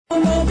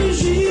mogli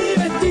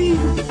živeti.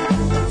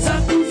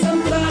 Zatim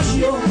sam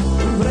tražio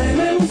u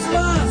vremenu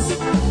spas.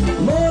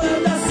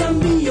 Moram da sam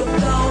bio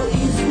kao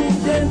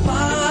izgubljen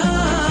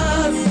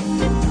pas.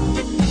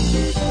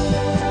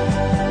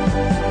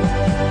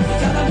 I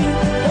kada bi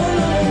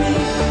ponovo mi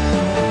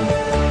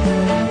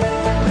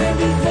ne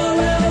bih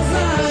voleo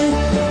znaj.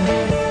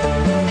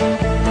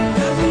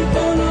 Kad bi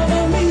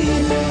ponovo mi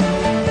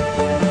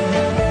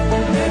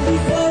ne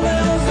bih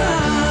voleo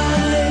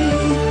znaj.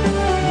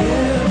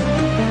 Jer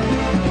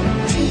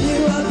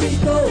činila bi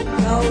to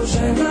kao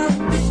žena.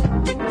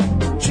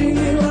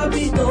 Činila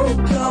bi to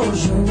kao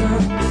žena.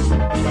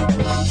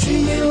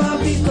 Činila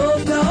bi to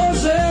kao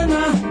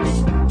žena.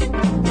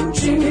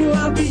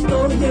 Činila bi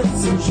to jer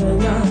sam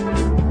žena.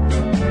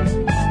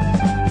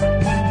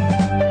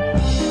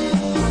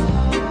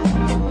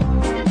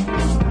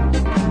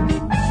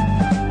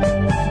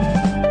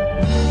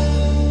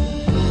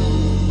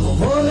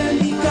 Govore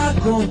mi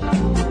kako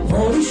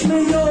voliš me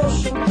još,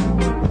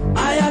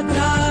 a ja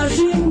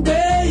tražim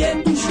gde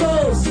je tu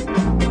štos.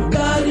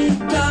 Drugari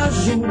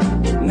kažu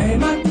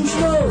nema tu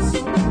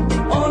štos.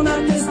 Ona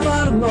te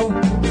stvarno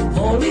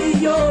voli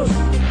još.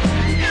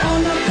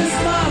 Ona te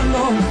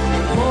stvarno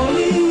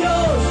voli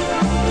još.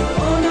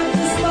 Ona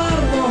te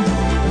stvarno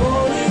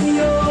voli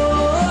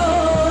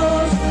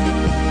još.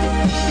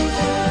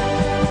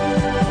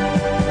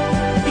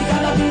 I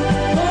kada bi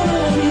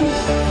ponovo mi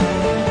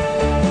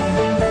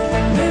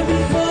ne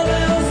bih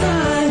voleo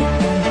znaj.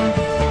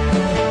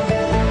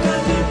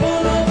 Kad bi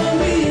ponovo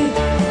mi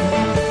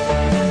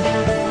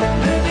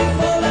ne bih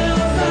voleo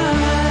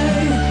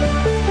znaj.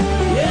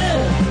 Yeah.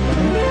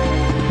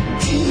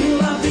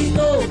 Činila bi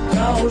to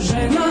kao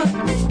žena.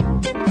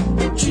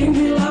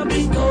 Činila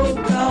bi to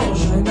kao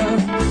žena.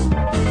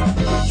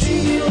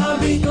 Činila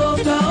bi to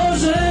kao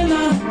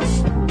žena.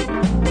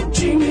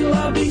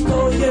 Činila bi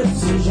to jer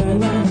si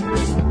žena.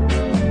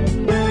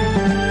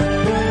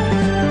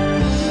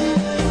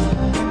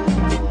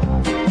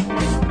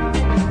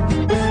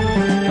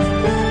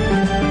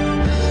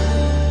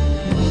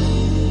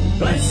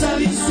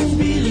 Plesavi su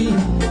bili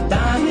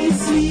dani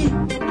svi.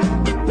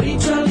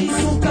 Pričali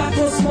su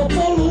kako smo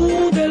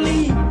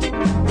poludeli.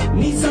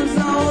 Nisam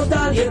znao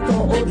da li je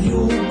to od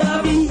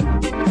ljubavi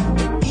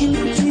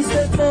ili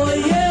čiste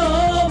tvoje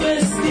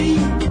ovesti.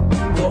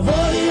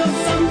 Govorio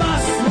sam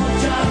basno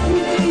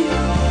čarnuti,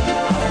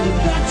 a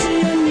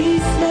drugačije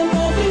nismo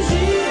mogli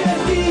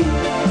živjeti.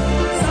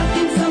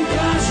 Zatim sam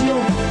tražio u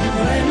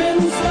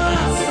vremenu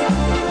spas.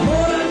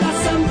 Moram da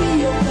sam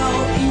bio kao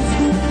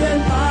izgubljen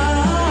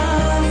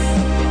pas.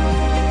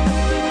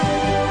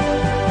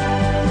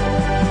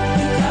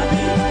 I kad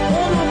bi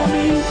ponovo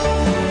mi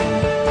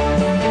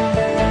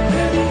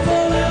ne bih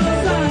voleo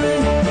znaj.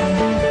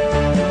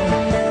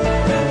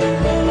 Kad bi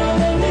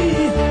ponovo mi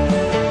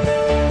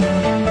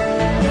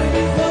ne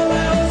bih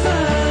voleo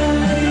znaj.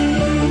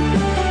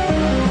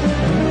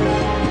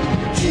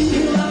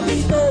 Činila bi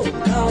to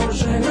kao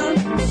žena.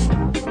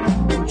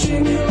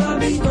 Činila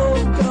bi to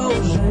kao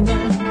žena.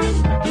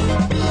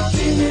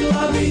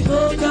 Činila bi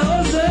to kao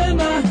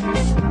žena.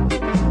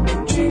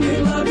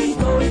 Činila bi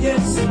to jer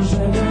si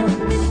žena.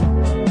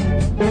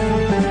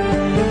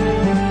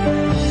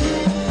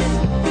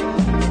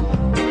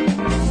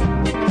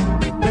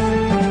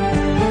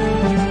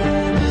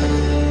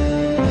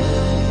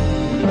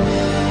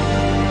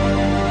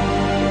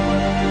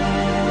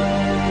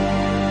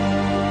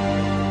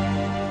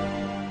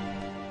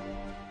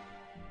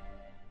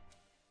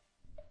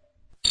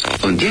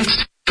 Und jetzt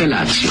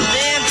Felatio.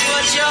 Then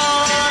put your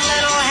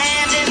little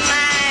hand in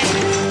mine.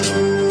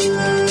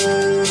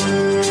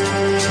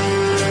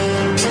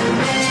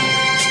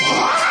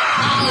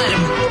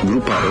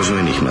 Grupa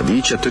rozvojenih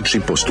mladića trči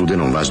po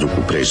studenom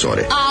vazduhu pre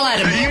zore.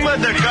 Alarm. Ima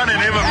da kane,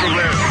 nema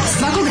problema.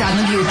 Svakog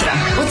radnog jutra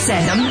od 7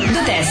 do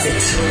 10.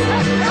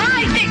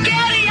 Hajde,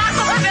 Geri,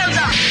 jako se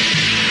velda.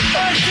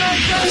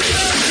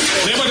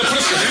 Nema da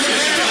prska, nema da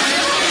prska.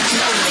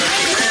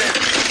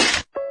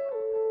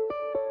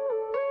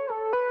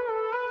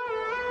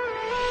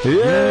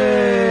 Jej,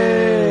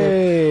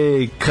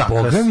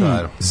 kakva Boga mi,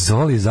 stvar.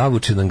 Zoli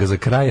zavuče nam ga za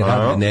kraj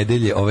radne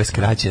nedelje, ove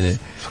skraćene.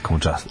 Svaka mu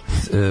čast.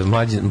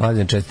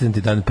 Mlađan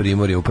 4. dan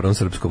Primorja u Prvom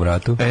srpskom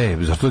ratu.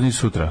 Zašto nije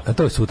sutra? A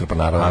to je sutra, pa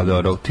naravno. A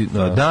dobro,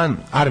 dan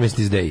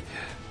Armistice Day.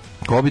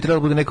 Ko bi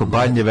trebalo bude neko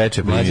badnje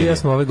veče primjenje? Mlađe ja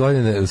smo ove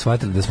godine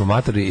shvatili da smo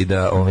matori i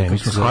da... Mi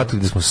smo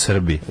shvatili da smo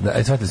Srbi.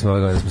 Da, shvatili smo ove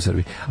godine da smo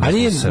Srbi. A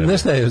nije, znaš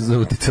šta je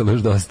uticalo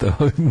još dosta?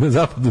 Na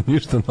zapadu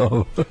ništa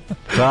novo.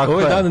 Tako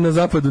Ove je. dane na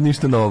zapadu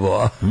ništa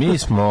novo. Mi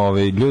smo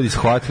ljudi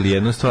shvatili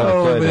jednu stvar,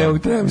 to je da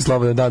treba mi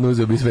Slobodan dan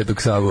uzeo bi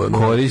Svetog Savu.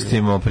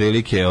 koristimo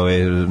prilike,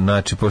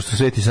 znači, pošto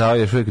Sveti Sava je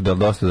još uvijek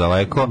dosta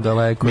daleko,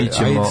 mi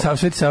ćemo... A i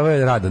Sveti Sava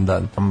je radan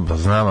dan. Pa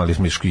znam, ali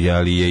smo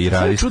jeli je i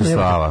radijska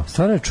slava.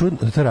 Stvarno je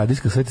čudno, to je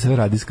radijska, Sveti Sava je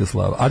radijska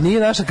slava. A nije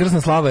naša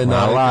krsna slava je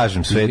na...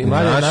 lažem, Sveti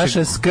naša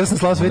krsna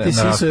slava Sveti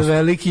Sisu je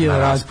veliki na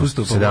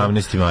raspustu.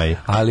 17. maj.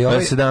 Ali to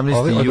je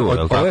 17. jul,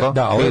 je li tako?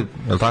 Da,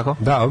 je li tako?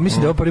 Da,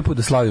 mislim da je ovo prvi put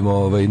da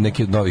slavimo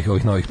neki od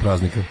ovih novih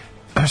praznika.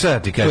 A šta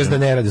ti kažem? To je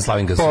da ne radi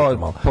Slavinka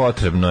malo.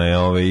 Potrebno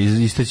je,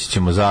 istaći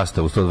ćemo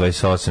zastavu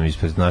 128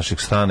 ispred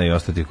našeg stana i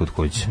ostati kod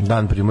kuće.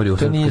 Dan primorja u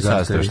to nije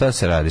zastava, šta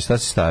se radi, šta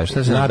se staje,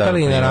 šta se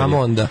Natalina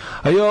Ramonda.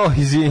 A jo,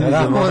 izvini,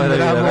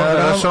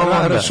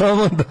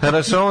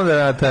 Rašomonda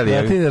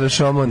Natalija.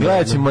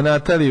 Gledat ćemo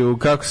Nataliju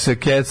kako se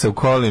keca u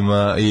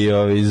kolima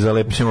i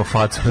zalepćemo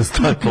facu na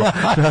staklo.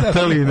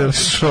 Natalina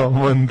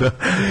Rašomonda.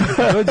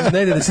 Dođeš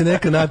negdje da se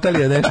neka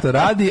Natalija nešto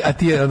radi, a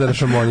ti je onda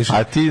rašomoniš.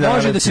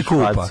 Može da se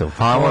kupa.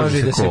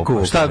 Može da se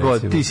kupa. Šta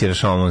god, ti si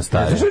rašomon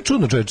stari. Što je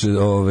čudno, čoveče,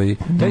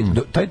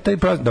 taj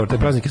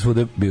praznik je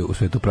svuda bio u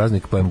svetu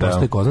praznik, pa je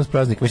postoji Kozmas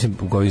praznik, mislim,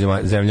 u ovim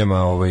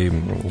zemljama,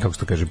 kako se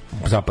to kaže,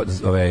 zapad,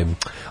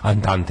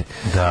 Antante.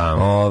 Da.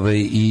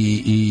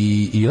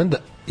 I onda,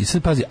 i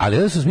sad pazi, ali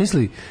onda su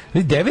smislili,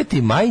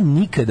 9. maj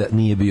nikada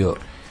nije bio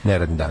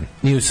neradni dan.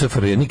 Nije u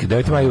SFRJ, nikad.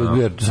 9. maj je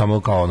bio samo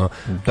kao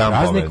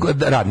praznik,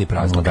 radni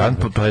praznik.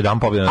 To je dan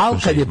pobjede. Ali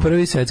kad je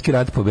prvi svetski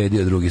rat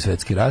pobedio drugi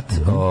svetski rat,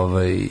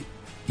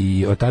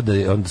 i od tada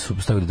onda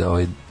su stavili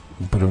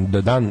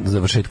da dan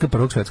završetka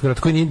prvog svetskog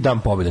rata, koji nije dan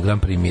pobjede, dan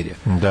primirja.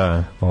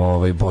 Da.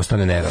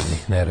 Postane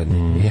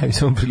neradni. Ja mi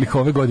samo priliku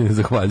ove godine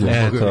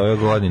zahvaljujem. Eto, ove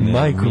godine.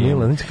 Majko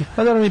Mila.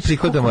 Pa da mi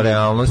prihodamo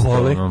realnost.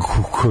 Pole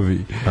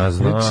kukovi.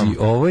 Znači,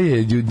 ovo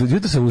je,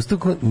 jutro sam ustao,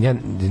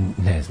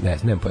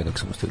 nemam pojma dok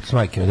sam ustao. S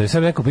majke, da je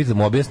sad neko pitao,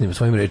 mu objasnim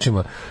svojim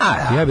rečima.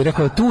 Ja bih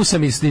rekao, tu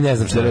sam i ne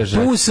znam što reći.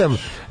 Tu sam,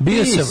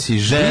 bio sam. Ti si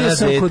žena,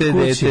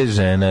 dete,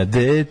 žena,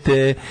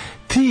 dete.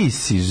 Ti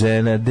si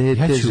žena,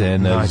 dete,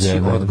 žena. Ja ću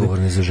naći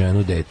odgovorni za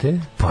ženu, dete.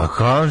 Pa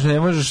kaže, ne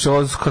možeš,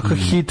 kakav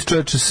hit,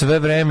 čovječe, sve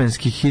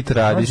vremenski hit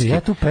radiš. Ja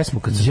tu pesmu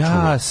kad sam čuo.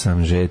 Ja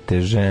sam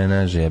žete,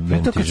 žena,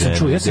 žebem ti žena,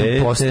 dete. Ja sam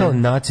postao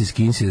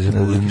nacijski incident za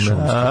Republike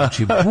Šumske.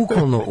 Znači,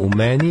 bukvalno u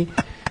meni,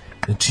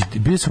 znači,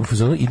 bio sam u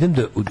fazonu,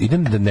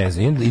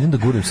 idem da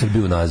gurim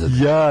Srbiju nazad.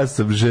 Ja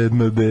sam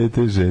žedno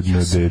dete, žedno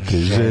dete,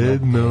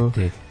 žedno.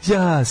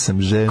 Ja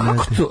sam žena.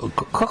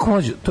 Kako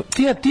može?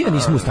 Ti ja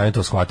nismo u stanju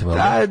to shvatimo.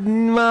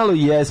 Malo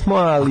jesmo,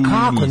 ali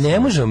kako? Ne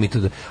možemo mi to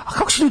da... A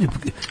kako će ljudi...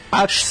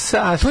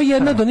 To je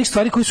jedna od onih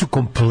stvari koji su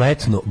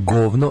kompletno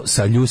govno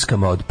sa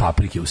ljuskama od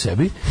paprike u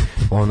sebi.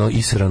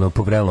 Israno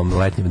po vrelom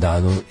letnjem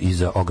danu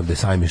iza ograde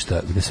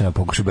sajmišta, gde sam ja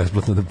pokušao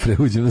besplatno da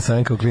preuđem na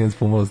sajam kao klijent s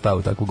pomalo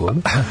stavu tako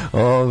govno.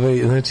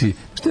 Znači,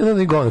 što je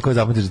ono i govno koje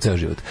zapamtiš za ceo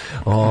život.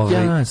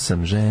 Ja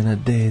sam žena,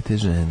 dete,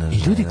 žena. I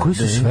ljudi koji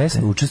su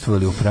svesno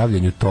učestvovali u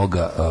pravljanju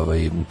toga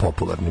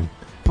popularnim.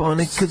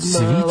 Ponekad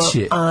malo,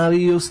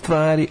 ali u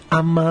stvari,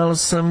 a malo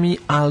sam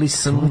ali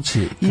sam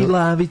i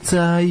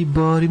lavica i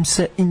borim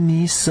se i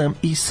nisam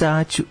i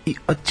saću i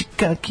oće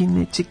kaki,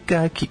 neće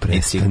kaki,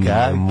 neće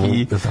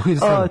kaki,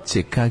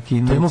 oće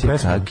kaki, neće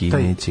kaki,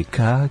 neće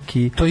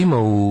kaki. To ima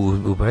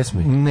u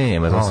pesmi?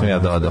 Nema, da sam ja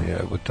dodao.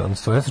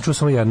 Ja sam čuo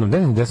samo jednom, ne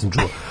znam gde sam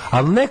čuo,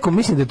 ali neko,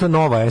 mislim da je to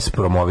Nova S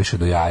promoviše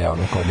do jaja,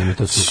 kao da mi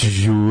to su...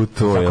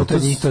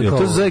 Je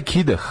to Zoe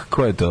Kidah,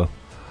 ko je to?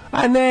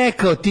 A ne,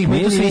 kao ti,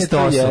 to su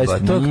ista osoba.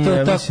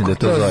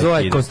 To je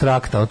Zoe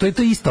Konstrakta, to je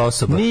ista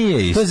osoba.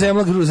 Nije ista. To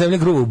je zemlja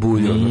gruva u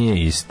bulju.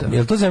 Nije ista.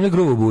 Je li to zemlja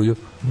gruva u bulju?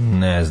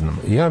 Ne znam.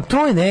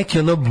 To je neki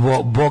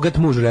bogat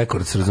muž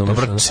rekords, razumiješ?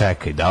 Dobro,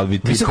 čekaj, da li bi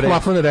ti... Visok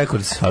plafon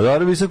rekords. A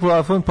dobro, visok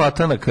plafon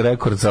patanak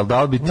rekords, ali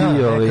da li bi ti...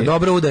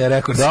 Dobra udaja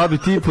rekords. Da li bi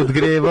ti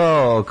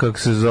podgrevao, kako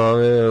se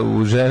zove,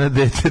 u žena,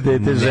 dete,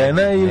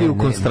 žena ili u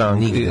konstrakta?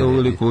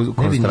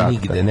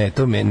 Nigde, ne,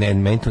 to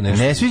meni to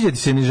nešto... Ne sviđa ti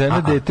se ni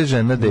žena,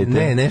 dete.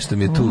 Ne, nešto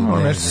mi je tu.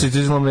 Nešto se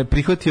izgleda,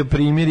 prihvatio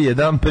primirje,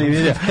 dan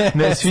primirja,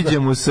 ne sviđa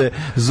mu se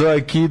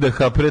Zoe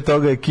Kidah, a pre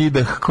toga je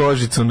Kidah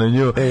kožicu na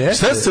nju.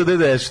 Šta se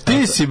odedeš?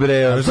 Ti si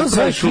bre, što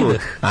Zoe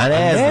Kidah? A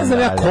ne znam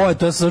ja ko je,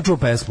 to sam čuo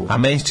pesmu. A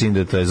meni čini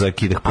da to je Zoe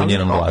Kidah po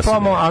njenom glasu.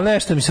 Ali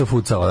nešto mi se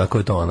ufucalo, da ko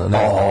je to ona.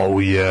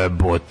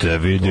 Jebote,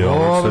 vidio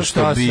ovo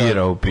što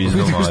bira u pizdu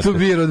mater. Što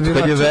bira od birača.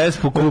 Kad je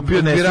Vespu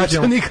kupio, ne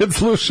sviđa mu nikad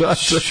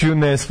slušača.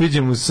 Ne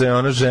sviđa mu se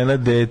ona žena,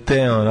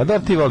 dete, da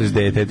ti voliš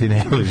dete, ti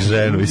ne voliš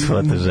ženu,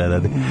 isplata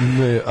žena.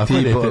 A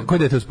ko je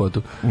dete u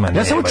spotu?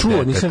 Ja samo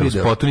čuo, nisam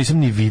video. U spotu nisam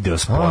ni video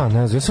spot.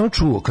 Ne znam, ja samo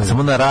čuo.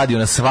 Samo na radiju,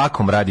 na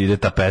svakom radiju ide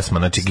ta pesma,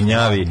 znači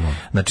gnjavi,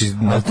 znači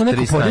na to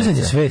neko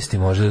podizanje svesti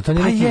može, da to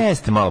nije neki... Pa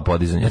jeste malo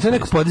podizanje. To je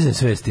neko podizanje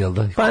svesti, jel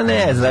da? Pa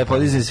ne znam da je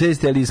podizanje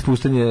svesti, ali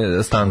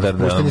ispuštanje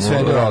standarda. Ispuštanje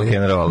svega.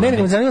 Rock'n'roll.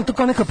 Ne, zanimljivo to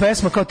kao neka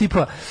pesma, kao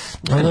tipa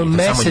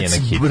mesec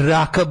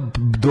raka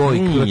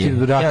dojke,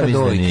 protiv raka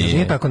dojke.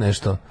 Nije tako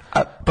nešto.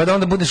 Pa da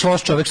onda budeš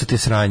loš čovek što ti je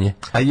sranje.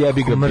 A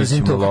jebi ga,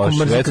 bićemo loš.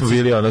 Eto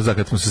bili ono za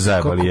kad smo se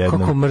zajebali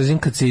jednom. Kako mrzim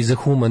kad se iza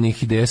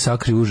humanih ideja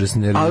sakri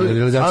užasne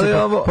realizacije,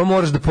 pa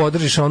moraš da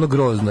podržiš ono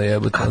grozno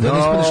jebote. Da ne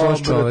ispadneš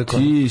loš čovek.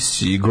 Ti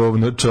si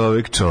govno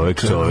čovek,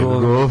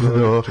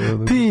 govno.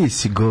 Ti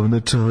si govno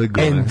čovek,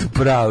 govno. And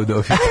proud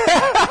of it.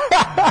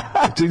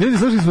 Ljudi,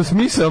 slušali smo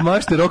smisao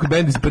mašte rock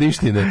band iz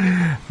Prištine.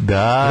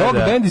 Rock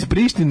band iz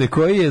Prištine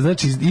koji je,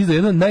 znači, izdao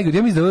jedan najgore,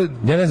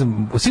 ja ne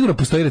znam, sigurno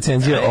postoji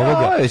recenzija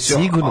ovoga.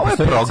 Sigurno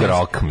postoji prog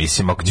rock,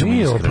 mislim, ako ćemo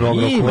iskreno.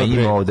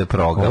 Ima ovde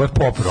prog. Ovo je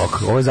pop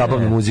rock, ovo je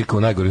zabavna muzika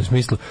u najgorem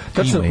smislu.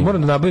 Tačno,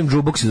 moram da nabavim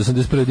jukebox iz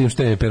 81. da im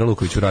šta je Pera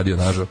Luković uradio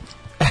nažal.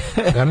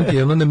 Garant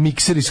je ono na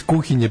mikser iz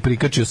kuhinje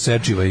prikačio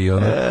sečiva i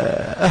ono.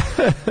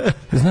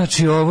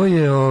 Znači, ovo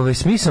je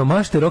smisao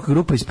mašte rock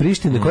grupa iz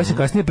Prištine, koja se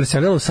kasnije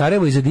preselila u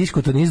Sarajevo i za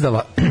diskoton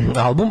izdala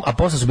album, a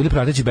posle su bili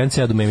prateći band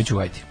Seadu Memiću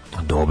Vajti.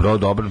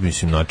 Dobro,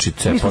 mislim, znači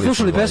cepali. Mi smo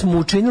slušali pesmu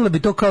Učinila bi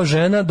to kao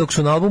žena, dok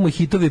su na albumu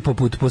hitovi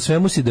poput Po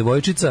svemu si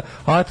devojčica,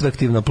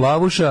 Atraktivna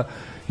plavuša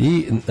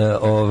i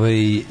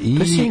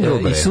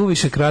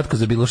suviše kratko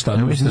za bilo šta.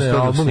 Mislim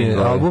da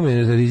album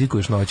je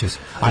Rizikuješ noćas.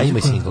 A ima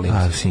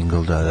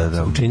single,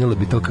 da. Učinila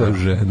bi to kao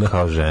žena.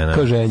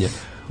 Kao ženja.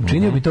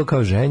 Učinio bi to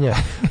kao ženja.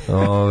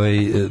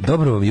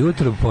 Dobro vam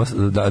jutro,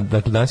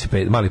 dakle danas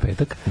je mali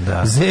petak.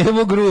 Da.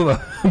 Zemo gruva,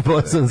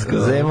 bosansko.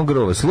 Zemo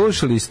gruva.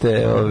 Slušali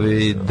ste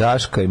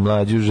Daška i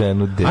Mlađu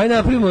ženu. Aj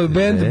napravimo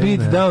band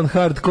Beat Down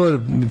Hardcore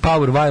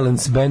Power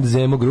Violence band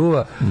Zemo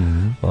gruva.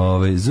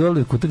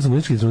 Zoli kutak za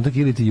muzički trenutak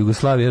ili ti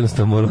Jugoslavija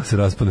jednostavno morala se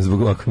raspane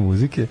zbog ovakve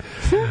muzike.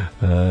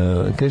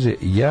 Kaže,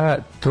 ja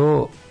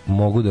to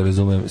mogu da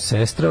razumem.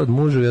 Sestra od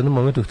muža u jednom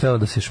momentu htjela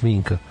da se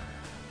šminka.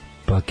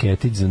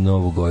 Paketić za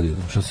novu godinu.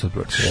 Što se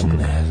pročito?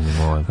 Ne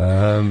znam.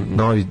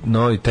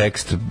 Novi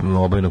tekst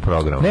obojnog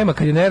programa. Nema,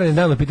 kad je neradni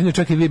dan na pitanju,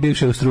 čak i vi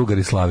bivši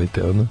Austrugari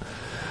slavite.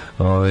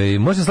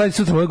 Možete slaviti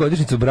sutra moju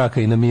godišnjicu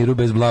braka i na miru,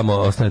 bez blama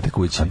ostanete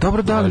kući. A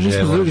dobro, da, mi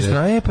smo s druge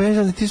strane. Pa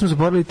ja, ti smo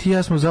zaboravili, ti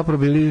ja smo zapravo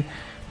bili...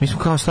 Mi smo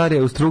kao stari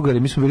Austrugari,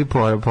 mi smo bili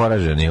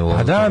poraženi u ovom.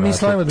 A da, mi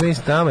slavimo 200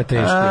 tamo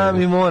teško. A,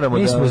 mi moramo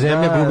mi smo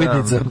zemlja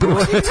gubitnica Prvog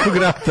svjetskog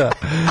rata.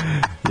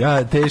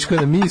 Ja, teško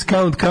da mi iz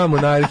Count K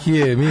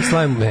monarhije, mi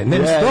slavimo,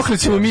 dokle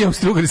ćemo mi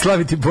Austrugari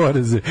slaviti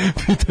poreze?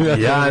 Pitam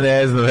ja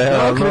ne znam,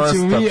 dokle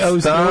ćemo mi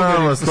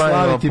Austrugari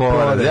slaviti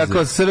poreze? Ja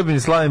kao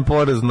Srbin slavim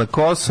porez na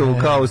Kosovu,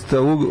 kao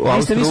Austrugari.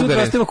 Niste mi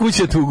sutra ostavimo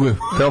kuće, tugujem.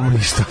 Tomu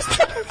ništa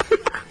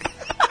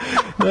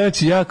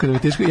Znači, jako da mi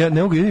teško, ja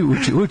ne mogu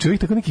ući ovih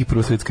tako nekih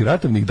prvosvetskih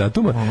ratovnih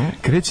datuma,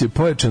 kreće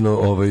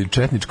pojačano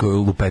četničko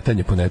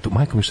lupetanje po netu.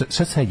 Majko mi,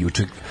 šta se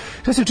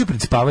juče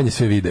pred spavanje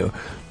sve video?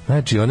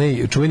 Znači,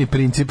 onaj čuveni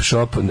princip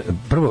shop,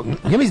 prvo,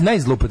 ja mislim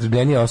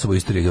najzloupotrebljenija osoba u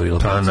istoriji Gavrila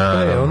Princip.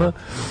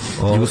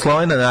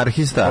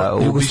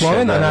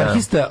 Jugosloven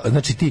anarhista,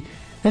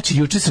 znači,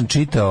 juče sam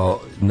čitao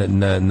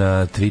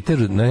na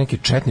Twitteru na neke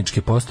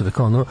četničke postove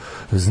kao ono,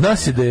 zna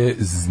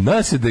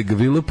se da je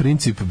Gavrilo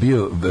Princip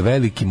bio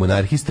veliki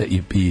monarhista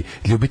i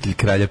ljubitelj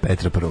kralja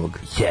Petra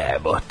I.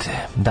 Jebote.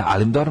 Da,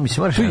 ali dobro,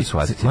 mislim, moraš da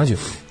shvatiti. Mlađo,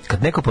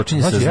 kad neko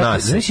počinje sa zna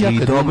se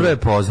i dobro je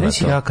poznato.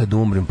 Znači, ja kad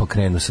umrem pa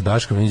krenu sa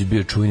Daškom, on je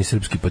bio čuveni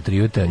srpski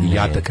patriota i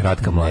jatak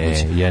Ratka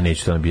Mladića. Ja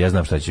neću to, ja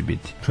znam šta će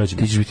biti.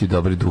 Ti ćeš biti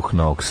dobri duh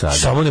Novog Sada.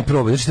 Samo ne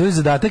probaj. Znači,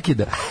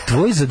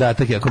 tvoj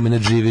zadatak je ako me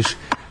nadživiš,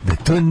 da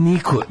to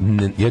niko,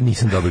 ja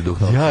nisam dobri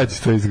duh Novog Sada. Ja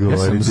ću to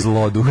izgovoriti. Ja sam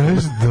zloduh.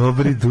 Naš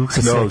dobri duh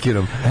Novog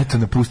Sada. Eto,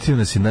 napustio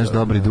nas i naš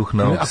dobri duh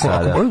Novog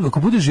Sada. Ako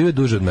budeš živio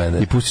duže od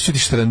mene. I pustit ću ti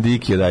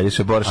Štrandike, dalje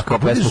še boraš kao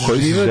pesmu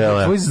koju si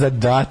želeo. Tvoj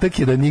zadatak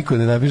je da niko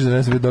ne napiše da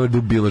ne sam bio dobri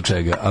duh bilo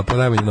čega, a po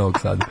najmanje Novog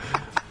Sada.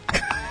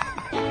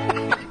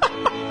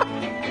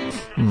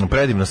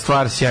 Predivna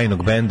stvar,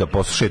 sjajnog benda,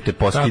 poslušajte,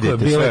 poskidajte sve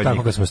od njih. Bilo je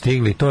tako kad smo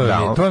stigli, to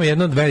vam je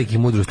jedna od velikih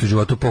mudrosti u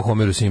životu po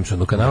Homeru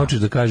Simpsonu. Kad naučiš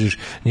da kažeš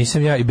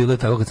nisam ja i bilo je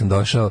tako kad sam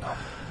došao,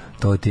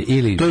 to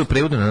je u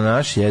prevodu na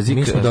naš jezik.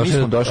 Mi smo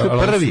došli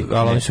prvi,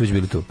 ali oni su već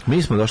bili tu.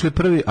 Mi smo došli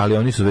prvi, ali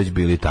oni su već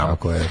bili tamo.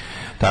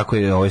 Tako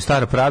je, ovo je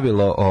staro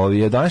pravilo.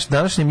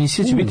 Današnja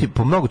emisija će biti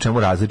po mnogo čemu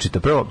različita.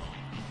 Prvo,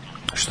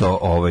 što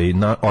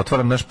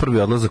otvara naš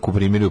prvi odlazak u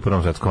primirju u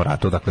Prvom svjetskom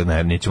ratu,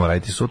 dakle nećemo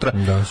raditi sutra.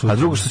 A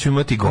drugo, što ćemo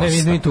imati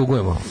gosta. Ne, mi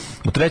tugujemo.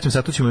 U trećem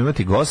satu ćemo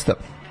imati gosta,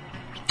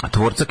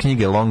 tvorca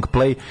knjige Long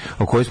Play,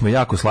 o kojoj smo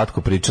jako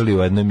slatko pričali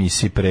u jednoj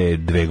emisiji pre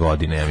 2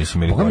 godine, ja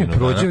mislim, ili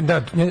godinu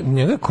dana.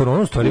 Njega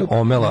korona u stvari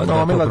omela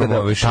da to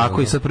promoviše.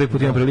 Tako i sad prvi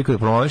put imam priliku da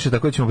promoviše,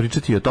 tako da ćemo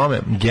pričati i o tome.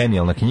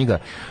 Genijalna knjiga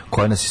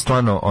koja nas je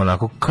stvarno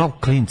onako kao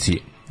klinci.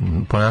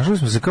 Ponašali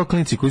smo se kao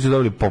klinici koji su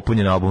dobili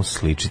popunjen album sa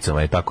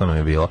sličicama i tako nam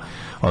je bilo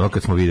ono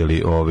kad smo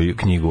vidjeli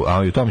knjigu,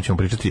 a i o tome ćemo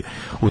pričati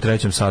u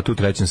trećem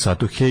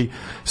satu. Hej,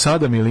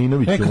 Sada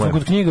Milinović. Kad smo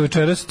kod knjiga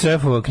večeras,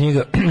 Cefova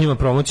knjiga ima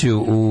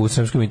promociju u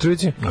Sremskoj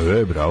Mitrovici.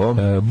 Bravo.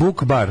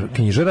 Book bar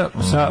knjižara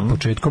sa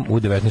početkom u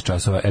 19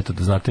 časova. Eto,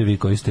 da znate vi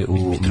koji ste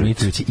u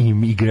Mitrovici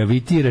i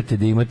gravitirate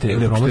da imate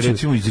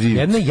promociju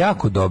jedne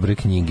jako dobre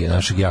knjige,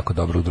 našeg jako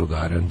dobrog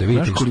drugara. Da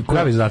vidite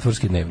pravi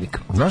zatvorski dnevnik.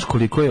 Znaš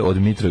koliko je od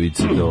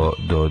Mitrovice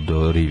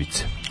do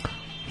Rivice?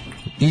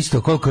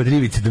 Isto koliko od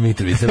Rivice do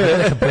Mitrovice.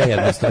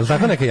 Prejednostavno.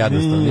 Tako neka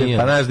jednostavno.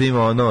 Pa znaš da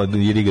ima od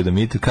Iriga do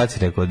Mitrovice. Kad si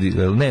rekao?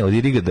 Ne, od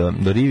Iriga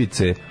do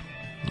Rivice.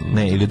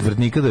 Ne, ili od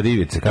Vrtnika do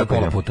Rivice. Kako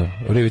pola puta.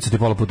 Rivica ti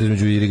pola puta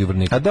između Iriga i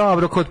Vrtnika. A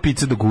dobro, kod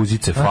pice do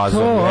Guzice,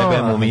 fazom,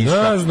 jebemo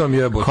mišta. Ne znam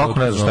jebo. Kako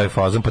ne znaš šta je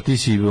fazom? Pa ti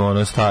si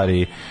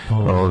stari,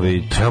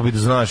 treba bi da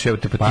znaš, evo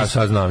te pa ti. Pa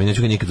sad znam, i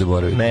neću ga nikad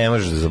zaboraviti. Ne,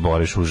 možeš da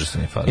zaboraviš,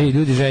 užasan je fazom.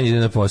 Ljudi, ženi ide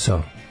na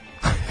posao.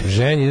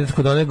 Ženi ide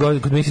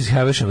kod Mrs.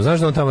 Havisham. Znaš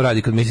da on tamo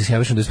radi kod Mrs.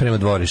 Havisham da sprema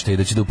dvorište i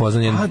da će da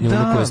upozna njenu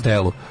unuku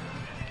Estelu.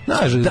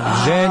 Znaš,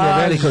 ženja,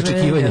 velika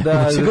očekivanja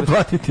da će ga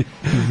platiti.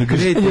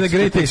 Ženja na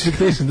great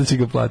expectation da će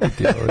ga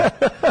platiti.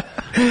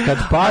 kad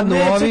padnu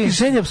ovi... Čekaj,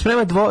 ženja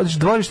sprema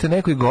dvorište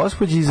nekoj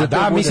gospođi i za to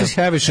bude... Mrs.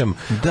 Havisham.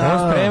 Da.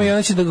 On sprema i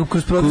ona će da ga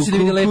kroz produkciju da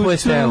vidi lepo je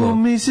selo.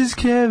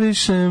 Mrs.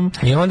 Havisham.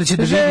 I onda će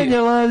da vidi...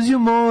 Ženja loves you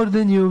more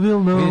than you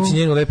will know. Vidjet će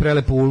njenu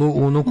lepu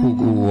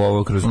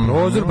unuku kroz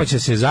prozor, pa će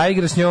se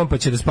zaigra s njom, pa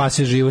će da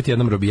spase život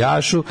jednom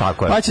robijašu,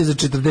 pa će za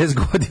 40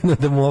 godina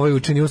da mu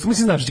učini... Mislim,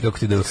 znaš kako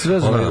ti da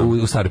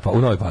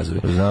u Novoj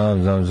Pazovi.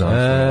 Znam.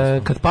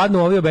 Kad padnu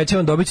ovi,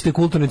 obećavam, dobit ćete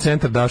kulturni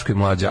centar Daško i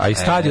Mladja, a i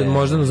stadion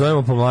možda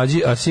nazovemo po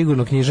Mlađi, a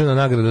sigurno književna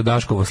nagrada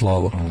Daškovo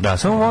slovo. Da,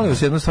 samo molim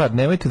vas jednu stvar,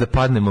 nemojte da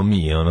padnemo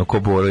mi, ko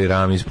Boro i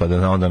Ramiz, pa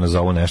da onda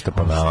nazovu nešto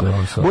pa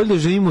nama. Bolje da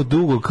živimo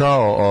dugo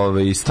kao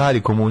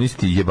stari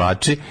komunisti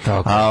jebači,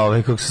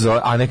 a kako se zove,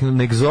 a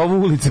nek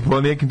zovu ulice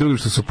po nekim drugim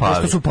što su pali.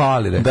 Što su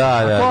pali,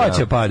 da. Ko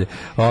će palje?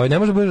 Ne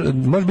može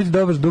biti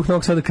dobar duh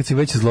Novog Sada kad si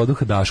već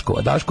zloduha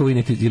Daškova. Daškova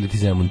ili ti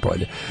Zemun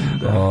polje.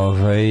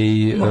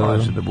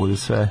 Može da bude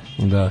sve.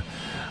 Da.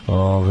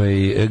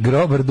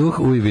 Grobar duh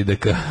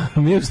Ujvideka.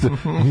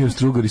 Mi u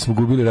Strugari smo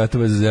gubili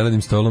ratove za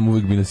zelenim stolom,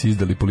 uvijek bi nas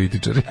izdali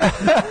političari.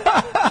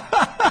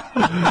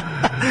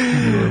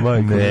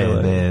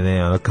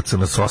 Ne, ono kad su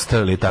nas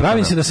ostavili tako.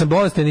 Pravim se da sam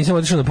bolestan, nisam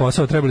otišao na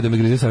posao, trebali da me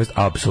grize savjest?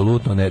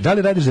 Apsolutno ne. Da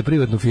li radiš za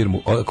privatnu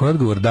firmu? Ako je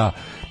odgovor da,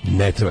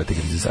 ne trebate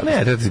grize savjest.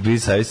 Ne trebate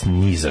grize savjest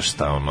ni za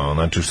šta,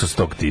 znači što se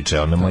tog tiče.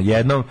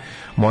 Jednom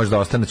možda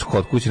ostane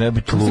kod kuće, ne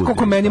bi ludi.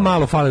 Koliko meni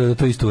malo fali da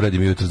to isto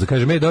uradim jutros. Da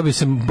kažem, dobio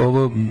sam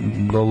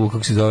ovu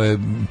kako se zove,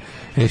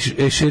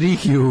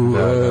 Escherichiju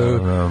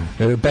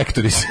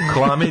pectoris.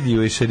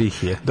 Chlamydiju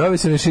Escherichije. Dobio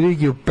sam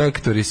Escherichiju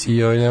pectoris i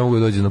ne mogu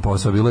dođi na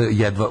posao. Bilo je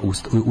jedva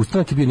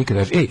ustanak je bio nikad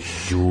reži.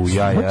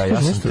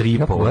 Ja sam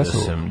tripovao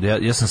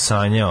ja sam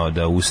sanjao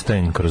da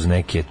ustajem kroz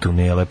neke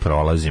tunele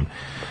prolazim.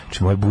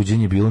 Znači, moje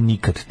buđenje je bilo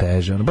nikad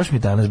teže. Baš mi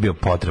danas bio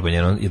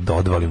potreban, da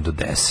odvalim do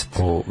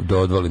 10. Da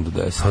odvalim do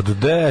 10. Pa do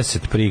 10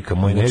 prika,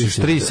 moj nečiš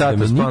 3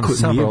 sata spavno.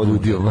 Niko nije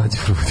budio, mlađe,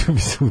 probudio mi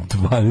se u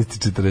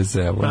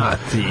 12:47. A,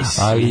 ti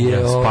si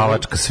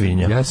spavačka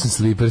svinja. Ja sam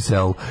sleeper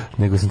cell.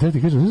 Nego sam te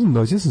ti kažem,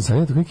 noći sam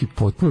sanjao tako neki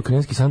potpuno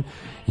krenski san.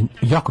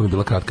 Jako mi je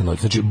bila kratka noć.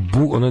 Znači,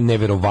 ono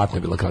neverovatno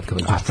je bila kratka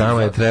noć. A tamo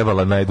je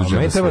trebala najduže.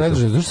 A treba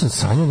najduže. Zato što sam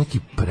sanjao neki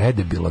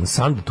predebilan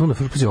san da tu na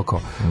Frušpizi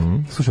kao,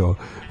 slušaj,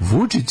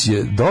 Vučić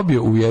je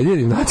dobio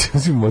Ujedinjenim nacijama,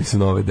 svi moji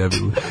snove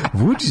debilni.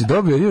 Vučić je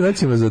dobio Ujedinjenim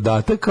nacijama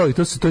zadatak, kao i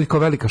to je kao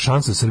velika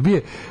šansa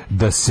Srbije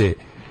da se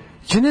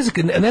ne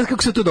znam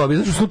kako se to dobije,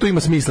 znači što to ima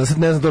smisla, sad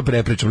ne znam to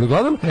prepričam.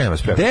 Uglavnom,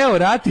 deo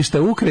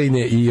ratišta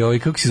Ukrajine i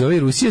kako se zove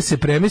Rusije se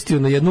premestio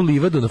na jednu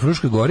livadu na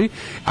Fruškoj gori,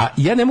 a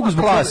ja ne mogu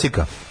zbog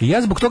klasika. I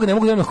ja zbog toga ne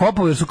mogu da na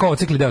Hopovo jer su kao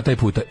ocekli deo taj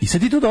puta. I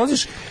sad ti tu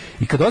dolaziš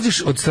i kad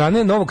dolaziš od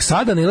strane Novog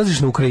Sada ne ilaziš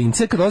na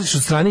Ukrajince, kad dolaziš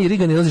od strane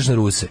Iriga ne ilaziš na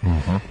Ruse.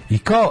 I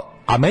kao,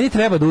 a meni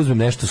treba da uzmem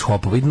nešto s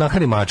Hopova i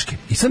nahranim mačke.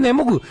 I sad ne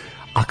mogu.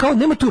 A kao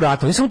nema tu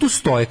rata, oni samo tu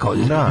stoje kao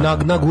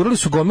nagurali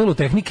su gomilu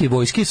tehnike i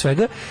vojske i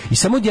svega i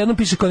samo odjednom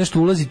piše kao nešto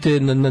ulazite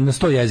na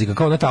 100 jezika,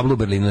 kao na tablu u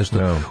Berlinu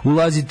nešto.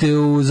 Ulazite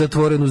u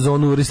zatvorenu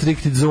zonu,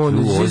 restricted zone,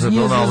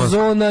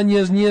 zona,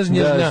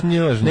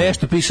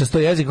 nešto piše 100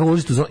 jezika, kao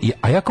ulazite u zonu.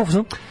 A ja kao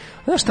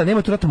znaš šta,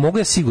 nema tu rata, mogu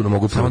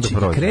proći.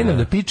 Krenem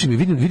da pičem i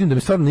vidim da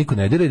me stvarno niko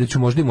ne dira i da ću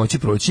možda i moći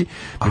proći.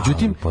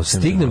 Međutim,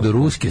 stignem do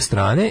ruske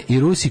strane i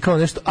Rusi kao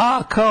nešto,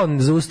 kao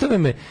zaustave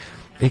me.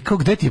 Kao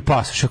gde ti je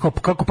pasoš?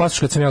 Kako pasoš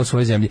kad sam ja u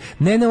svojoj zemlji?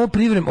 Ne,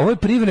 ovo je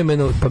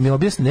privremeno, pa mi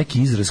objasni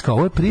neki izraz, kao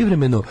ovo je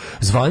privremeno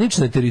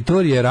zvanična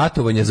teritorija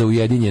ratovanja za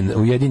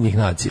Ujedinjenih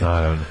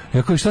nacija.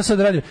 Ja kao, šta sad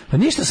radim? Pa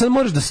ništa, sad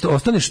moraš da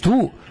ostaneš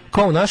tu,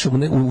 kao u našem,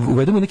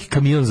 uvedemo neki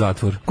kamion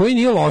zatvor, koji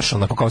nije loš,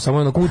 onako, kao samo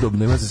onako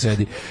udobno, ima se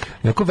sedi.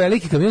 Jako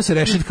veliki kamion sa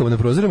rešitkama na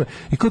prozorima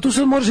i kao tu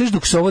sad moraš reći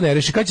dok se ovo ne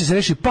reši. Kad će se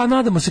reši? Pa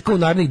nadamo se kao u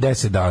narednih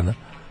 10 dana.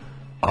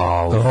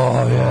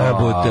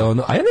 Jebote,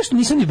 ono. A ja nešto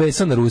nisam ni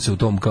besan na Ruse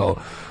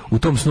u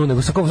tom snu,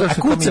 nego sam kao,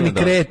 kud sam i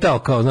kretao,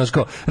 kao, znaš,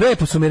 kao,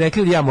 repo su mi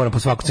rekli da ja moram po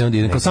svaku cenu da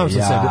idem, kao sam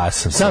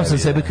sam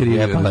sebe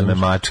krivio. Jebale me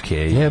mačke.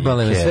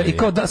 Jebale me sve. I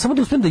kao, samo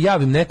da uspijem da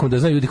javim nekom, da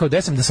znaju ljudi, kao,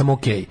 da sam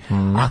okej.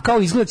 A kao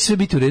izgleda će sve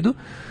biti u redu.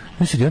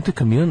 Mislim, jedan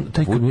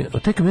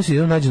taj kamion se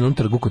jedan nađe na onom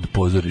trgu kod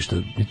pozorišta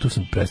i tu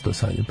sam prestao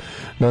sanjam.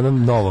 Na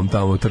onom novom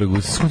tamo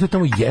trgu. Sam tamo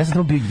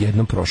tamo bio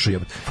jednom prošao.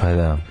 Pa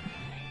da.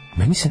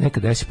 Meni se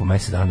nekad desi po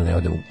mjesec dana ne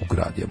odem u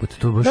grad, jebote,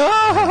 to baš...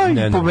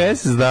 po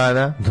mjesec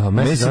dana? Da,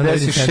 mjesec dana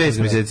desi 6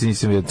 mjeseci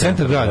nisam bio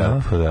centar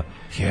grada. Pa da.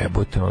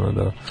 Jebote, ono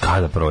da...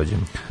 Kada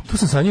prođem? Tu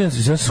sam sanjio,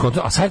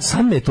 a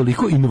sad me je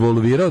toliko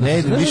involvirao... Ne,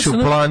 idem više u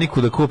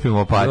Planiku da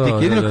kupimo patik.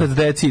 Jedino kad s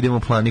deci idemo u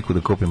Planiku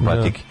da kupim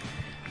patik.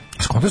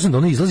 Skontao sam da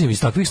ono izlazim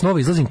iz takvih snova,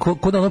 izlazim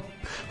ko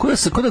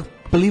da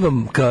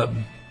plivam ka...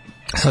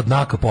 sad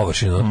naka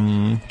površina.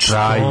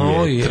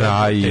 Traje.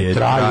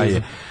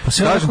 Pa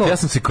kažem, ja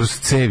sam se kroz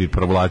cevi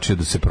provlačio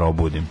da se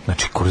probudim.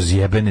 Znači, kroz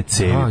jebene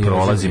cevi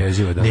prolazim.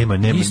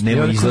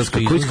 Nema izlaska,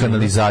 koji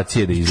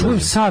kanalizacije da izlazim. Čujem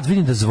sad,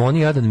 vidim da zvoni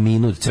 1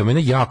 minut. Ceo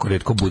mene jako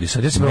retko budi.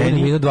 Sad ja sam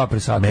probudim minut 2 pre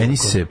sata.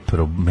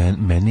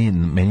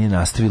 Meni je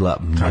nastavila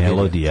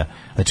melodija.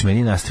 Znači, meni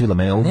je nastavila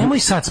melodija. Nemoj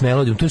sad s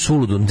melodijom, to je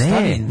suludo.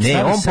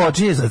 Ne, on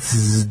počinje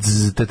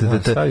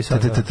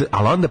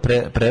ali onda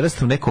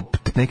prerasta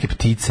neke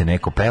ptice,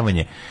 neko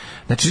pevanje.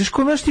 Znači,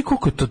 znaš ti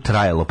koliko je to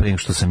trajalo pre nego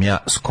što sam ja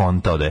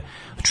skontao da je,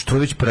 znači, to je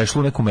već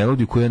prešlo u neku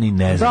melodiju koju ja ni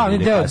ne znam.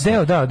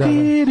 Da.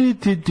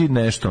 Ti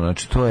nešto,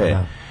 znači, to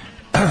je...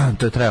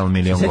 To je trajalo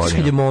milion godina. Sjetiš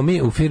kad je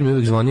Momi u firmi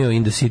uvijek zvonio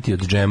In the City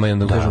od džema i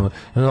onda kažemo,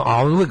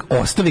 a on uvijek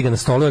ostavi ga na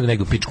stolu uvijek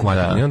nego pičku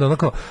materinu. I onda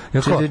onako...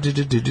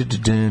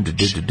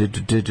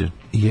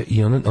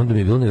 I onda mi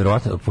je bilo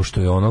nevjerovatno,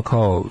 pošto je ono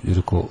kao,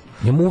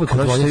 njemu uvijek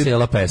zvonio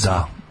cijela pesma.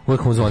 Da.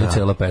 Uvijek mu zvoni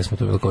cijela pesma,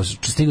 to je bilo kao,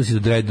 stigao si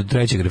do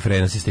trećeg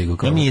refrena si stigao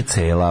kao... I nije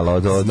cijela,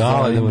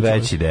 ali od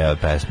veći deo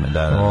pesme,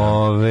 da.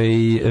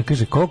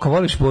 Kaže, koliko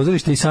voliš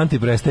pozorište i san ti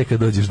prestaje kad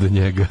dođeš do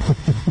njega.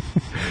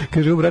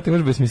 Kaže, brate,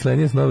 imaš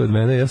besmislenije snove od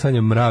mene, ja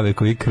sanjam mrave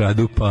koji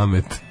kradu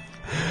pamet.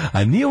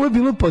 A nije ovo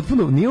bilo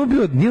potpuno, nije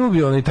ovo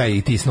bio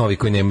onaj ti snovi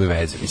koji nemaju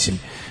veze, mislim.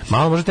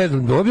 Malo možete,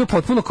 ovo je bio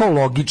potpuno kao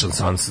logičan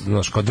san,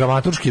 znaš, kao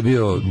dramaturški je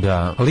bio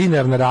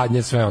linearna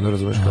radnja, sve ono,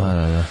 razumeš kao.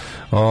 Da.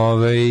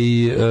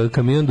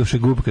 Kamion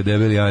dušegupka,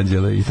 debeli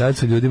anđele. I tad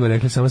su ljudima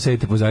rekli, samo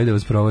sedite pozadi da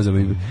vas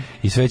provozamo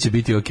i sve će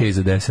biti okej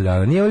za 10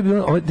 dana. Nije ovo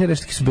bilo, te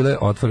reštike su bile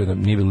otvorene,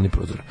 nije bilo ni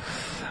prozora.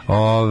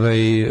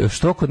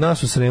 Što kod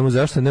nas u Sremu,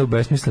 zašto ne u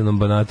besmislenom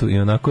Banatu i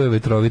onako je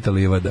vetrovita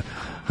livada?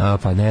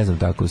 Pa ne znam,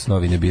 tako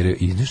snovi ne biraju.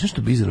 I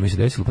nešto bizarno mi se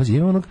desilo, pazi,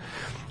 imamo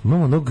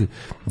onog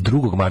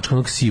drugog mačka,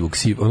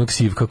 onog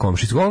sivka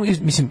komšica.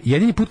 Mislim,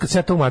 jedini put kad sam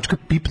ja tog mačka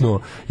pipnuo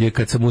je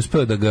kad sam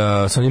uspeo da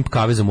ga sa onim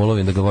kavezom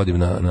ulovim, da ga vodim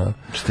na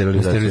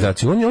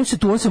sterilizaciju.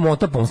 On se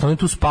mota, on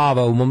tu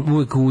spava,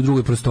 uvijek u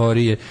drugoj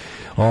prostoriji,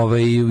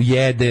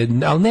 jede,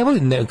 ali ne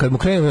voli, kad mu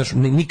krenem,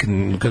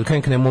 kad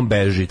krenem, on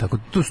beži, tako,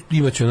 tu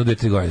imaću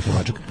 1-2-3 godine taj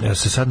mačak. Ja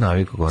se sad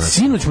navikao konačno.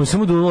 Sinoć mu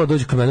samo do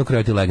dođe kod mene u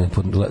krevet i legne.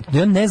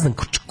 Ja ne znam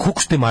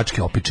koliko su te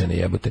mačke opičene,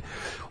 jebote.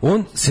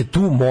 On se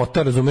tu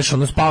mota, razumeš,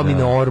 ono spava mi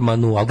na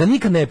ormanu, ali ga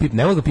nikad ne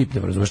pipne, ne ga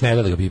pipne, razumeš, ne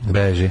da ga pipne.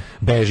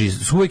 Beži,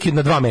 uvijek je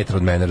na 2 metra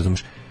od mene,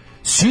 razumeš.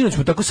 Sinoć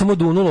mu tako samo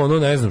dunulo, ono,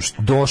 ne znam,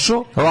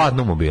 došao.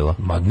 Ladno mu bilo.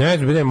 Ma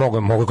ne,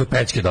 mogu kod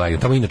pećke da legne,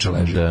 tamo inače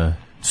leži. Da.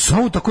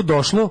 Samo tako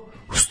došlo,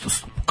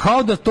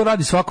 kao da to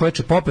radi svako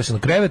večer, popeo se na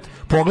krevet,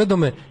 pogledao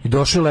me i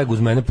došao i lego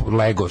uz mene,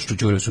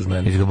 ščućurio se uz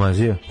mene. Iz ga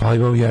mazio? Pa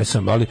imam,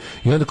 jesam, ali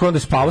i onda kada je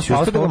spavao.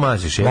 Da ga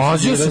maziš?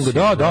 Mazio sam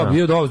ga, da,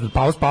 bio dobro,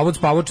 spavao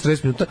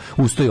 40 minuta,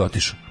 ustao i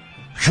otišao.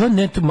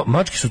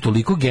 Mačke su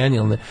toliko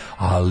genijalne,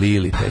 a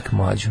Lili tek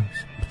mađu.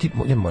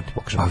 Ja moram ti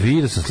pokažem. A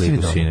vidio sam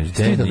sliku sinoć,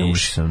 Ti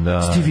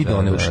vidio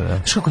one uši.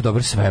 Znaš kako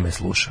dobro sve me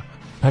sluša.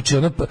 Znači,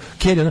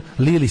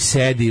 Lili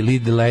sedi,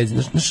 Lili lezi,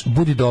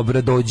 budi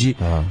dobra, dođi.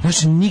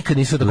 Znači, nikad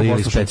nisu tako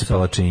poslušati. Lili peče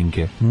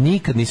palačinke.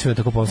 Nikad nisu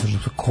tako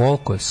poslušati.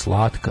 Koliko je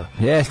slatka.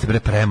 Jeste,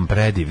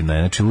 predivna.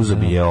 Znači,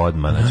 uzobi je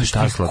odmah. Znači,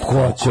 ta slatkoća.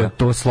 Koliko je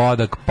to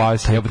sladak, pa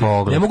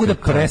ne mogu da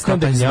prestanem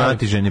da gnjavim.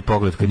 Znatiženi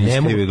pogled kad nisi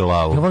krivi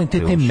glavu. Ja volim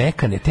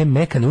te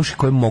mekane uši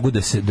koje mogu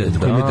da se,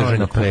 koje imaju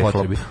držanje po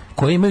potrebi.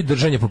 Koje imaju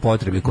držanje po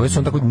potrebi. Koje su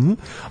on tako,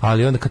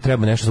 ali onda kad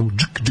treba nešto,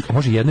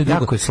 može jedno i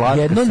drugo.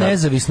 Jedno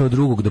nezavisno od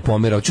drugog da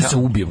pomera. Hoću se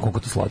ubijem, koliko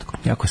je to slatko.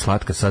 Jako je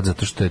slatka sad,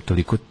 zato što je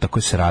toliko,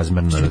 tako se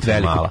razmerno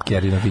mala.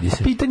 Vidi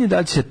se. Pitanje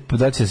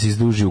da će se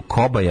izduži u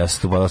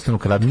kobajastu, pa ostanu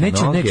kratke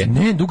noge.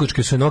 Ne,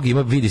 dugačke su noge,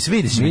 vidi se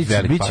biti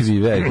velik pas.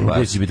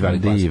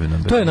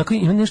 To je onako,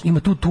 ima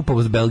tu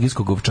tupavost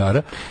belgijskog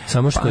ovčara,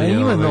 samo što je...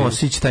 Ima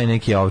nosić taj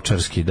neki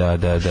ovčarski, da.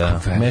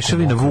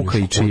 Mešavina vuka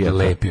i čija.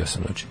 Lepio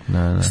sam, znači.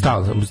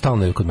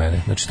 Stalno je kod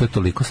mene, znači to je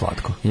toliko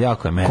slatko.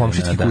 Jako je mene.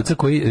 Komšitski kuca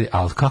koji,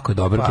 ali kako je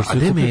dobro. A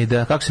gde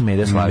Meda? Kako se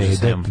Meda slaže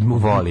s njom?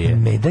 Voli je.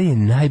 Meda je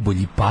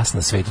najbolji pas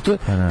na svetu. To je,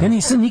 ja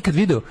nisam nikad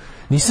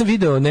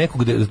video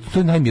nekog, to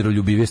je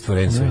najmiroljubivije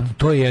stvorenje sveta.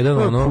 To je jedan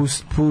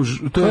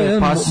to je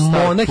jedan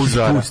monah iz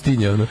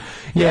pustinje.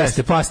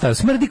 Jeste, pas star.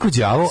 Smrdi ko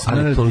đavo,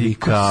 ali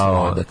toliko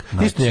sladak.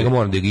 Isto njega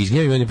moram da ga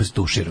izgnjavim i on je pa se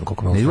tuširam.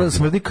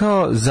 Smrdi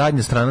kao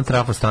zadnja strana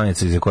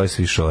trafostanice iza koje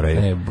svi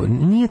šoraju.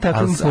 Nije tako,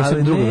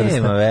 ali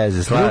nema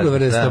veze. Druga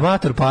vrsta,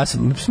 mator pas,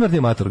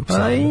 smrdi mator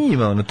psa.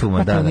 Ima ono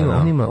tuma, da.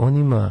 On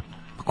ima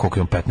koliko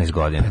je on, 15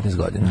 godina. 15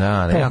 godina.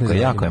 Da,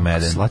 jako je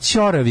meden.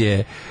 Slaćorav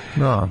je,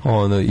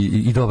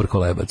 i dobar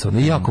kolebac. On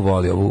jako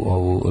voli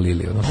ovu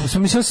Liliju.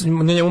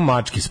 Mislim, na njemu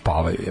mački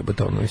spavaju,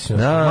 jebote.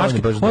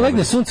 On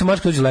legne sunce,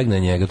 mačka dođe legne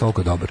na njega,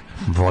 toliko je dobar.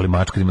 Voli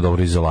mačka da ima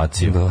dobru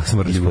izolaciju. Da,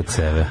 smrljivo od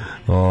sebe.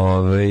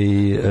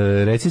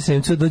 Reci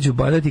Semcu, dođu u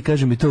Banat i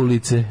kaže mi to u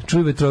lice.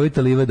 Čuj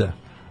vetrovita livada.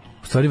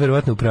 U stvari,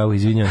 verovatno u pravu,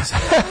 izvinjam se.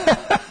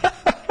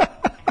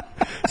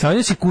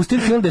 Sanjao si Kustin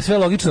film da je sve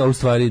logično, ali u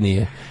stvari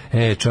nije.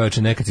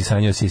 Čovječe, nekad si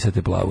sanjao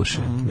sisate plavuše.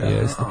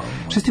 Jeste.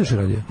 Šta si ti još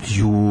radio?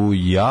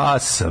 Ja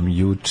sam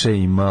juče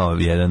imao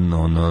jedan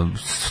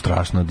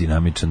strašno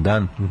dinamičan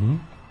dan.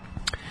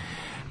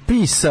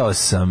 Pisao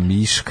sam,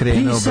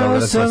 krenuo,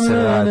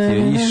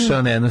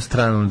 išao na jednu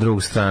stranu, na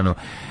drugu stranu.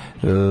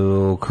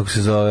 Kako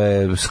se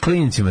zove, s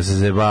klincima se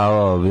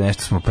zabavao,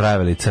 nešto smo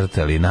pravili,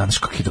 crtali, znaš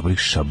kakih dobrih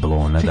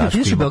šablona. Čekaj,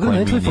 ti si Beograd,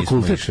 ne tvoj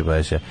fakultet?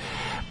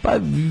 Pa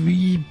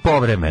i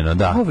povremeno,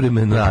 da.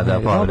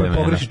 Povremeno.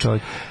 Pogreši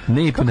čovjek.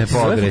 Ne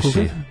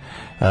pogreši.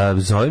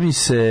 Zove mi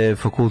se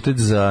fakultet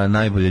za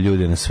najbolje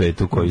ljude na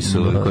svetu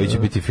koji će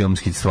biti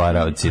filmski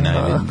stvaraoci,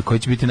 koji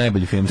će biti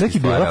najbolji filmski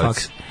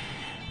stvaraoci.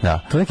 Da.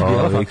 To neki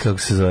bijela kako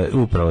se zove,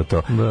 upravo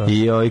to. Da.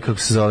 I kako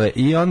se zove,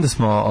 i onda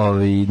smo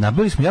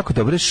nabili smo jako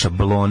dobre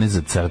šablone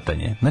za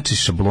crtanje. Znači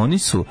šabloni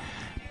su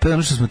to je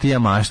ono što smo ti ja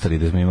maštali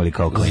da smo imali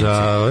kao klinci.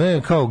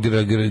 Kao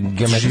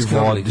geometrijski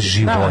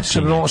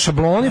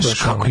šabloni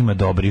baš kako ima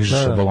dobrih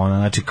šablona.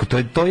 Znači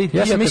to je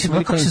ja sam mislim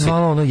kako se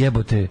zvalo ono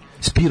jebote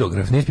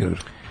spirograf, ne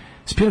spirograf.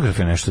 Spirograf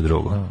je nešto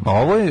drugo.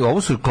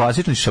 Ovo su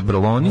klasični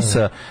šabloni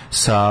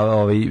sa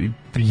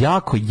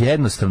jako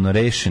jednostavno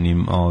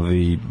rešenim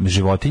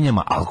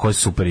životinjama, ali koje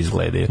super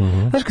izgledaju.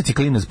 Znaš kad si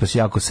klinac pa si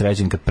jako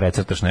sređen kad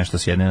precrtaš nešto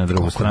s jedne na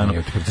drugu stranu.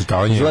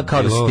 Izgleda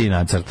kao da si ti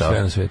nacrtao.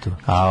 Sve na svetu.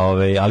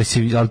 Ali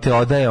te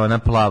odaje ona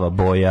plava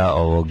boja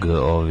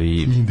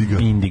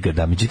indiga.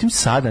 Da. Međutim,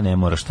 sada ne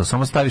moraš to.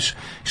 Samo staviš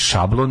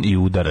šablon i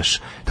udaraš.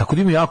 Tako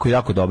da ima jako,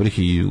 jako dobrih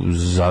i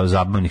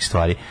zabavnih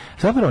stvari.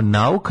 Zapravo,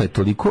 nauka je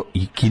toliko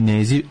i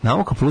Kinezi,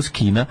 nauka plus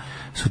Kina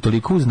su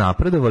toliko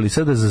uznapredovali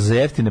sada za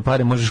jeftine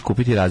pare možeš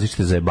kupiti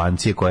različite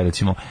zajebancije koje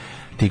recimo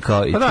ti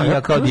kao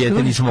ja kao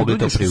dijete nismo mogli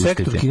to priuštiti.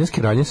 Sektor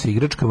kineske radnje sa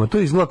igračkama, to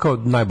izgleda kao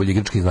najbolje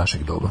igračke iz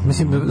našeg doba.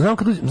 Mislim,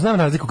 znam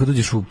razliku kad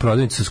uđeš u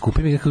prodavnicu sa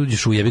skupim i kad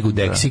uđeš u jebigu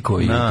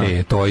Deksiko i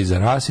te Toys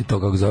za Us i to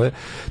kako zove,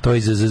 Toys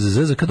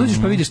za kad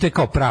uđeš pa vidiš te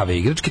kao prave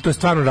igračke, to je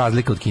stvarno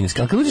razlika od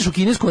kineske. Ali kad uđeš u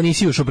kinesku, a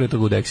nisi ušao pre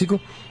toga u Deksiko,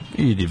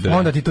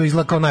 onda ti to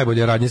izgleda kao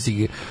najbolje radnje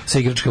sa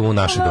igračkama u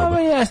naše doba.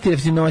 Jeste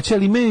jeftinoće,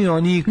 ali imaju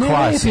oni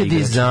klase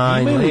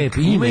dizajn,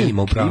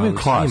 imaju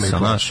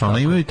klasa,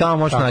 imaju tamo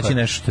možeš naći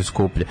nešto što je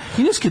skuplje.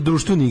 Kineske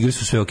društvene igre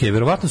su sve okej.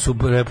 Verovatno su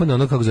prepune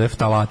ono kako zove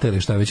ftalate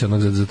ili šta već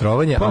onog za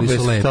trovanje, ali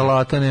su lepe.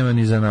 Ftalata nema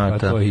ni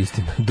zanata. To je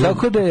istina.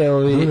 Tako da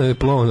je je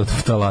plovan od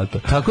ftalata.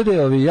 Tako da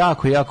je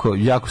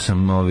jako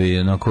sam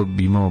onako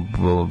imao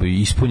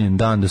ispunjen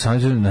dan do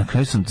na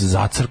kraju sam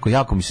zacrko,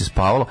 jako mi se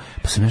spavalo,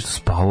 pa sam nešto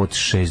spavao od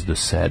 6 do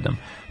 7.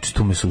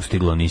 Tu me se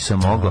ustiglo, nisam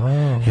mogla.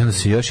 I onda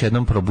se još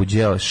jednom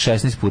probuđeo,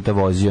 16 puta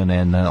vozio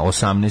na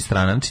 18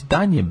 strana. Znači,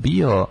 dan je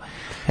bio,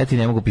 ja ti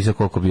ne mogu pisati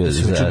koliko bio.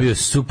 Znači, bio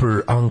super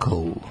uncle.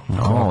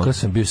 Kako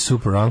sam bio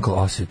super uncle,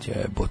 osjetio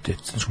je, bote,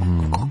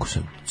 kako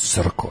sam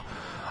crko.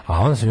 A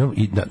onda sam imao,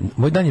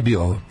 moj dan je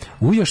bio ovo,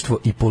 ujaštvo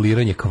i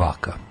poliranje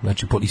kvaka.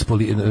 Znači,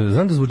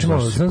 znam da zvuči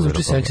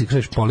seksi,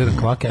 kažeš poliran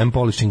kvake, I'm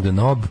polishing the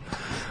knob,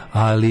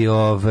 ali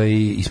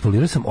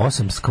ispolirao sam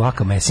 8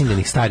 kvaka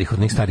mesinganih starih od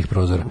nekih starih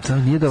prozora. To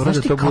nije dobro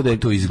da to bude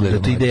to izgleda.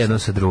 Da to ide jedno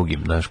sa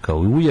drugim, znaš, kao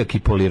ujak i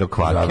polirao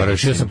kvake. Da,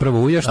 rešio sam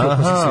prvo ujaštvo,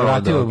 pa sam se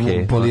vratio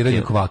u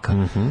poliranju kvaka.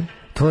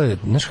 To je,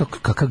 znaš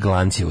kakav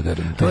glanc je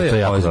udaren. To je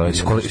jako dobro.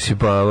 Si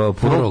pa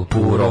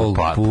purol.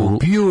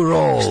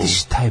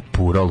 Šta je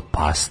purol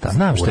pasta?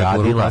 Znam šta je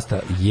purol pasta.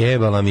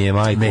 Jebala mi je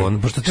majko.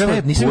 Pošto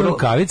treba, nisam imao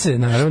rukavice,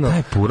 naravno. Šta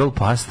je purol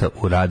pasta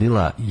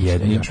uradila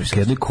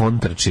jednoj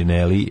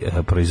kontračineli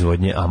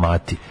proizvodnje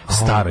Amati.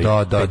 Staroj.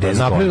 Da.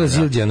 Napravila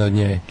Zildjana od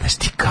nje. Znaš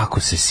ti kako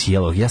se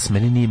sjelo?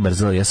 Meni nije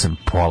mrzelo, ja sam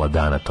pola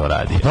dana to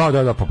radio.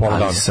 Da, po pola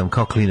dana. Ali sam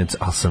kao klinac,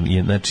 ali sam,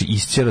 znači,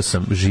 isćerao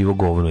sam živo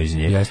govno iz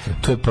nje.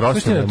 To je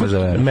prosto ne može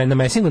da na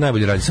mesingu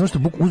najbolje radi, samo što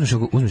uzmeš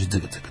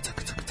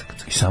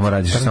i samo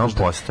radiš, samo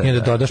postaje. I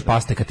onda dodaš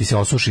paste kad ti se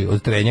osuši,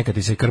 od trenja kad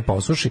ti se krpa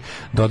osuši,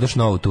 dodaš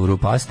novu turu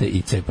paste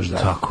i cepaš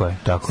dalje. Tako je.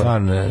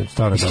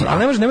 Stvarno dobro.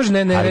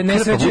 Ali ne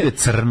sređuje. Bude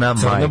crna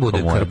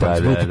bude krpa,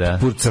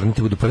 crni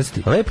ti budu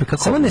prsti. Lepo,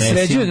 kako samo ne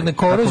sređuje, ne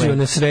koroziju,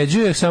 ne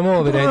sređuje, samo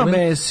ove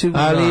redme,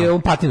 ali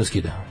on patinu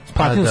skida.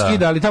 Patinu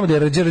skida, ali tamo da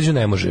je rđu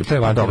ne može.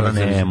 Treba dobro,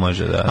 ne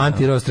može, da.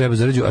 Antirost treba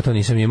za rđu, a to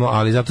nisam imao,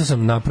 ali zato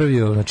sam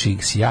napravio, znači,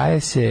 sjaje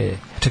se.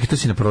 Čekaj, to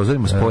si na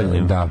prozorima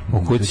spoljnim. Da,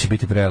 u kući će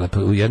biti prelepe.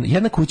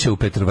 Jedna kuća u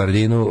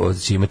Petrovaradinu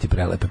će imati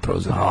prelepe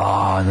prozore.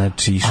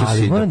 Znači, išao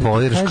si da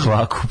poliraš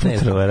kvaku u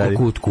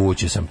Petrovaradinu.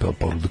 Kuće sam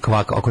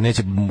kvaka. Ako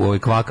neće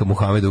kvaka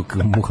Muhamedu,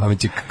 Muhamed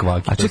će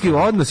kvaki. A čekaj,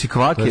 odnosi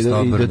kvake i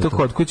da to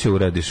kod kuće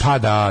uradiš. Pa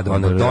da,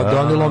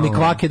 donelo mi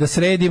kvake da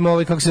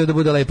sredimo, kako se da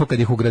bude lepo kad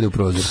ih ugrade u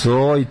prozor.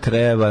 To i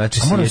treba.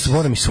 Znači,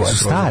 moram i svoje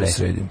stare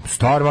sredim.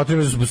 Stare,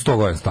 vatrime su 100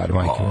 godina stare,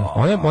 majke.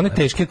 One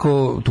teške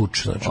ko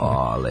tuč, znači.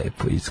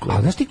 Lepo izgleda.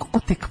 A znaš ti kako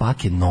te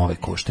kvake nove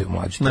koštaju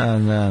mlađe?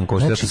 Ne,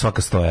 koštaju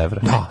svaka 100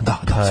 evra. Da,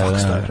 svaka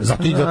 100 evra.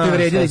 Zato i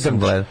vredi da ih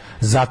drndaš.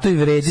 Zato i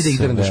vredi da ih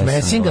drndaš.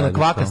 Mesinga na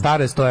kvaka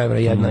stara je 100 evra,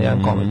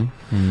 jedan komad.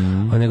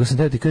 Nego sam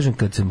da ti kažem,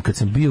 kad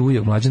sam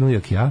bio mlađan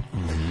ujak ja,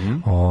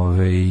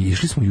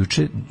 išli smo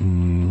juče,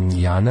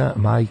 Jana,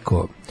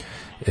 Majko,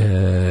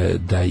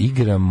 da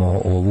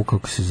igramo ovu,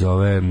 kako se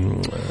zove,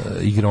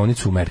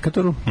 igronicu u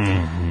Merkatoru,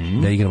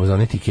 da igramo za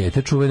one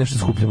etikete čuvene, što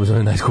skupljamo za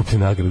one najskuplje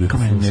nagrade.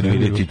 Kako ne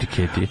vidjeti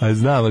etiketi? A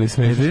znam, ali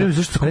smiješ.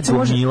 Zašto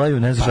gomilaju,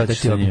 ne znaš šta će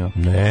sa njima?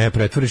 Ne,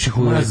 pretvoriš ih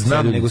u...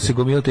 Znam, nego se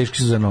gomila teški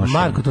su za nošenje.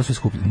 Marko, to sve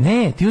skuplje.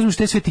 Ne, ti uzmeš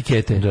te sve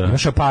etikete.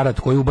 Imaš aparat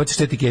koji ubaciš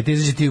te etikete,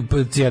 izađe ti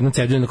jedno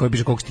cedulje na koje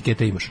piše koliko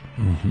etiketa imaš.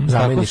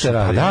 Zameniš.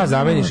 Da,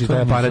 zameniš i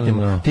taj aparat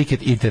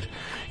ticket eater.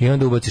 I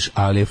onda ubaciš,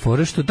 ali je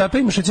fora što pa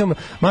imaš, recimo,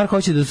 Marko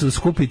hoće da se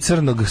skupi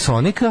crnog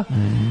Sonika,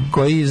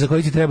 za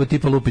koji ti treba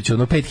tipa lupić,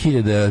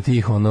 5.000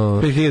 tih,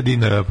 5.000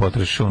 dinara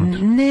potrošiš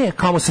unutra. Ne,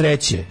 kamo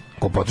sreće.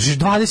 Ko potrošiš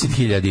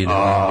 20.000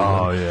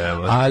 dinara.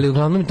 Ali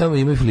uglavnom tamo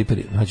imaju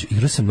fliperi. Znači,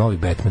 igrao sam novi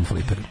Batman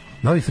fliper.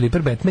 Novi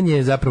fliper Batman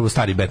je zapravo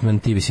stari Batman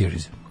TV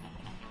series.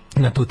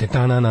 Na tute,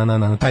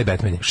 na taj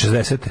Batman je.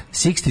 60.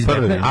 60's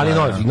Batman,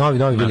 ali novi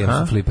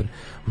Williamson fliper.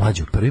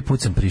 Mlađo, prvi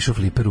put sam prišao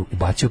fliperu,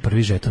 ubacio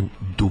prvi žeton,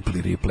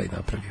 dupli replay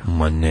napravio.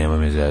 Ma nema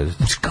me zezati.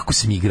 Znači, kako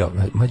sam igrao?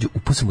 Mlađo,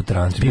 upao sam u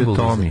trans.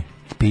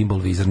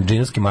 Pinball Wizard,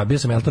 džinovski Martin, bio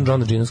sam Elton John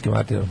na džinovski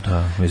Martin.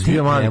 Da,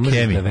 bio mali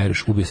Kemi. Da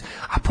veruješ, ubio se.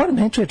 A pored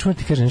mene čovjek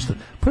ti kaže nešto,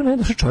 pored mene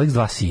došao čovjek s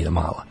 2 sina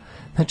mala.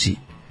 Znači,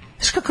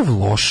 znaš kakav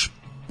loš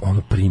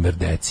primer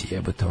deci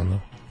jebote,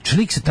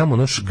 čelik se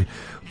tamo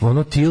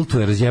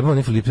tiltuje, razjebao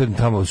onaj fliper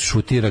tamo,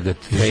 šutira ga.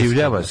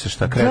 Življava se,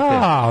 šta krete.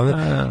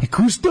 Da, i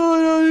kao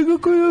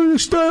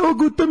šta je ovo,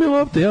 guta mi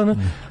lopte.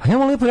 A ja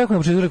mu lepo rekao na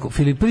početku,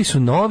 fliperi su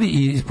novi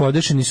i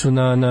podešeni su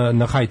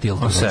na high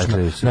tiltu.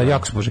 Na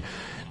jako su boži.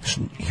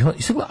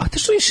 A te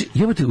što više,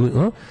 jebate,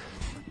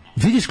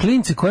 vidiš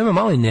klince kojima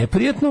malo i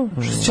neprijatno,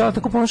 što se čala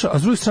tako ponaša, a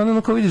s druge strane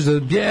ono kao vidiš da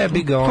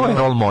jebi ga. To je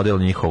role model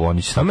njihov,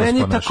 oni će tako ponašaju. A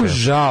meni je tako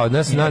žao,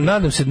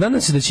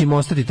 nadam se da će im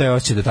ostati taj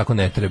osjećaj da tako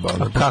ne treba.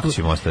 A kako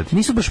će im ostati?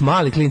 Nisu baš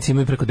mali klinci,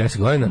 imaju preko 10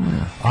 godina,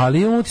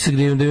 ali imam utisak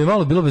da mi je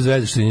malo bilo bez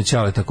veze što im je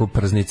čale tako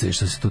praznice i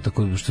što se tu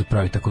tako, što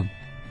pravi tako,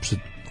 što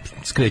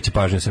skreće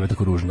pažnju sebe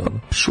tako ružno.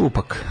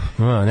 Šupak.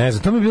 Ne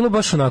znam, to mi je bilo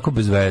baš onako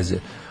bez veze.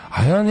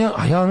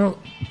 A ja u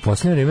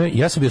posljednje vrijeme,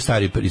 ja sam bio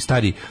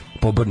stari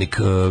pobornik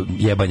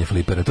jebanja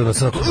flipera. To da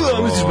sam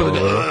misliš pa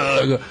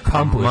da ga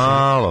hampuješ.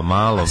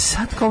 Malo. A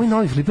sad kao ovi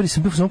novi fliperi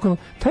sam bio u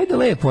taj da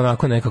lepo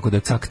onako nekako da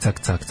cak.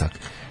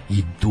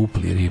 I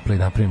dupli replay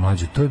napravim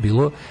Mlađu. To je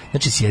bilo,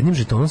 znači s jednim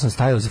žetonom sam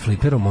stajao za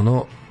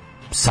fliperom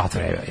sat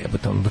vremena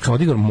jebote. Dok sam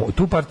odigrao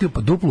tu partiju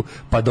pa duplu,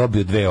 pa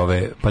dobio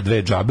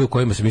dve džabe u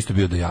kojima sam isto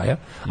bio do jaja,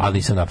 ali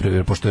nisam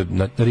napravio, pošto je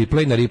na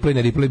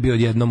replay bio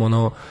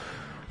odjednom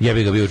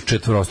jebi ga bio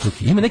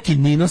četvorostruki. Ima neki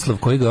Ninoslav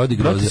koji ga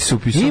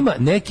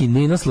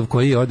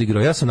je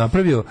odigrao. Ja sam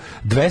napravio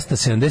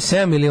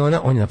 277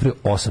 miliona, on je napravio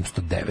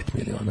 809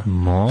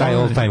 miliona. Taj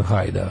all time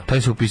high, da.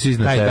 Taj se upisao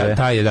iznad tebe.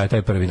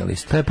 Taj prvi na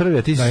listi. Taj prvi,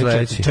 a ti si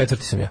sledeći.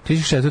 Četvrti sam ja. Ti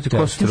si četvrti,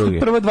 ko su drugi?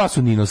 Prva dva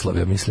su Ninoslav,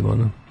 ja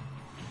mislim,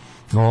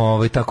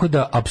 tako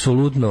da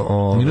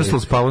apsolutno Ninoslav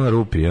spavao na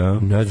rupi, ja.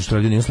 Ne znam što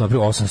radi Ninoslav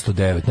napravio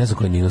 809. Ne znam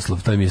ko je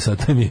Ninoslav, to je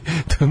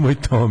moj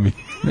Tommy.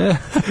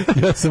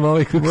 Ja sam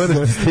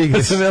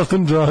ja sam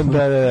Elton John.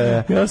 Da.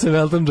 Ja sam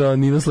Elton John,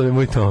 Ninoslav je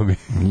moj Tommy.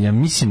 Ja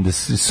mislim da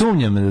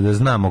sumnjam da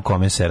znam o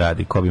kome se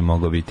radi, ko bi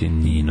mogao biti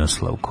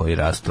Ninoslav koji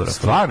rastura.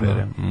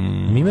 Stvarno?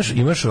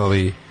 Imaš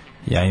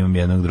Ja imam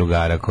jednog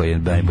drugara koji je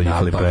najbolji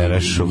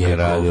fliperaš u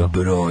gradu.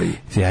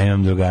 Ja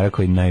imam drugara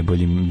koji je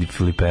najbolji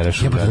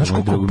fliperaš u gradu.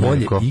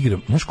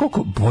 Znaš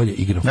koliko bolje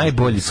igram?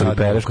 Najbolji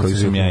fliperaš koji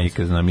sam ja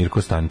ikad znam,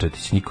 Mirko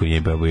Stančetić. Niko nije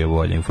je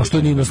bolje. A što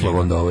je Ninoslav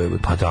onda ovo?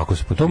 Pa tako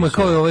se potpisao. To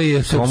mu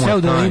je kao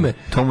pseudono ime.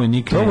 To mu je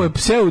nickname. To mu je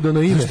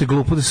pseudono ime. Što je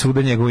glupo da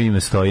svuda njegovo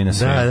ime stoji na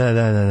sve.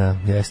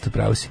 Da. Jeste,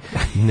 pravo si.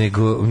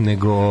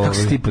 Nego... Kako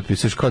si ti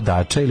potpisuješ, kao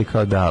Dača ili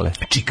kao Dale?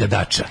 Čika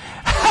Dača.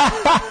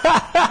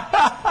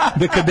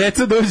 Da kad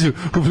deca dođu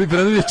u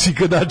fliperanu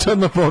Čika Dača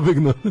odmah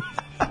pobegnu.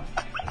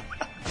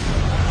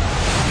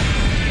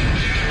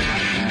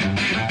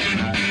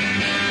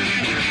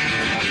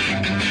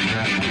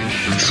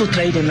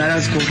 Sutra idem na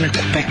razgovor neku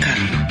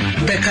pekaru.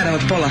 Pekara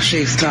od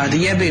 5:30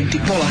 radi, jebem ti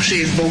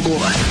 5:30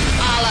 bogova.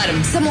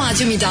 Alarm sa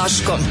Mlađom i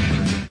Daškom.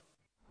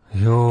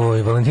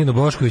 Joj, Valentino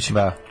Bošković.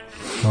 Da.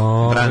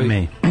 Brand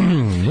me.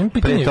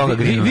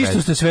 Vi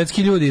što ste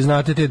svetski ljudi i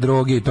znate te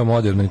droge i to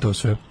moderno i to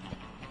sve.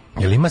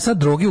 Jel ima sad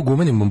droge u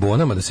gumenim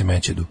bombonama da se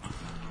mećedu?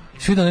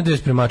 Svi da ne dve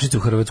spremačice u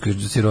Hrvatskoj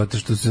sirote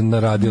što se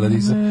naradila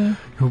nisam.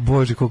 O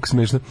Bože, koliko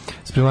smešno.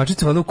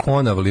 Spremačice valjda u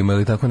Konavlima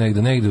ili tako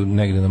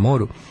negde na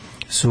moru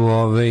su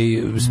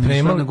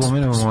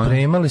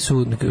spremali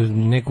su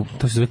neku,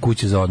 to se zove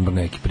kuće za odmor,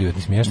 neki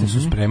privatni smještaj,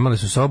 su spremali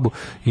su sobu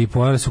i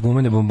pojeli su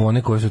gumene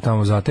bombone koje su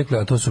tamo zatekle,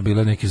 a to su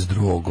bile neke s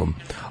drogom.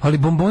 Ali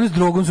bombone s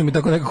drogom su mi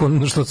tako nekako,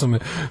 na što su me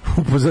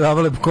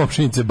upozoravale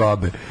komšinice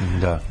babe.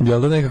 Da.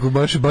 Jel da nekako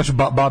baš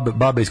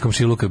babe iz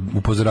komšiluka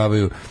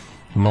upozoravaju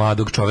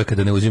mladog čoveka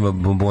da ne uzima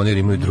bombone jer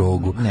imaju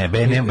drogu.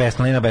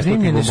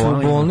 Primljeni su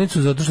u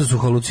bolnicu zato što su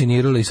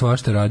halucinirale i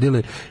svašta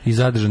radile i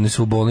zadržane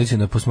su u bolnici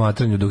na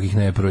posmatranju dok ih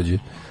ne prođe.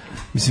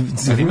 Mislim,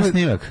 ima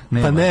snimak?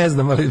 Nema. Pa ne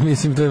znam, ali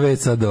mislim to je već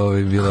sad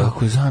bilo.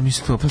 Kako je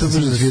zamislio? To je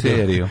za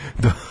seriju.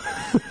 Da.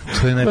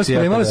 To je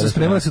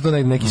spremali su to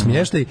neki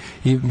smještaj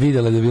i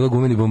vidjeli da je bilo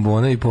gumeni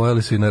bombona i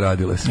pojeli su i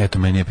naradile se. Eto,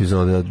 meni je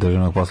epizoda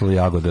državnog posla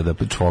Jagoda da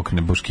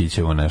čvokne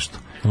Boškićevo nešto.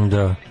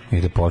 Da.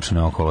 I da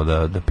počne okolo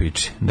da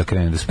piči, da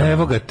krene da sprema.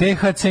 Evo ga,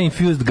 THC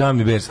infused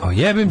gummy bears. O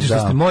jebim ti što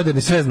ste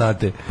moderni, sve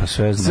znate. Pa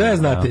sve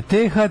znate.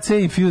 THC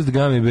infused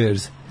gummy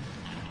bears.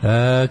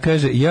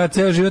 Kaže, ja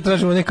ceo život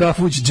tražim one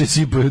kafućiće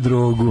sipaju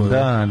drogu.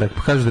 Da,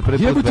 kaže da prvi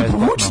put besplatno.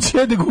 Jebate, Vučić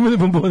jede gumene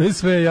bombone,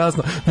 sve je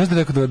jasno. Znaš da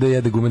rekao da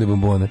jede gumene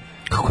bombone?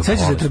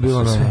 Sećaš da je to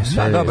bilo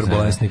sve dobar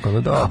bolesnik.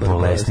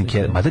 Bolesnik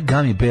je. Mada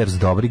gummy bears,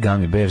 dobri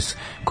gummy bears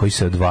koji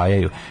se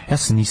odvajaju. Ja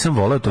nisam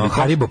voleo to.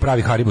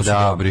 Pravi Haribo su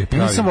dobri.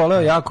 Ja nisam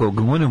voleo jako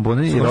gumene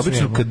bombone, jer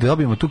obično kad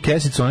dobijemo tu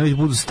kesicu, one već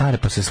budu stare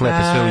pa se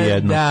slepe sve u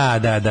jedno.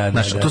 Da.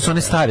 Znaš, to su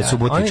one stare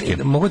subotičke.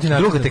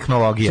 Druga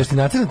tehnologija. Što ti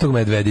nacrtam tog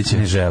Medvedića?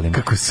 Ne želim.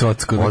 Kako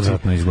socko.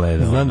 odvratno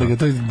izgleda. Znam da ga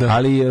to...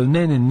 Ali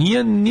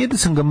nije da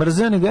sam ga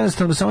mrzeo, nego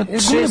jednostavno da samo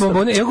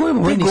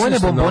govne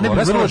bombone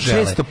vrlo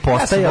često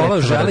postajale. Ja sam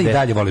volao žele i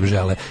dalje volim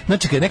žele.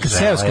 Znači, kad je neka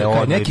seoska,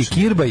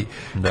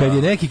 kad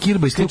je neki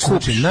kirbaj slično,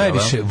 znači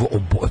najviše,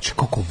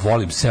 kako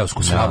volim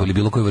seosku slavu ili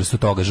bilo koju vrstu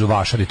toga,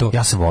 žuvašar i to.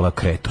 Ja sam volao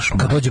kretoš.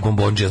 Kad dođe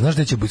bombondžija, znaš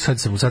da će,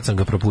 sad sam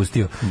ga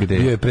propustio.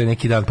 Bio je pre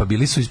neki dan, pa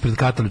bili su ispred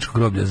katoličkog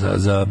groblja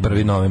za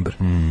 1. novembar.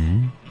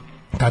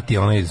 Tati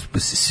onaj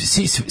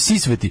svi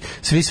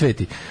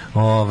sveti.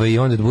 I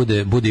onda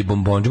bude i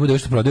bombondžije, bude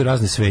što prodaju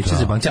razne sveće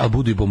za banci, ali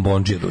budu i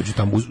bombondžije, dođu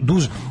tamo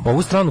duž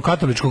ovu stranu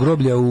katoličkog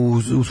groblja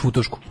uz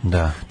Futošku.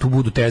 Da. Tu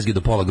budu tezge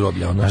do pola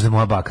groblja. Znaš da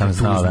moja baka ne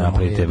znala da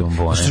napravi te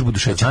bombone. Znaš da budu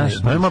šećerne.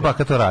 Moja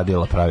baka to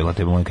radila, pravila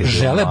te bombone.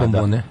 Žele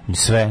bombone.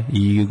 Sve.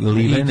 I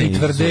livene. I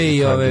tvrde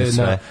i ove,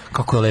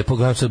 kako je lepo,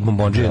 gledam sad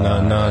bombondžije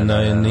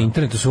na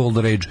internetu su all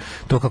the rage.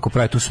 To kako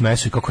pravi tu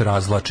smesu i kako je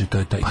razvlači. To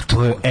je taj. Pa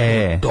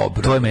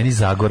to je meni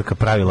Zagorka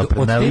pravila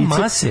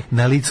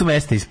na licu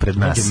mesta ispred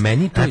nas.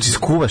 Znači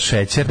skuva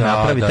šećer,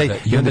 napravi taj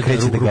i onda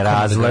kreće da ga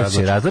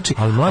razvlači,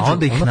 a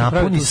onda ih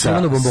napuni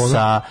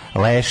sa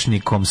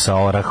lešnikom, sa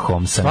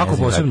orahom, sa svako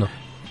posebno.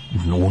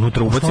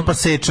 Unutra ubaci pa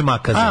seče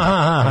makaze.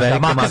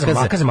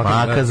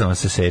 Makazama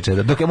se seče.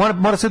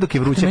 Mora sve dok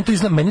je vruće.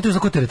 Meni to izgleda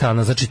kao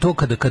teretana, znači to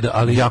kada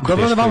ali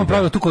dobro da vama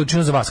pravilo tu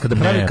količinu za vas, kada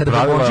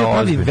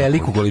pravi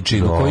veliku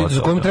količinu,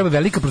 za koju treba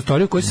velika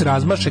prostorija koja se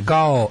razmaše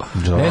kao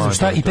ne znam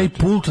šta i taj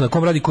pult na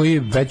kom radi koji je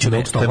veći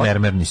od stola. To je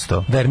mermerni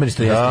sto. Mermerni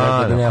sto jeste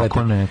da ne lepo.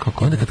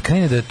 Onda kad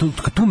krene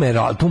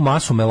da tu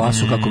masu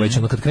melasu kako već,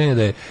 onda kad krene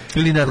da je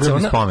ili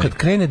kad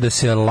krene da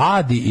se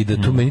ladi i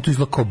da tu meni to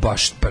izgleda kao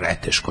baš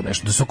preteško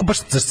nešto, da se baš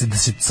da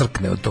se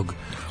crkne od tog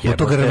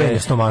rvenja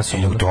s tom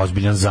masom. To je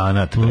ozbiljan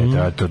zanat,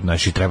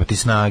 znači treba ti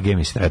snage,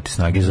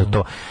 za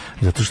to,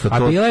 zato što to... A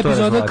bila je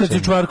epizoda kad su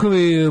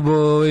Čvarkovi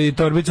i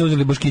Torbice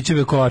uzeli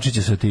Boškićeve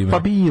kolačiće sa time. Pa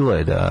bilo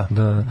je, da.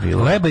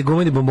 Leba i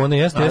gumeni bombone,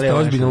 jeste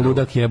ozbiljno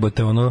ludak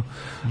jebote, ono.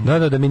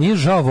 Da mi nije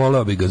žao,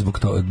 voleo bi ga zbog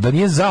toga. Da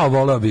nije zao,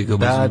 voleo bi ga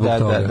zbog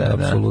toga.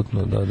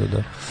 Apsolutno, da.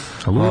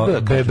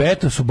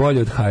 Bebeto su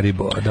bolje od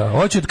Hariboa, da.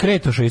 Hoće od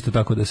Kretoša isto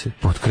tako da se...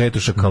 Od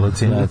Kretoša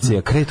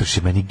halucinacija. Kretoš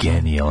je meni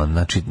genijalan,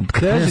 znači...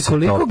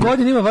 Koliko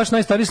godina ima vaš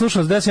najstariji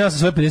slušalac? Da sam ja sa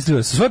svoje 53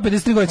 godine. Sa svoje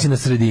 53 godine na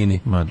sredini.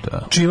 Ma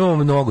da. Či imamo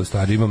mnogo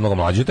stariji, imamo mnogo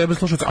mlađe tebe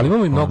slušalce, ali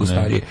imamo i mnogo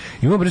starije.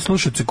 Imamo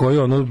slušalce koji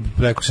ono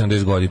preko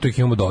 70 godina, to ih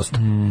imamo dosta.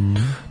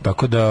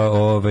 Tako da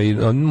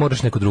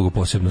moraš neko drugo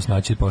posebno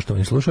snaći,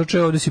 poštovani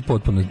slušalče, ovdje si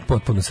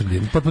potpuno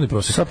sredini, potpuni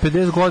prosjek. Sa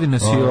 50 godina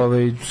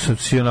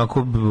si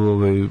onako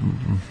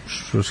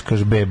što se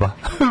kaže beba.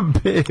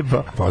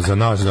 Pa za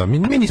nas, da. Mi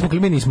nismo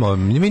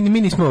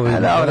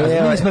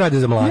radi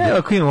za mlade. Ja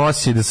ako imam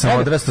osjećaj da sam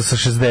odrastao sa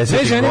 60 godina.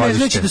 Sve žene ne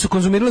znači da su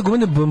konzumirale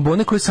gumene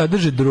bombone koje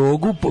sadrže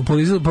drogu,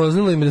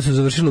 poznalo im da su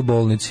završile u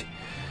bolnici.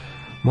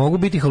 Mogu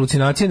biti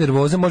halucinacije,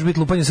 nervoza, može biti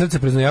lupanje srca,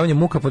 preznojavanje,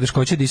 muka,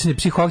 poteškoće, disanje,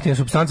 psihoaktivne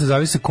supstance,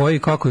 zavise koje i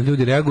kako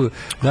ljudi reaguju,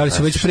 da li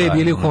su već pre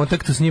bili u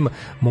kontaktu s njima.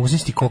 Mogu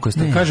znati koliko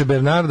je. Kaže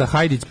Bernarda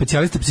Hajdić,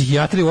 specijalista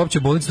psihijatrije u opće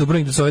bolnici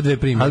Dubrovnik, da su ove dve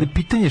primjere. Ali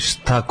pitanje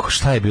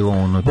šta je bilo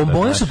ono?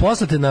 Bombone su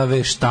poslate na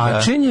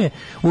veštačenje,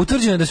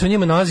 utvrđeno da se u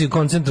njima nalazi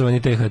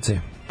koncentrovani THC.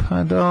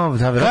 Pa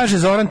dobro, kaže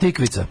Zoran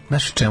Tikvica.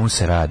 Znaš o čemu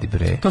se radi,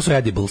 bre? To su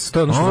edibles.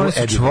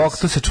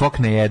 To se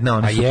čvokne jedna,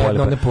 one su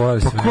pole.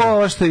 Pa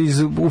ko što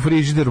u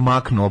frižideru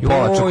maknuo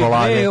pola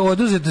čokolade?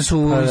 Oduzete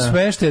su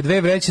smeštaje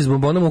 2 vreće s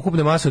bombonom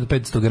ukupne mase od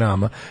 500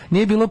 grama.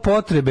 Nije bilo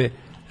potrebe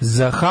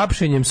za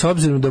hapšenjem s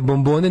obzirom da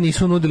bombone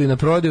nisu nudili na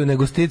prodaju,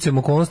 nego sticajem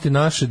okolnosti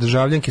naše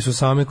državljanke su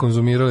same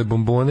konzumirale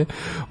bombone.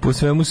 Po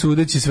svemu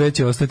sudeći sve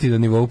će ostati na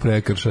nivou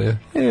prekršaja.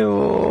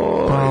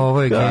 Pa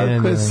ovo je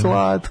kako je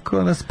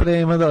slatko nas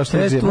sprema da što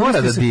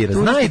mora da dira.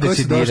 Znaj da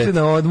će dirati.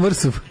 Na odmor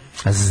su.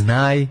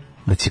 Znaj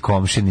da će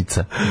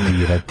komšenica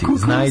dirati.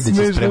 Znaj da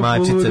će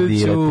spremačica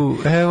dirati.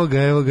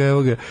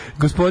 Evo ga.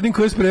 Gospodin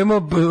koji je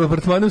spremao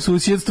apartman u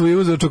susjedstvu i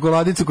uzeo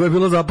čokoladicu koja je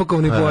bila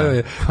zapakovana i pojao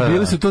je.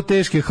 Bile su to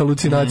teške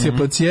halucinacije.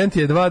 Pacijent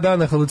je 2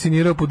 dana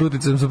halucinirao pod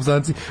uticajem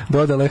supstanci.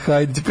 Dodala je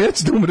Hajdić. Pa ja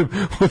ću da umrem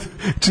od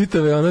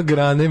čitave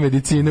grane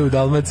medicine u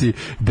Dalmaciji.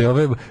 Da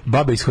ove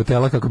babe iz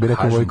hotela, kako bi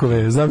rekao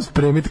Vojkove,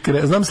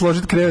 znam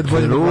složiti krevet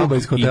bolje od baba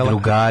iz hotela. I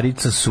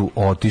drugarica su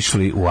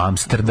otišli u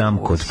Amsterdam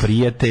kod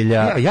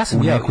prijatelja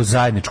u neku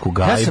zajedničku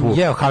gajbu. Ja sam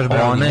jeo hash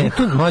brown,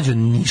 to mlađo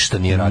ništa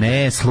nije radio.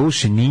 Ne,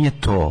 slušaj, nije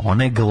to.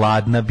 Ona je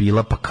gladna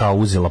bila, pa kao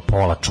uzela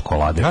pola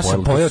čokolade. Ja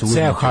sam pojeo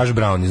ceo hash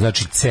brown,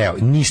 znači ceo,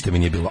 ništa mi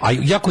nije bilo. A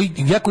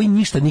jako i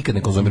ništa nikad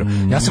ne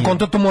konzumiram. Ja sam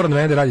konto to mora na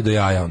mene da radi do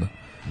jaja, ono.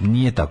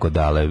 Nije tako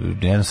dale,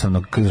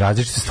 jednostavno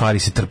različite stvari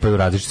se trpaju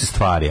različite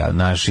stvari, a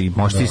naši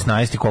možete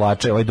snajesti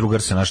kolače, ovaj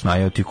drugar se naš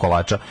najeo tih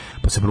kolača,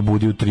 pa se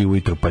probudi u 3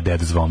 ujutru, pa je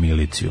deda zvao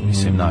miliciju,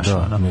 mislim,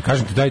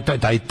 kažem ti,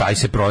 taj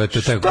se prodaje, to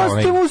je šta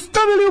ste mu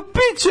stavili u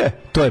piće?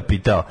 To je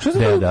pitao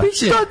deda.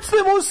 Šta ste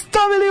mu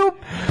stavili u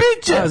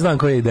piće? Ja znam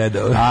koji je deda.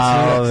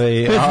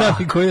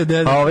 Znam koji je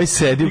deda. A ovaj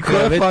sedi u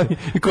krevetu.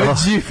 I koji je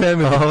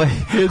G-Family.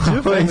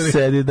 Ovaj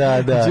sedi,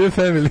 da.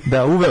 G-Family.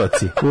 Da,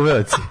 uveoci.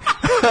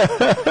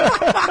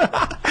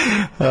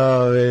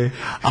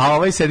 A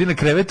ovaj sedi na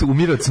krevetu,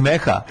 umire od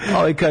smeha. A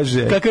ovaj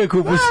kaže... Kakav je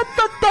kupus?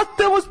 Šta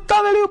ste mu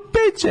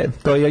dečke.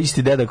 To je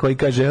isti deda koji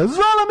kaže,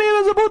 zvala me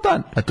Ivan za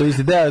butan. A to je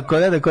isti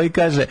deda koji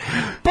kaže,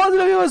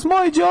 pozdravim vas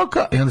moj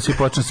Đoka. I onda svi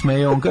počne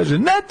smeje, on kaže,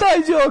 ne taj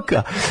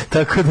Đoka.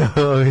 Tako da,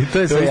 to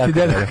je sve isti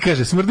deda koji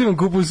kaže, smrdi vam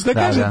kupus, šta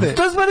kažete?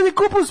 To smrdi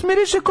kupus,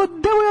 miriše kod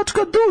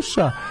devojačka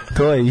duša.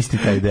 To je isti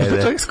taj deda. Je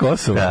to čovjek s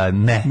Kosova?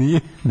 Ne,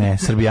 ne,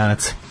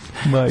 Srbijanac.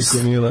 Majko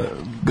mila.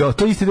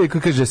 To isti deda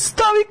koji kaže,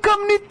 stavi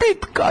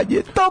kamnitit kad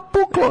je to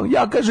puklo.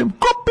 Ja kažem,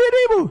 kopi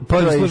ribu.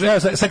 Pa, slušaj, evo,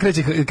 sad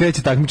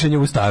kreće takmičenje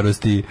u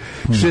starosti.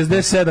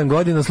 67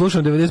 godina,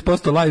 slušam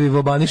 90% live i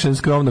vobanišem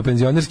skromno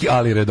penzionerski,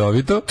 ali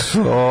redovito.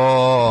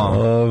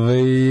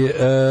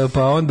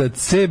 Pa onda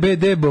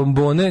CBD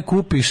bombone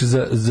kupiš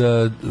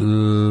za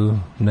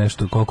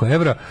nešto, koliko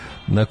evra,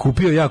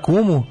 kupio ja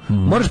kumu,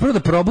 moraš prvo da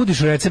probudiš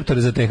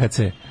receptore za THC.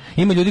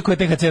 Ima ljudi koji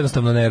THC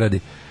jednostavno ne radi.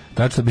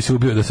 Tačno bi se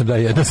ubio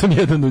da sam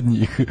jedan od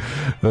njih.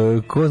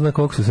 Ko zna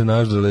koliko su se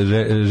naždale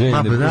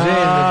žene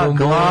bombone.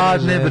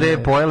 Gladne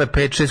bre, pojele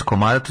 5-6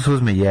 komada, to se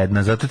uzme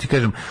jedna. Zato ti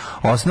kažem,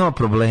 osnova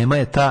problema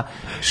je ta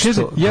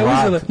što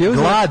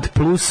glad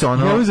plus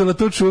ono... Ja uzela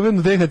to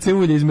čuveno THC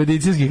ulje iz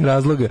medicinskih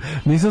razloga.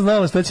 Nisam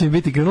znala šta će mi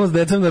biti. Krenula s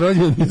decom na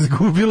rođendan,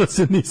 izgubila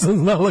se, nisam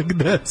znala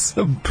gde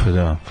sam. Pa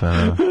da.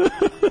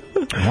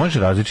 Može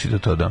različito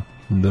to, da.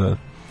 Da.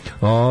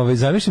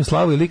 Zamišljam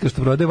Slavu i lika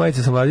što prodaje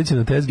majice sa mladićem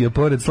na tezgi, a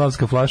pored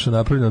slavska flaša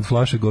napravljena od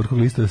flaše gorkog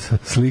lista sa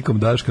slikom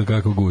Daška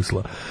kako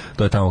gusla.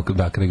 To je tamo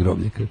kraj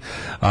grobljika.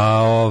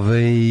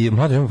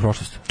 Mladja, imamo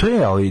prošlost. To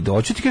je,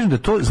 hoću ti kažem da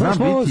to zna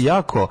biti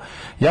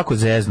jako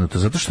zeznuto,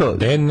 zato što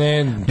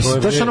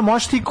mislim, to što ono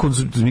možeš ti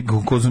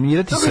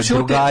konzumirati sa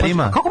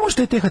drugarima. Kako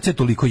može THC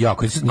toliko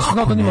jako?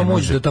 Kako nema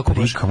moć da tako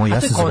baš?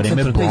 Ja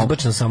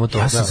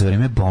sam za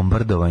vreme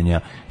bombardovanja,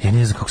 ja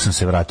ne znam kako sam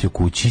se vratio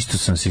kući, isto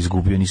sam se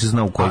izgubio, nisam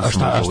znao u koji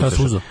sam. A šta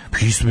su uzeo?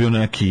 Isto bio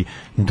neki,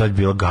 da je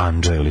bila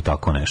ganđa ili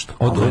tako nešto.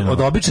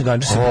 Od obične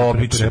ganđe se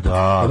obične,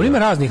 da. Dobro, ima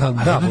raznih,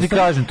 da ti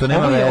kažem, to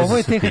nema veze. Ovo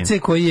je THC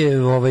koji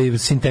je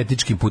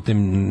sintetičkim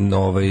putem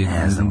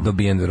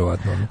dobijen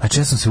verovatno. Znači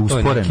ja sam se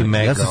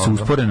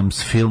usporenom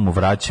s filmu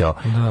vraćao,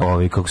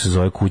 kako se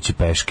zove, kući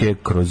peške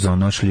kroz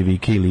ono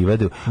šljivike i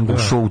livade,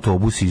 ušao u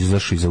autobus i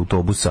izašao iz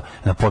autobusa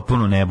na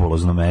potpuno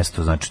nebulozno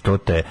mesto. Znači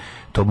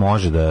to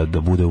može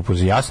da bude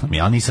upozi. Jasno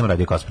mi, ali nisam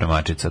radio kao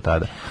spremačica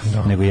tada,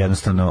 nego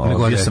jednostavno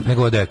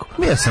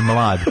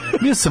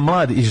bio sam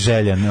mlad i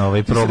željan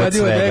probat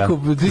svega,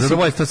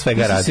 zadovoljstvo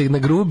svega radi. Ti si na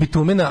grubu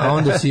bitumena, a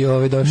onda si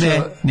došao...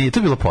 Ne, nije,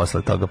 to bilo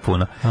posle toga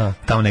puno,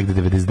 tamo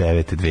negde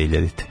 99.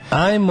 2000.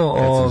 Ajmo,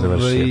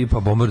 pa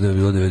Bombardo je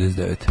bilo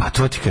 99. Pa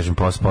to ti kažem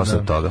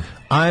posle toga.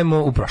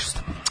 Ajmo u prošlost.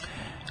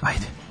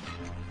 Ajde.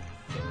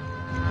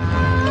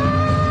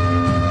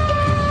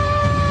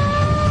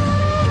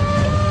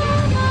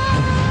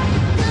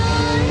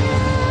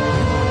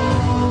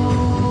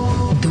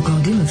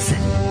 Dogodilo se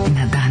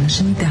na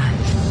današnji dan.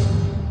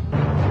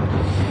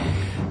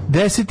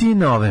 10.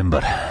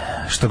 novembar.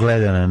 Što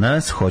gleda na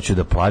nas, hoću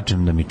da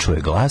plačem, da mi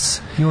čuje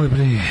glas. Joj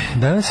bre,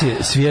 danas je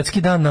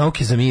svjetski dan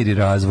nauke za mir i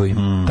razvoj.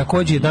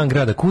 Također je dan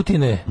grada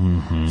Kutine,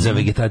 za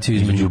vegetaciju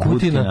između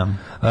Kutina.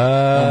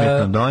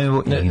 Umjetno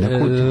dojevo i na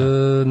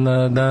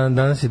Kutina.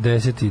 Danas je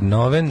 10.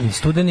 noven,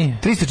 studeni.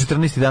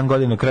 314. dan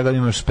godine, kraj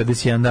godine imaš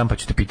 51 dan, pa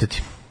ću te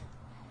pitati.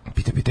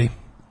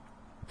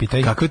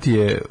 Pitaj. Kakva ti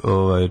je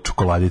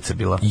čokoladica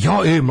bila?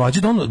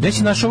 Mlađe, gde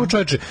si našao ovo,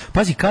 čoveče?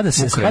 Pazi,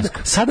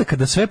 sada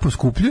kada sve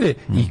poskupljuje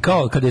i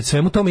kao kada je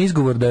svemu tome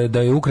izgovor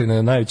da je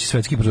Ukrajina najveći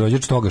svetski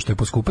proizvođač toga što je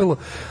poskupilo,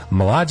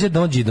 Mlađe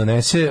dođe i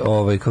donese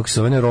kako se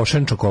zove,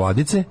 rošen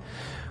čokoladice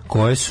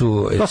koje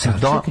su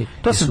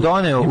to sam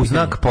doneo u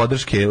znak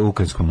podrške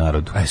ukrajinskom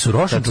narodu. A jesu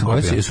rošen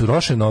čokoladice, jesu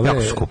rošen ove,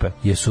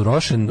 jesu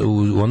rošen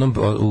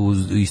u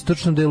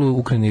istočnom delu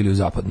Ukrajine ili u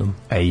zapadnom?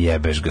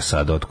 Jebeš ga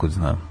sad, otkud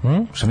znam.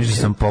 Šta misliš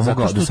da sam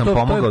pomogao?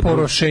 To je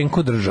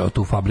Porošenko držao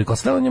tu fabriku, a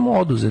sve on njemu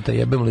oduzeta,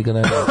 jebem li ga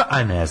ne.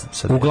 A ne znam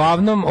sad.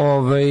 Uglavnom,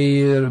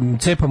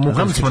 cepam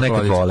ukrajinske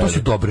čokoladice. To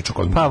su dobre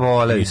čokoladice. Pa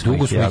voleli smo ih.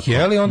 Dugo smo ih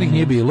jeli, onda ih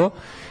nije bilo.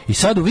 I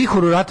sad u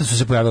vihoru rata su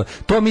se pojavile.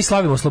 To mi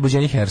slavimo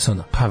oslobođenje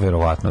Hersona. Pa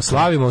verovatno.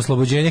 Slavimo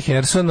oslobođenje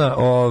Hersona,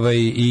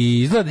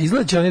 i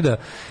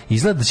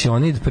izgleda da će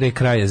oni pre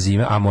kraja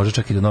zime, a može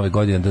čak i do nove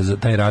godine, da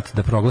taj rat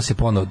da proglase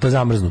ponovo, da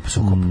zamrznu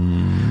sukob.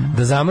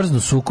 Da zamrznu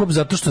sukob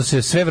zato što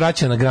se sve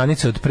vraća na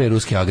granice od pre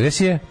ruske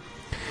agresije.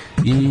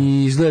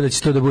 I izgleda da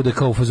će to da bude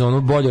kao u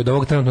fazonu bolje od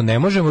ovog trenutno ne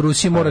možemo.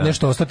 Rusija mora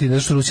nešto ostati,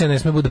 zato što Rusija ne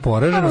sme bude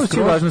poražena.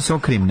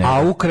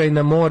 A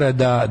Ukrajina mora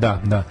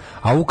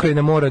a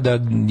Ukrajina mora da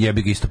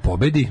jebi ga isto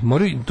pobedi.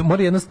 Mora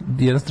jedna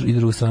i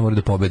druga strana mora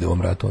da pobede u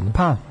ovom ratu.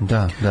 Pa,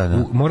 da.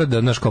 Mora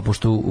da, znaš, kao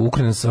pošto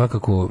Ukrajina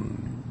svakako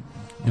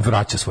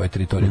vraća svoje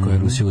teritorije koje je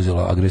Rusija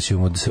uzela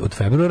agresijom od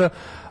februara,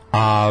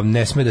 a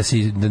ne sme da se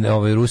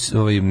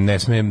ne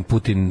sme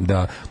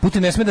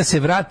Putin ne sme da se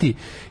vrati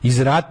iz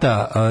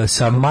rata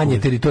sa manje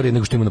teritorije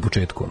nego što ima na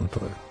početku. To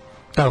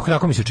je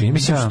tako mi se čini.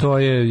 Mislim što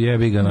je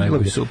jebi ga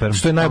najbolje.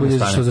 Što je najbolje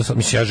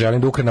mislim ja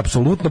želim da Ukrajina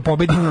apsolutno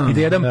pobedi i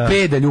da jedan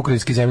pedalj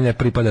ukrajinske zemlje ne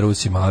pripada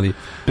Rusima, ali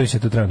to se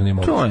trenutno nije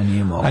moguće. To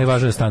nije moguće. Aj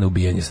važno je stane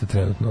ubijanje sa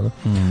trenutno.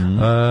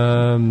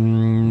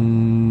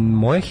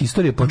 moja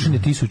historija počinje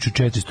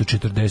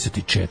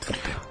 1444.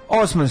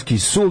 Osmanski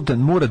sultan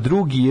Murad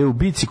II je u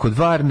bici kod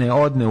Varne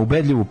odneo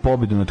ubedljivu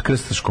pobedu nad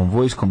krstaškom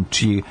vojskom,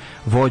 čiji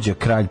vođa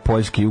kralj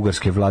Poljske i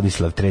Ugarske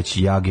Vladislav III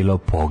Jagilo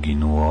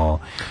poginuo.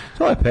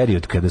 To je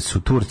period kada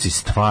su Turci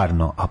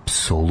stvarno,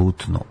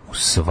 apsolutno u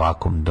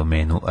svakom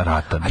domenu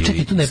rata bili. A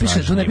čekaj, tu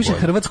ne piše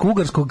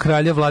hrvatsko-ugarskog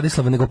kralja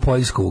Vladislava, nego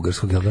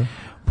poljsko-ugarskog, jel da?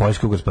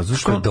 Poljsko-ugarsko, pa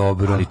zašto?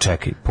 Dobro. Ali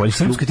čekaj,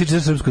 Srpski tiče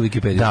za srpsku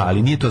Wikipediju. Da,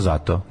 ali nije to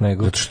zato.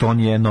 Nego? Zato što on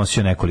je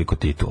nosio nekoliko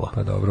titula.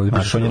 Pa dobro, ovdje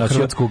piše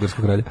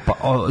hrvatsko-ugarskog kralja. Pa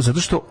zato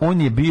što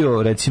on je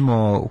bio,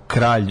 recimo,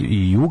 kralj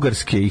i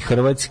Ugarske, i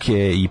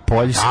Hrvatske, i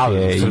Poljske. A, u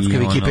srpskoj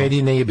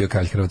Wikipediji ne je bio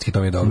kralj Hrvatski, to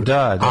mi je dobro.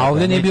 Da, a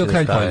ovdje nije bio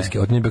kralj Poljske.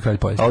 Ovdje nije bio kralj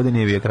Poljske. Ovdje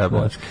nije bio kralj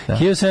Poljske.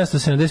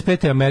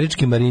 1775.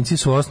 američki marinci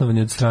su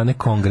osnovani od strane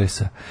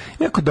Kongresa.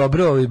 Jako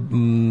dobro,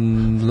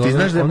 ti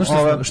znaš da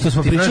što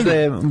smo pričali, da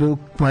je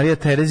Marija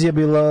Terezija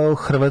bila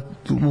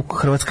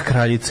hrvatska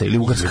kraljica ili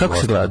ugarska, kako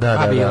se gleda?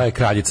 Da, bila je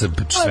kraljica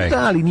sve.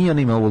 Da, ali nije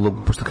ona imala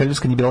ulogu, pošto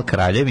kraljevska nije bila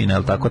kraljevina,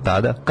 ali tako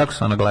tada. Kako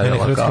se ona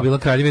gledala? Hrvatska je bila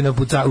kraljevina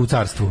u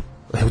carstvu.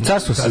 U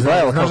carstvu se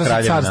gledala kao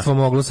kraljevina. Carstvo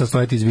moglo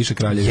sastojati iz više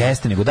kraljevina.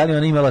 Jeste, nego da li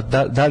ona imala,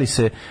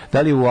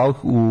 da li u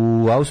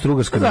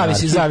Austro-Ugarskoj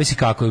monarhiji? Zavisi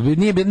kako.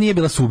 Nije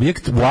bila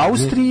subjekt. U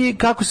Austriji,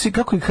 kako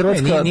je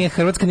Hrvatska? Nije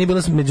Hrvatska, nije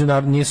bila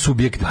međunarodni, nije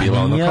subjekt bila.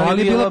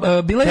 Ali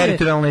bila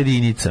teritorijalna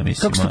jedinica,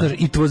 mislim. Kako se to kaže?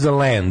 It was a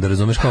land,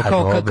 razumeš?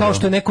 Kao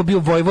što je neko bio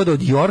vojvoda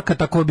od Jorka,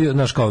 tako je bio,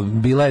 znaš, kao,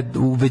 bila je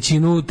u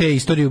većinu te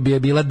istorije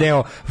bila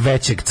deo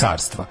većeg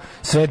carstva.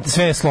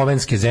 Sve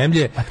slovenske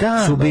zemlje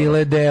su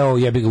bile deo,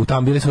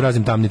 tam bili su u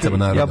raznim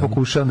tamnicama. Ja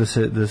pokušavam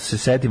da se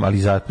setim,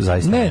 ali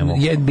zaista ne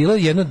mogu. Bilo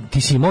jedno,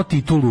 ti si imao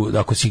titulu,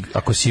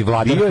 ako si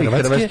vladar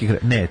Hrvatske, titula,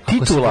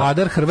 ako si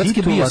vladar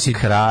Hrvatske, bio si,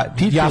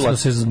 jasno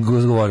se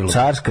govorilo.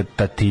 Carska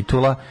ta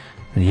titula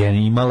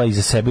je imala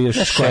iza sebe još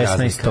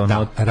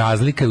 16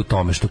 razlika je u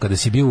tome što kada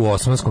si bio u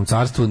Osmanskom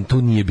carstvu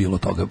tu nije bilo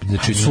toga,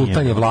 znači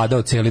sultan je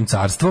vladao cijelim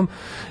carstvom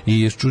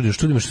i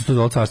čudi me što se to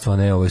zvalo carstvo, a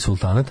ne ovaj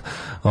sultanat.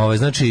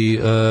 Znači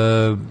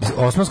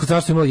Osmansko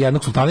carstvo imalo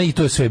jednog sultana i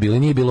to je sve bilo,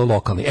 nije bilo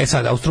lokalni.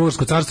 Sad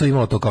Austro-Ugarsko carstvo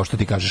imalo to kao što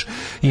ti kažeš,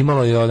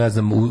 imalo je, ne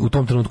znam, u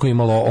tom trenutku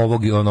imalo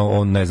ovog,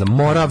 ne znam,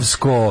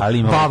 moravsko,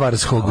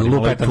 bavarskog,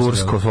 lupetarsko,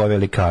 tursko, svoje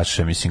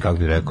velikaše, mislim, kako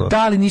bi rekao. Da,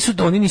 ali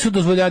oni nisu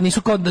dozvoljavali,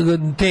 nisu kao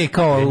te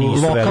kao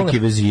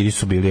lokalne veziri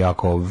su bili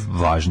jako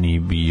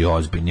važni i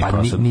ozbiljni.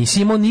 Pa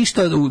nisi imao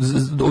ništa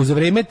za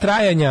vreme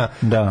trajanja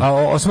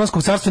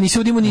Osmanskog carstva, nisi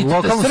imao ni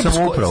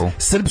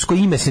srpsko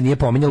ime se nije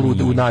pominjalo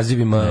u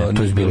nazivima.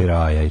 To je bili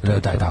raja i to.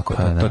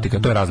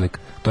 To je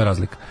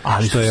razlika.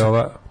 Ali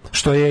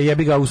što je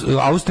jebi ga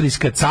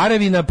austrijska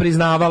carevina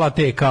priznavala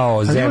te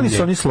kao zemlje. Ali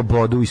su oni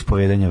slobodu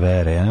ispovedanja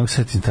vere. Ja ne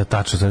setim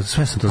tačno,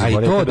 sve sam to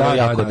zaboravio, to je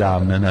jako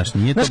davno,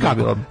 nije to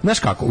bilo. Znaš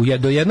kako,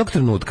 do jednog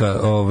trenutka,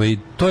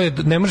 to je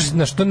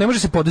ne može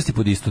se podvesti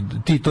pod isto.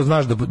 Ti to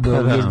znaš da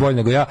još bolje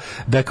nego ja,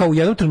 da je kao u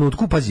jednom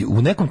trenutku, pazi,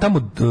 u nekom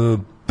tamo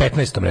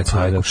 15.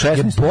 recimo, je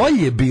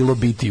bolje bilo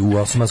biti u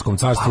Osmanskom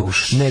carstvu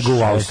nego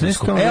u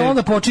Austrijskom.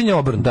 Onda počinje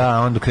obrnuto.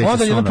 Onda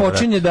jedno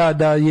počinje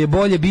da je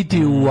bolje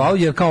biti u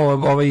jer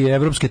kao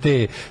evropske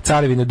te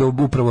carevine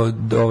upravo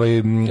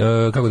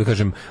kako da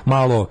kažem,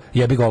 malo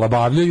jebi ga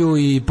olabavljuju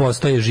i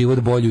postaje život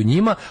bolji u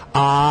njima,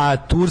 a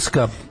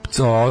turska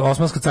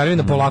Osmanska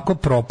carevina polako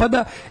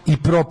propada i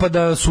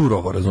propada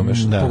surovo, razumeš,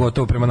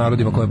 pogotovo prema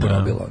narodima koje je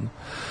porobila.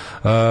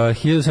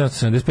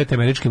 1775.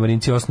 američki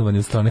marinci osnovani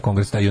od strane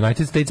Kongresa.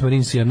 United States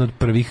Marines je jedna od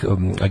prvih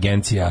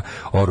agencija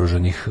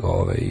oružanih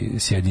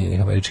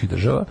Sjedinjenih Američkih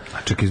Država. A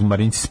čekaj,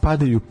 marinci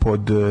spadaju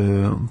pod...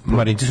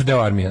 Marinci su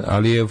deo armije,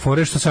 ali je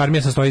fore što se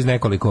armija sastoji iz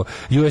nekoliko.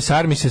 US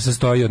Army se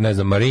sastoji od, ne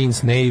znam,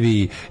 Marines,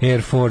 Navy,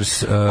 Air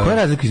Force... Koja je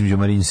razlika između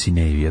Marines i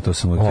Navy? Ja to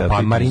sam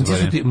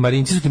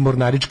Marinci su ti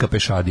mornarička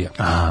pešadija.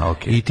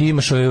 Okay. I ti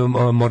imaš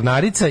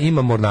mornarica,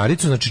 ima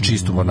mornaricu, znači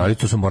čistu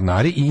mornaricu, su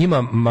mornari, i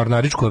ima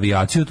mornaričku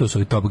avijaciju, to su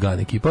ovi Top Gun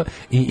ekipa,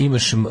 i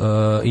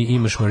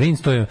imaš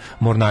Marines, to je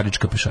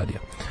mornarička pešadija.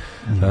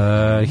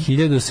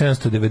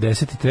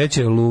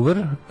 1793.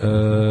 Louvre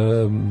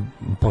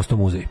postao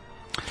muzej.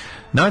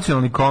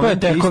 Nacionalni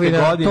konvent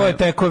to je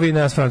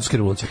tekovina s francuske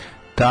revolucije.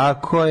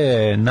 Tako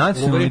je,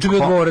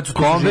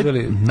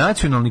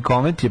 nacionalni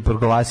konvent je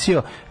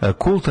proglasio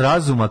kult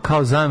razuma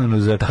kao zamenu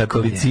za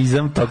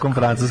katolicizam tokom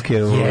francuske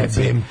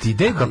revolucije. Jebem ti,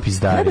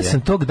 kada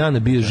sam tog dana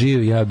bio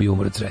živ, ja bi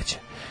umro od sreće.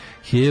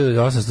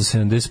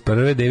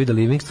 1871. Davida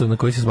Livingstona,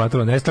 koji se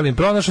smatrao nestalim,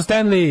 pronašao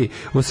Stanley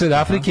u sred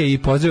Afrike i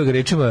pozdravio ga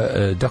rečima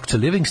Dr.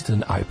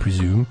 Livingston, I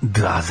presume.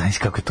 Da, znaš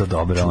kako je to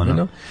dobro.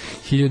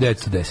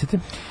 1910.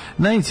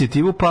 Na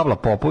inicijativu Pavla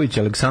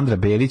Popovića, Aleksandra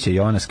Belića i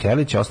Jovana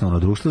Skelića osnovano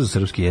društvo za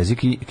srpski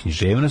jezik i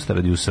književnost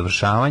radi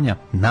usavršavanja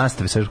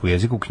nastave srpskog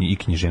jezika i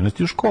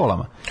književnosti u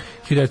školama.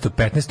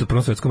 1915. u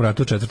Prvom svjetskom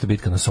ratu četvrta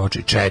bitka na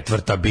Soči.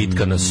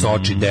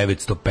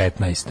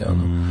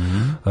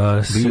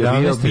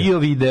 919. Bio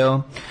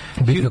video.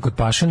 Bitka kod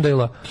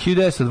Pašendela.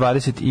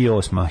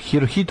 1928.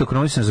 Hirohito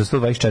kronisan za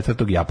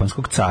 124.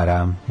 japanskog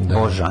cara,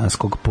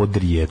 božanskog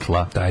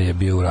podrijetla. Taj je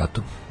bio u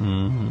ratu.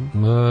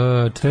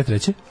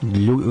 43.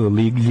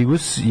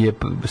 Ljibus je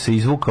se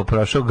izvukao,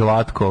 prošao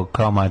glatko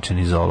kao mačen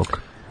iz oluk.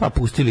 Pa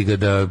pustili ga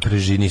da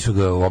preživi, nisu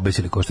ga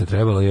obesili kao što je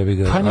trebalo, jebi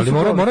ga. Ali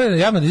mora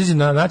javno da izađe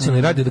na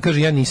nacionalni radio da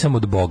kaže ja nisam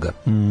od Boga.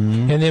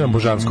 Ja nemam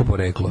božansko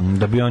poreklo.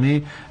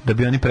 Da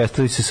bi oni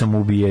prestali se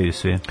samoubijaju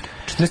sve.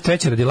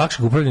 43. radi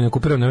lakšeg upravljanja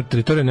okupiranom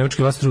teritorijom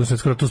nemačke vlasti u Drugom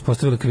svetskom ratu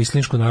uspostavile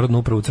Kvislinšku narodnu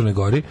upravu u Crnoj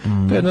Gori.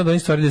 To je jedna od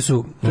onih stvari gde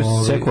su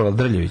Sekular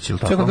Drljević, ili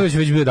tako? Sekular Drljević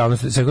već bio davno.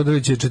 Sekular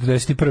Drljević je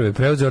 41.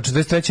 preuzeo,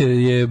 43.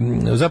 je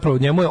zapravo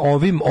njemu je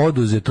ovim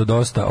oduzeto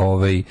dosta,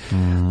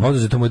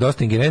 oduzeto mu je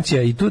dosta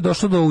ingerencija i tu je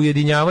došlo do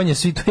ujedinjavanja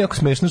svi. To je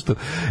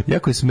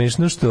jako je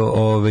smešno što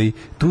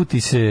tu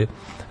ti se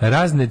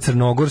razne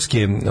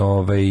crnogorske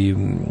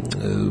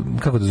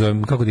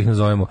kako da ih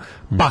nazovemo,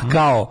 pa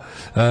kao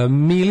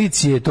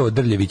milicije, to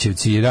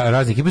Drljevićevci,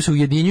 razne ekipe se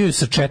ujedinjuju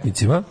sa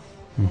četnicima.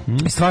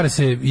 I stvara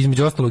se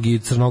između ostalog i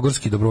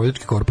crnogorski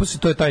dobrovoljački korpus i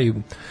to je taj,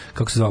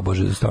 kako se zvao,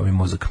 Bože, stavio mi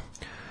mozak,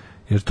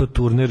 jer to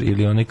Turner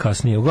ili onaj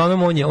kasnije.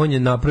 Uglavnom on je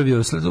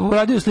napravio,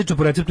 uradio slično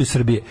po receptu iz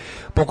Srbije.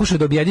 Pokušao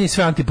da objedini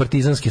sve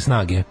antipartizanske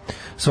snage.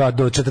 Sva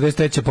do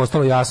 43.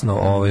 postalo jasno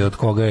od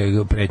koga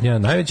je pretnja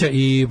najveća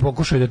i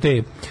pokušao da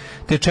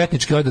te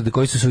četničke odrede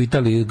koji su u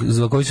Italiji,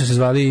 koji su se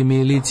zvali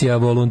milicija,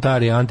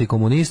 voluntari,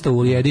 antikomunista,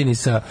 ujedini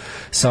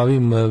sa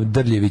ovim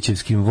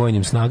Drljevićevskim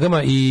vojnim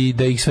snagama i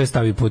da ih sve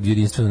stavi pod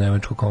jedinstvenu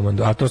nemačku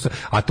komandu.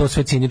 A to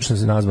sve cinično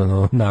se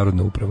nazvano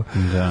Narodna uprava.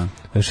 Da.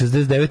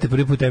 69.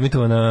 prvi put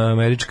emitovana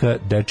američka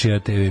dečija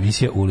TV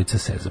emisija Ulica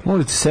Sezam.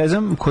 Ulica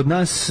Sezam kod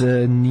nas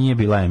nije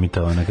bila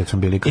emitovana kad smo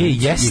bili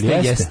klinici.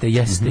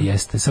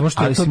 Jeste. Samo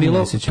što je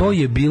to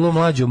je bilo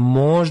mlađo,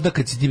 možda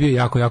kad si ti bio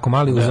jako, jako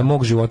mali, za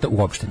mog života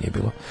uopšte nije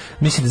bilo.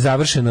 Mislim da je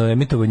završeno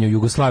emitovanje u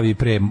Jugoslaviji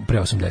pre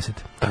 80.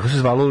 Tako se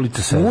zvalo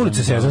Ulica Sezam.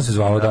 Ulica Sezam se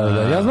zvalo,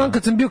 da. Ja znam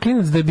kad sam bio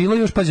klinac da je bilo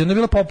još, pađe, ona je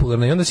bila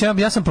popularna i onda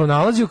ja sam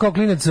pronalazio kao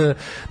klinac,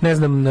 ne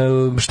znam,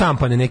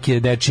 štampane neke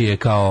dečije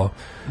kao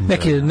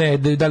neke, ne,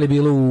 da li je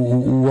bilo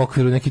u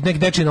okviru neke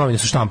dečije novine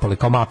su štampale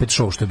kao Muppet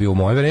Show što je bio u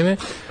moje vreme.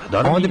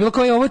 A onda je bilo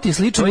kao ovo ti je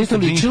slično, isto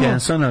ličilo.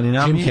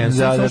 Jim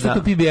Henson, što je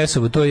to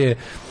PBS-ovo, to je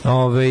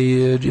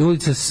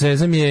Ulica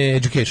Sezam je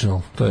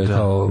educational, to je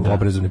kao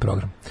obrazovni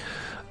program.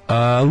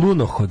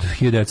 Lunohod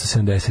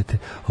 1970.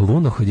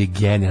 Lunohod je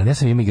genijalan. Ja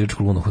sam imao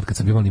igračku Lunohod kad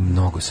sam bio mali,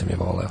 mnogo sam je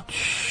voleo.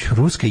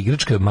 Ruska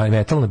igračka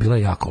metalna bila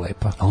jako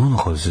lepa. A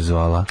Lunohod se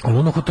zvala?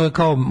 Lunohod to je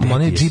kao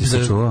onaj džip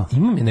za...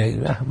 Imam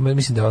je,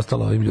 mislim da je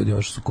ostalo ovim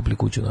ljudima što su kupili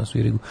kuću na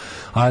Svirigu.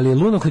 Ali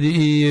Lunohod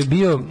je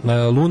bio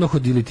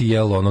Lunohod ili ti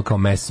jelo ono kao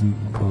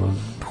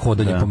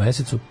hodanje po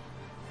mesecu.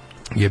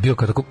 Je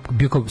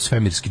bio kao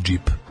svemirski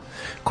džip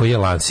koji je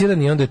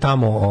lansiran i onda je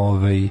tamo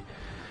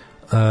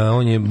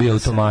on je bio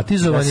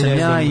automatizovan i da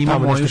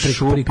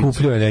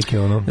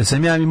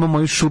sam ja imao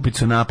moju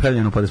šupicu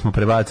napravljenu pa da smo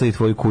prebacili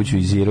tvoju kuću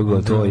iz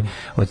Iruga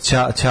od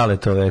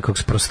Ćaletove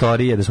s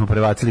prostorije da smo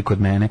prebacili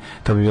kod mene,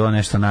 to bi bilo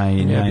nešto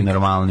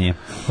najnormalnije.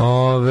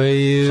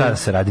 Sada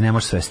se radi, ne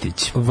može sve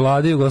stići.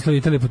 Vlada Jugoslavije i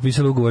Italije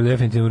potpisala ugovor o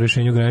definitivnom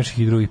rešenju graničnih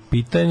i drugih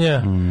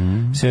pitanja.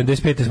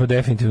 75. smo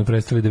definitivno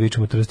prestali da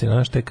vičemo Trst i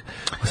Naštek.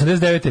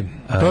 89.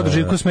 Todor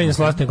Živko smenjen s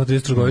vlasti nakon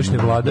 33-godišnje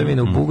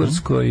vladavine u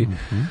Bugarskoj.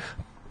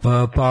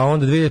 Pa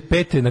onda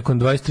 2005. nakon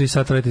 23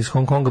 sata leta iz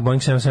Hong Konga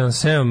Boeing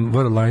 777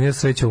 Worldliner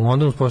sreće u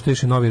Londonu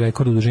postojiše novi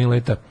rekord u dužini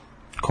leta.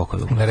 Koliko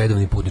dugo? Na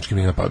redovnim putničkim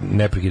linijama, pa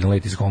neprekidan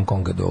let iz Hong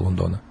Konga do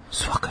Londona.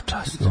 Svaka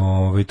čast.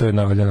 To je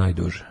navalja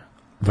najduže.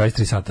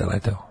 23 sata je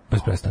leteo, bez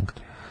prestanka.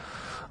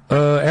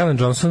 Alan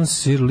Johnson,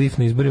 Sir Leaf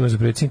na izborima za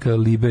predsjednika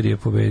Liberije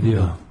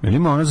pobedio. Jel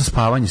ima ono za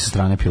spavanje sa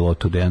strane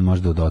pilotu, da jedan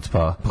može da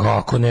odspava?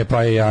 Kako ne,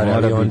 pa je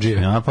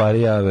avionđije. Ja, pa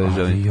je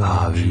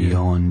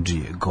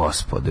avionđije,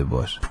 gospode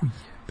Bože.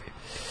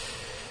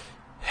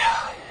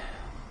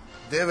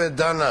 9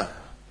 dana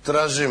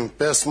tražim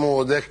pesmu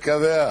od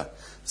EKV-a,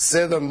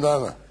 7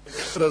 dana.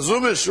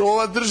 Razumeš,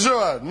 ova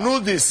država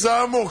nudi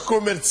samo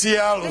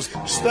komercijalu.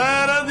 Šta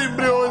ja radim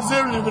pri ovoj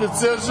zemlji, bre,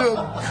 Seržan?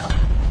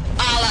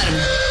 Alarm!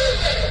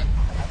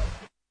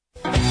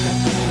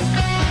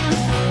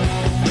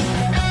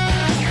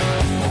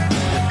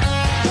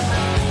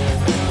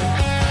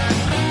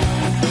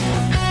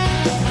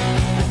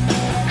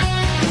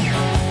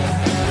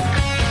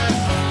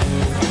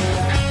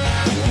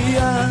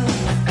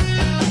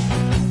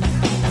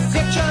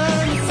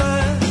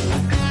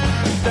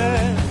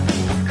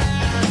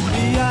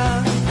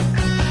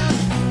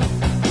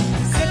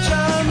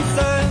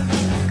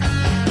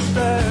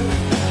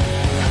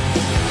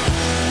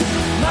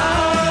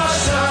 Now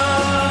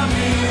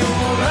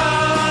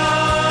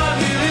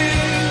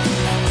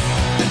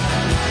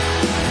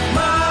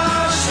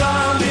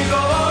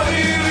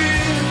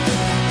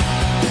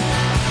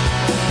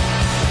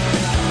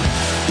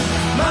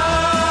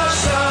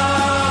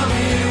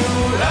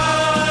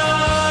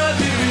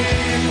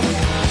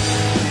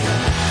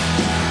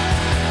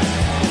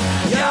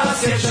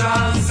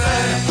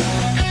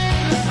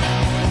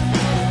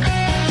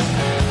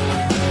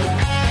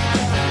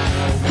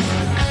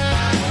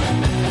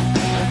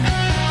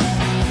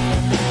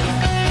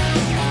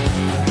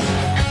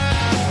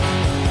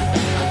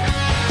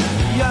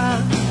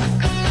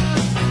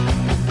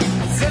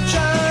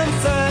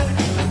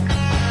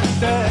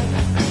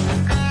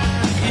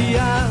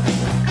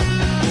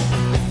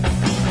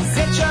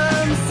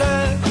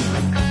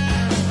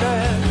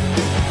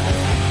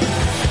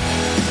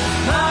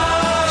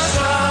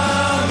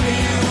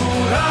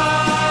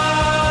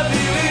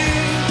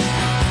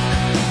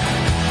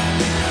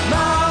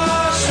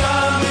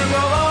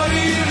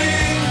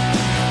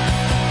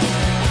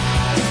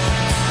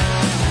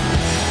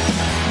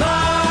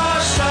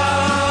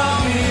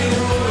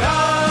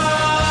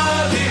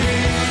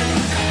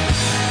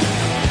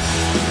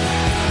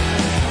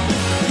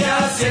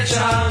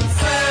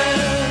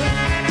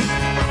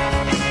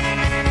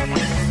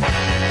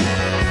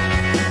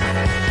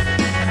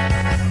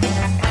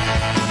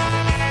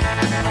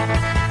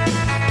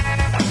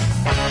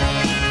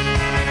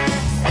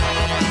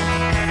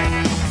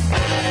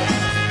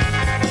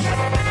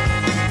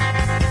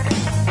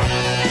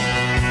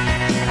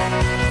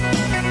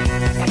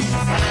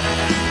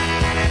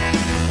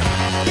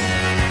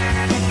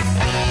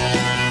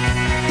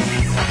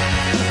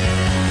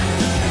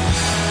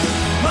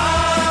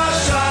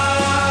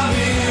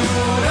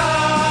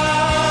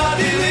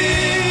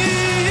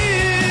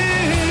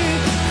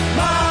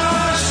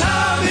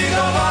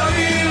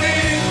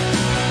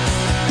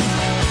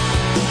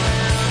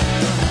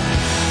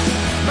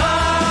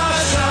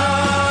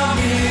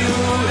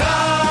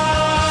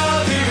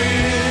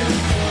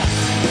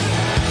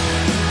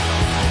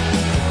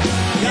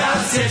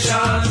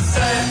sjećam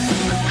se.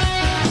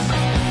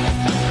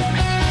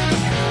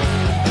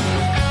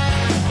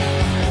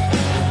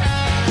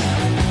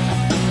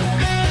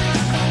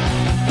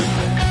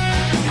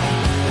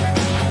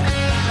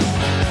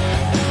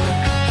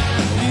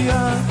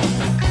 Ja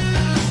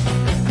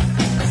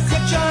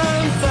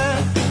sjećam se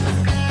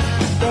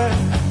te,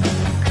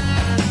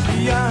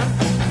 ja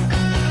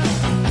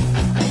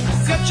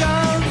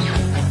sjećam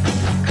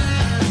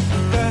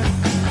te,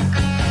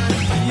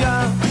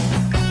 ja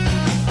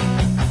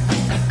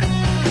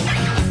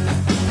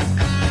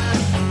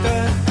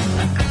te,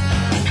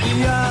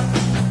 ja.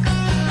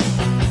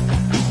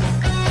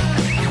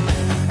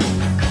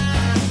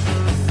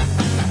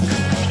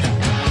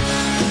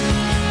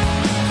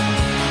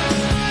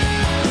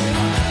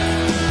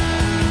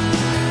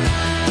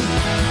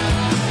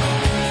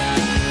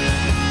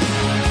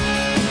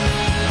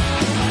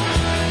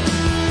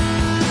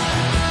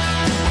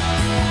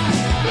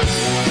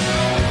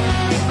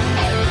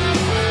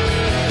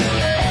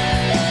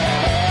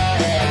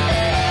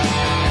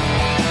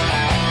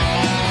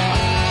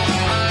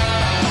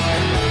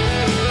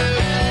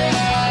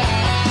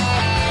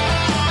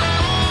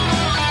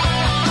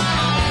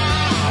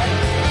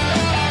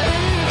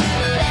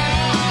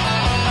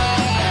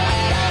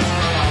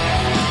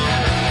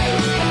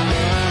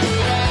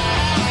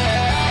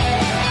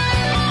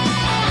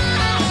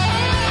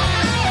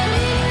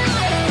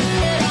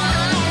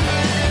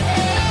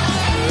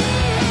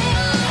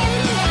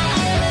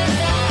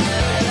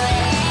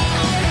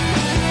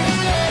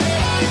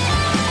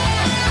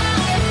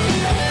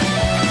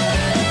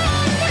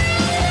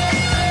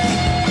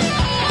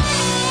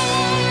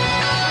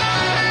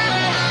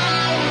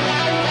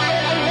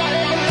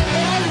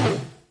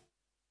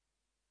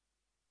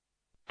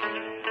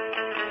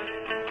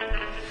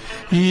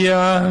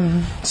 Ja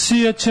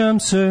sjećam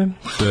se.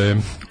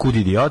 Kud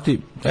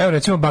idioti? Evo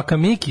recimo Baka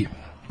Miki.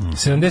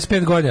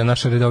 75 godina,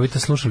 naša redovita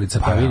slušalica,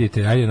 pa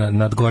vidite, ajde,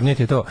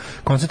 nadgornjete to.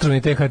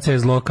 Koncentrovani THC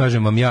zlo,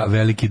 kažem vam ja,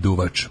 veliki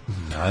duvač.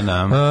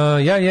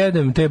 Ja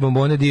jedem te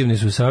bombone, divni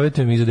su,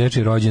 savjetujem i za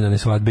dečji rođendane,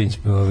 svadbe,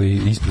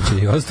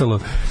 ispriče i ostalo.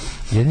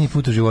 Jedini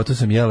put u životu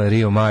sam jela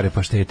Rio Mare,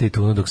 paštete i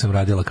tunu dok sam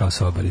radila kao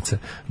sobarica.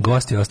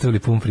 Gosti ostavili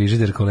pun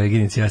frižider,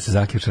 koleginici, ja se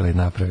zaključala i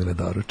napravila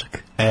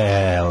doručak.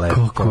 Lepo.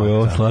 Koliko je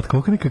ovo slatko,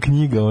 koliko neka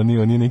knjiga,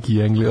 oni neki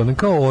Engli, on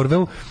kao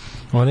Orwell,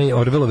 one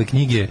Orwellove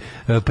knjige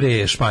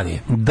pre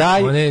Španije.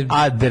 Daj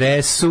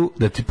adresu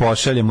da ti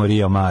pošaljemo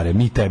Rio Mare,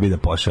 mi tebi da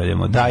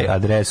pošaljemo. Daj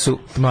adresu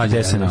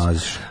gde se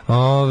nalaziš.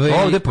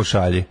 Ovde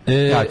pošalji.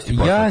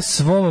 Ja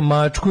svom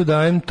mačku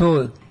dajem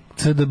to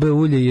CDB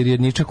ulje jer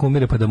jedničak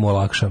umire pa da mu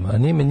olakšam. A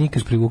nije me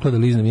nikad privukla da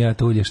liznem ja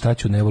to ulje, šta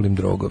ću, ne volim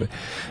drogove.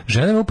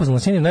 Žena me upoznala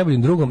s njenim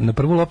najboljim drugom, na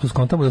prvu loptu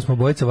skontamo da smo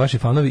bojica vaši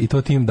fanovi i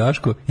to tim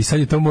Daško i sad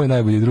je to moj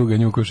najbolji drug, a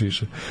nju ko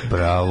šiša.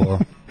 Bravo.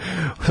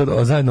 Sad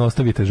zajedno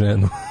ostavite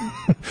ženu.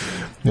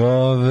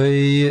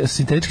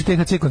 Sintetički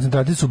THC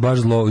koncentrati su baš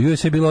zlo. U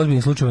USA je bilo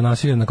ozbiljnih slučajeva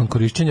nasilja nakon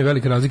korišćenja,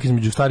 velike razlike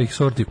između starih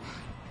sorti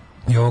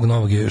i ovog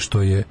novog je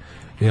što je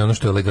ono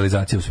što je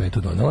legalizacija u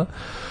svetu donela.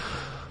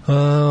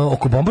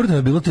 Oko bombardovanja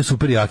je bilo te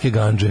super jake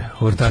ganđe.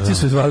 Ortaci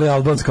su zvali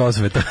albanska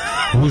osveta.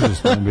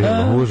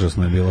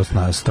 Užasno je bilo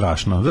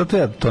strašno. Zato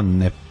ja to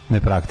ne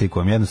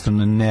praktikujem.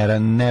 Jednostavno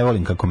ne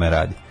volim kako me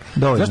radi.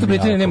 Zašto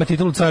Britanija nema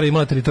titulu cara i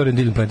imala teritoriju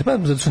diljem planeta? Pa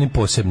zato su oni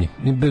posebni.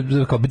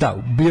 Da,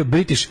 bio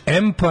British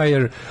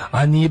Empire,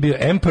 a nije bio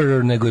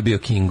Emperor, nego je bio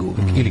King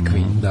ili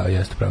Queen. Da,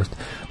 jeste, pravo ste.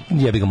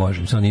 Jebi ga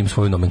možem, samo nije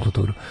svoju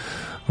nomenklaturu.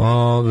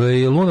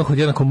 Lunohod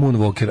jednako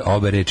Moonwalker,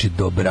 obe reči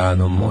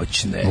dobrano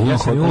moćne.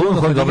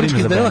 Lunohod dobro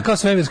ime za bend. Kao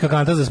svemirska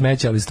kanta za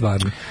smeće, ali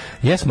stvarno.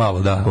 Jes malo,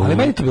 da. Ali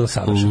meni to bilo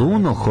savršeno.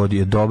 Lunohod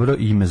je dobro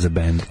ime za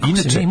bend.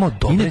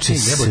 Inače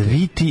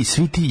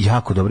svi ti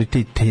jako dobri,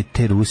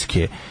 te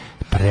ruske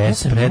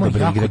predobre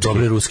igračke.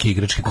 Dobre ruske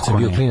igračke, kad sam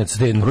bio klinac,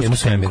 jednu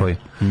svemiru.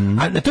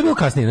 A to je bilo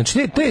kasnije.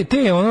 Znači,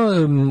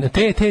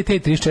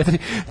 T-34,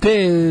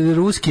 te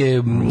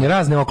ruske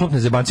razne oklopne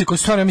zebancije, koje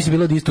su stvarno, ja mislim,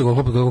 bilo od istog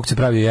oklopnog kako se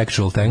pravio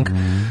actual tank,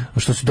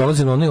 što su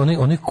dolazili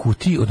one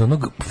kuti od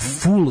onog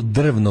full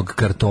drvnog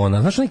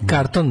kartona. Znaš, onaj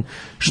karton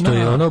što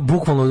je ono,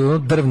 bukvalno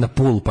drvna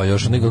pulpa,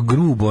 još onega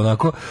grubo,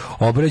 onako,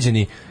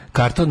 obrađeni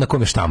karton na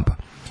kome štampa.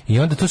 I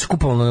onda to se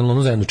kupovalo na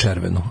lonu za jednu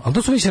červenu. Ali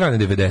to su već rane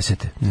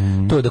 90-te.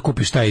 To je da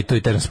kupiš to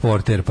je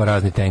transporter, pa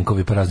razni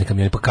tenkovi, pa razni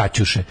kamioni, pa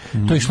kaćuše.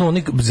 To je išlo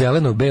onik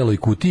zeleno, beloj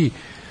kutiji.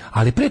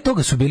 Ali pre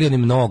toga su bili oni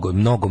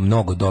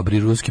mnogo dobri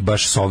ruski,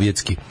 baš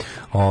sovjetski.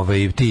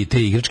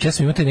 Te igračke, ja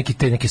sam imao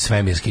te neke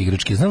svemirske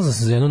igračke. Znam da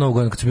sam za jednu novu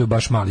godinu kad sam bio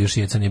baš mali, još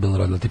djeca nije bilo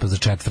rodila, tipa za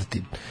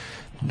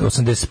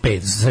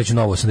 85, sreću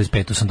novo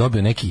 85, sam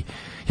dobio neki,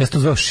 ja sam to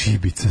zvao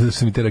šibice, zato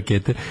su mi te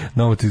rakete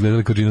novo to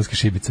izgledale kao džinovske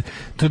šibice.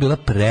 To je bila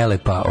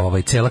prelepa,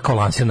 cela kao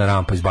lansirna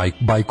rampa iz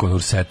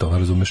Bajkonur seta,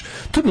 razumeš?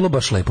 To je bilo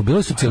baš lepo, bilo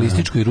je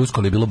socijalističko i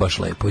rusko, ali je bilo baš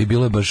lepo i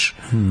bilo je baš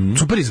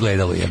super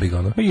izgledalo, jebi ga,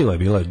 ono. Bilo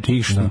je,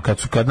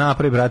 kad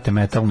napravi, brate,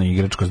 metalnu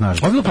igračku,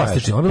 znaš. Ovo je bilo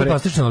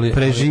plastično, ali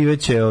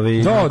preživeće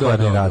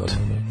nuklearni rat.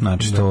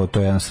 Znači, to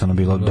je jednostavno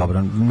bilo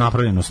dobro,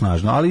 napravljeno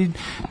snažno, ali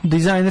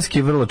dizajnerski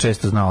je vrlo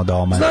često znao da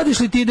omanje. Znadiš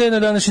li ti da je na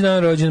današnji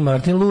dan rođen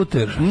Martin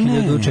Luther,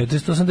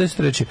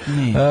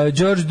 1483.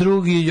 George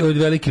II od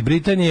Velike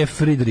Britanije,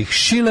 Friedrich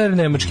Schiller,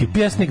 nemački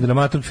pjesnik,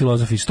 dramaturg,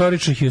 filozof i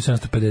istoričar,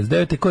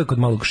 1759. Koji je kod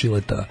malog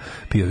Šileta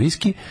pio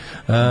viski.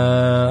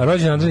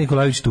 Rođen Andrej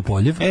Nikolajević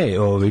Tupoljev.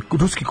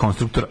 Ruski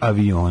konstruktor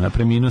aviona,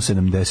 preminuo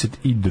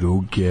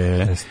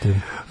 72.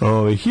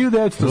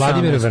 1918.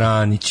 Vladimir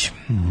Vranić.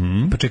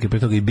 Pa čekaj, pre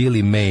toga i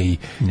Billy May.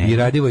 I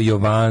Radivo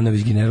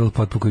Jovanović, general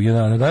potpukovog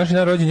junana. Današnji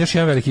dan rođen još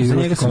jedan veliki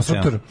ruski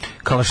konstruktor.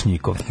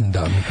 Kalašnikov.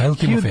 Da, Mihajl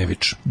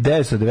Timofejević.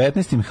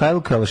 1919. Mihajl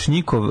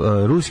Kalašnikov,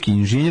 ruski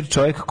inženjer,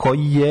 čovjek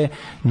koji je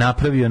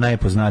napravio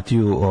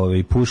najpoznatiju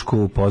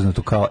pušku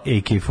poznatu kao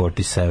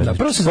AK-47. Da,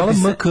 prvo se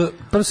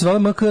zvala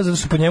MK, zato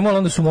su po njemu, ali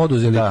onda su mu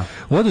oduzeli. Da.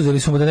 Oduzeli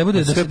su mu da ne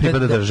bude... Sve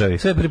pripada državi.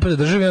 Sve pripada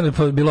državi,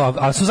 onda je bilo...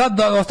 A su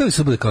ostavili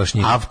se da bude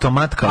Kalašnikov.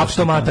 Automata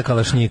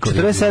Kalašnikov.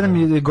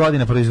 47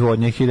 godina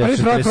proizvodnje,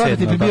 1947.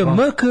 Prvi je bio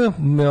MK,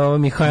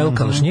 Mihajl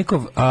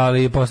Kalašnikov,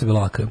 ali je posle bilo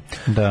AK.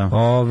 Da.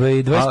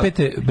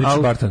 25.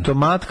 Richard Barton.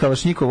 Automat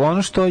Kalašnikov,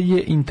 ono što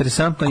je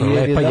interesantno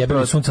je... Lepa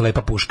jebeno sunce,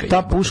 lepa puška.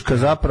 Ta puška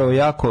zapravo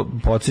jako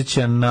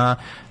podsjeća na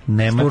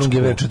nemačku. Sturm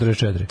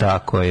 44.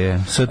 Tako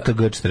je, STG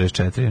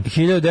 44.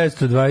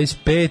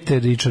 1925.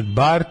 Richard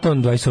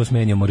Barton,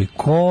 28. Ennio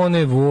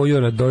Morricone, Vojo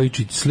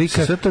Radojičić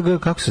slika. STG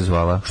kako se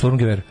zvala? Sturm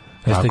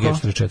STG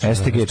 44.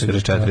 STG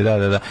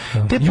 44, da.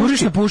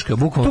 Jurišna puška,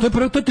 bukvalno. To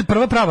je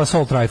prva prava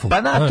assault rifle.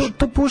 Pa da,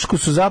 to pušku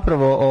su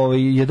zapravo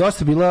je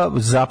dosta bila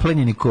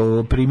zaplenjeni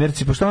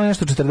primjerci, pošto ono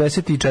nešto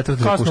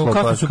 44.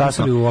 Kasno su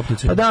pisali u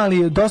optici. Pa da,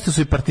 ali dosta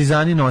su i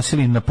partizani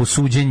nosili na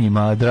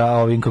posuđenjima,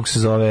 ovim, kako se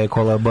zove,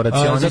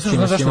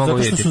 kolaboracionistima.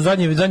 Zato što su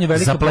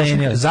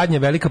zadnja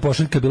velika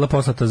pošiljka bila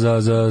poslata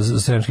za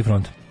Sremski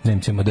front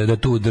Nemcima, da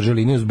tu drže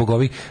liniju zbog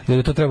ovih, da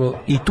je to trebalo...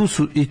 I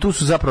tu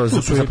su zapravo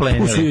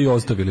zaplenjeni.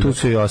 Tu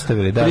su i ostavili.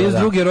 Da.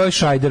 32. Roy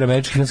Scheider,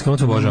 američki filmski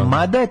glumac, obožavam.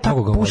 Mada je ta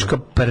puška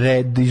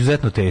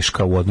izuzetno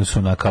teška u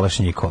odnosu na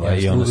Kalašnikova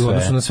i ono sve. U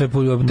odnosu na sve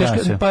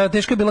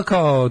teška je bila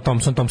kao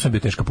Thompson je bio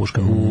teška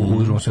puška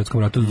u Drugom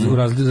svjetskom ratu,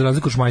 za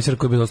razliku od Šmajsera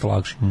koji je bio dosta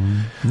lakši.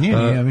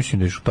 Nije, ja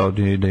mislim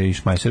da je i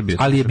Šmajser bio.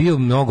 Ali je bio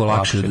mnogo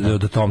lakši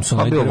od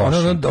Thompsona.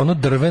 Ono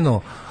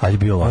drveno. Ali je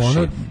bio lakši.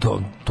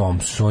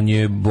 Thompson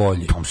je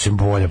bolji. Thompson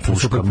bolja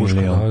puška,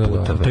 milion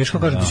puta. Teško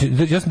kažem,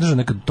 ja sam držao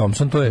nekad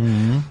Thompson, to je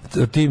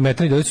ti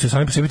metalni delici su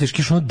sami po sebi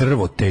teški, ono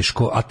drvo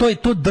teško, a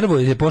to drvo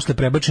je posle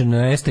prebačeno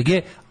na STG,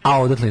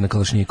 a odatle i na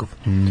Kalašnikov.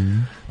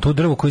 To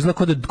drvo koje izgleda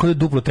kao da je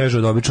duplo teže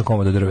od običnog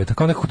komada drveta,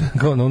 kao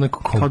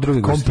neko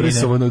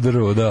kompresovano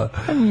drvo, da.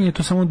 A nije,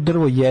 to samo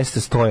drvo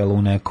jeste stojalo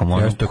u nekom.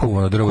 Jeste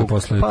kuvano drvo i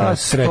posle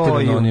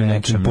tretirano onim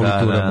nekim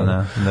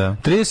politurama.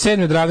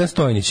 37. Dragan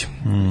Stojnić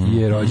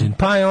je rođen.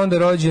 Pa je onda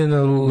rođen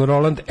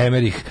Roland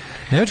Emmerich.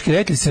 Nemački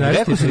reditelj,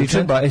 scenarista.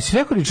 Jesi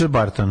rekao Richard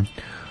Barton?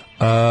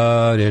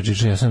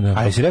 Jesam, da.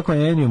 A jesi rekao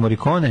Ennio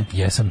Morricone?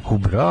 Jesam.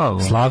 Bravo.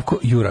 Slavko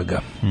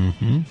Juraga.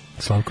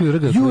 Slavko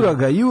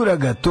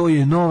Juraga, to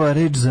je nova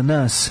reč za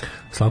nas.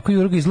 Slavko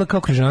Juraga izgleda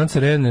kao križanac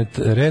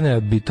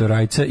Rene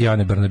Bitorajca i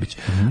Ane Brnabić.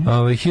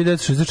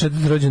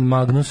 1964. rođen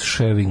Magnus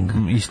Scheving.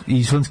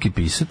 Islandski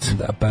pisac.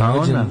 Da, pa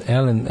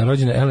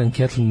rođena Ellen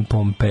Kathleen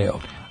Pompeo.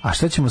 A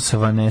šta ćemo sa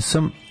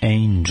Vanessom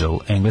Angel,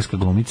 engleska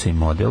glumica i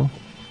model?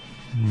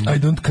 I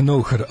don't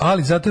know her.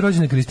 Ali zato je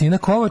rođena Kristina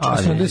Kovač,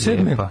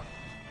 87.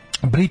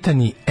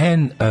 Brittany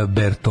Ann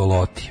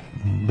Bertolotti.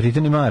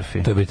 Brittany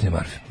Murphy. To je Brittany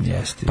Murphy.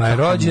 Jeste. Pa je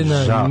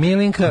rođena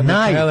Milinka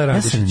Mihaela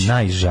Randišić. Ja sam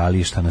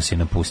najžaliji što nas je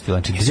napustila.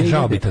 Znači, jesi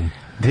žalbitan?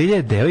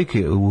 2000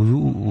 devojke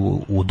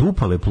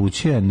udupale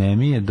pluće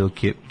anemije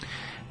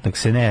dok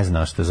se ne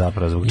zna što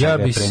zapravo zbog čega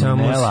je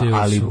preminela,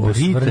 ali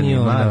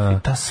Brittany Murphy,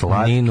 ta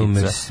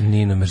slatkica.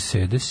 Nino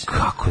Mercedes.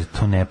 Kako je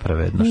to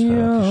nepravedno što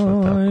je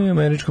otišlo tako.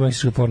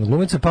 Američko-meksička porno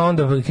glumica, pa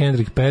onda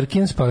Kendrick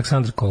Perkins, pa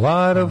Aleksandar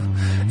Kolarov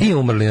i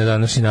umrli na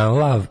današnji dan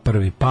Lav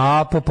prvi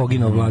Papo,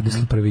 poginuo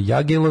Vladislav prvi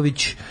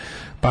Jagelović,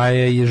 pa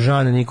je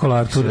Jean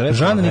Nikola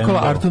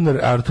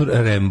Artur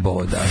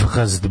Rimbaud, da.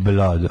 First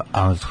Blood,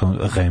 Artur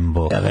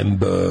Rimbaud.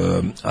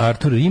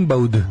 Artur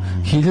Rimbaud,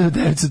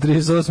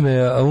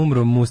 1938.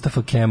 umro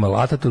Mustafa Kemal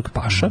Ataturk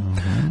Paša,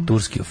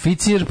 turski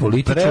oficir,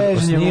 političar,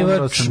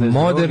 osnivač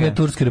moderne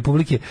Turske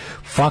republike,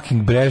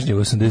 fucking Brežnjev,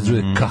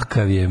 82.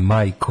 Kakav je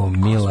majko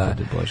mila.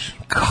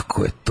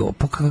 Kako je to?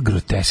 Pa kakva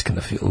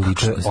groteskna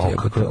ličnost.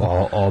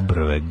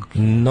 Obrve.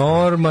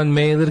 Norman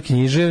Mailer,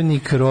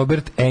 književnik,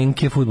 Robert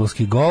Enke,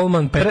 fudbalski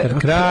golman, Petar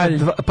Kralj.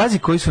 Pazi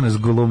koji su nas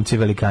golumci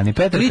velikani.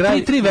 Petar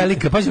Kralj. Tri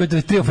velika, pazi,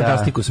 trio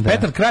fantastikus.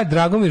 Petar Kralj,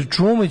 Dragomir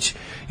Čumić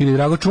ili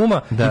Drago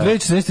Čuma i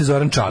 2014.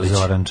 Zoran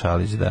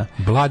Čalić. Da.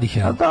 Bloody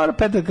hell. A dobro,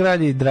 Petar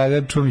Kralj i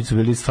Dragan Čumić su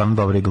bili stvarno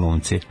dobri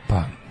glumci.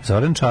 Pa.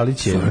 Zoran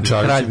Čalić je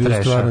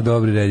bio stvarno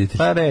dobri reditelj.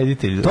 Pa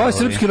reditelj. To je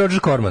srpski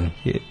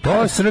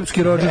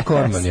Roger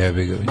Corman.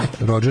 Jebi ga.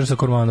 Roger sa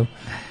Cormanom.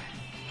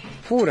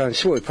 Furam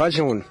svoj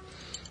fazon.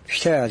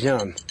 Šta ja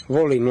znam,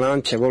 volim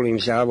lance, volim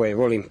zavoje,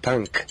 volim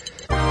punk.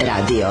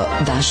 Radio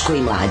Daško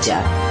i Mlađa,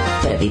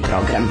 prvi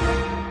program.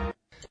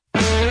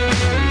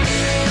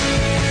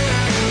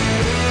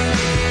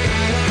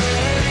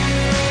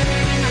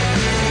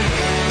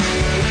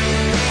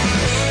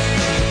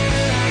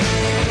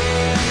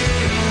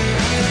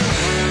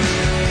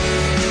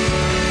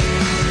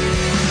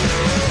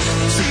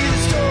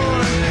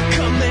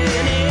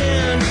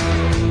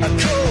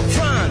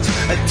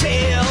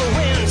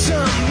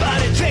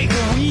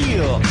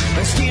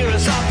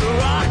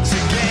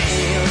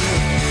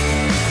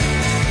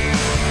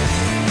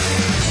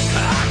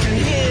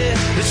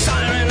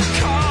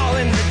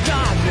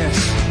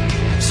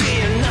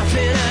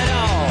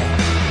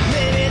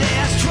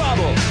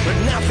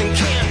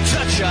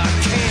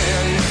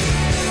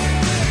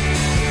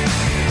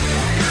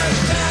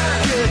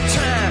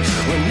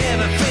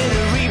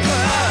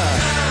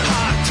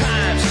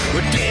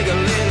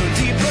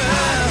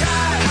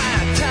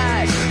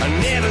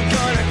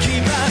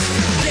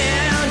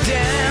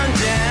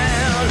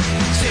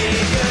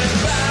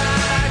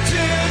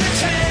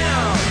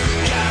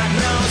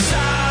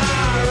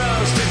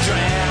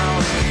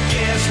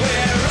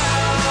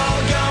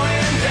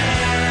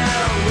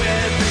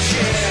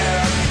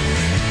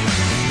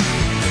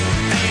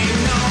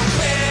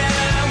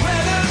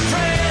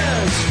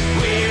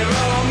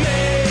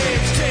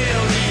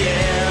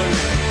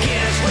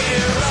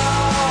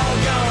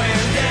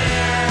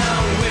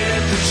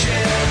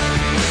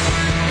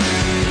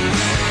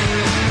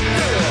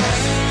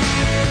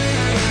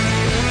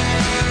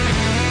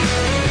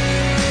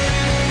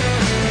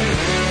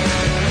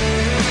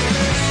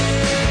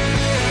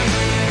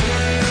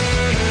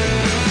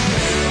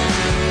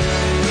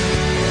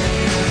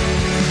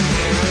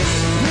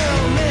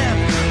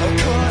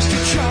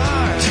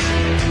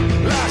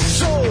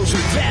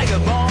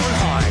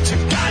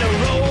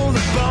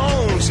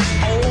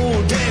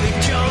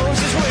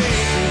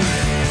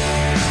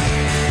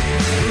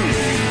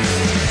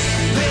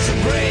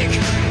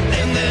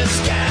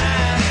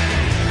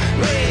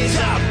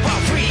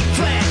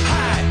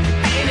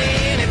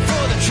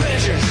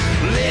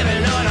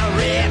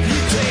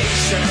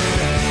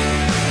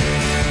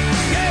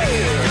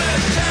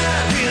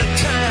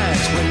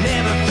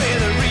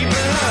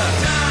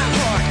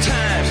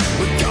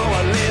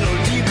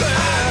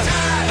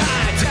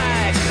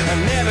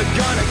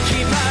 gonna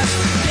keep us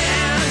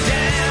down,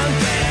 down,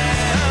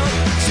 down.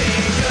 Say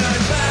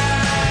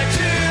goodbye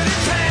to the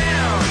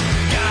town.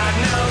 Got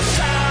no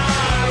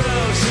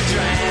sorrows to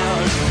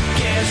drown.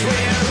 Guess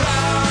we're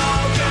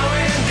all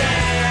going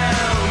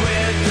down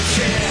with the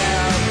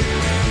ship.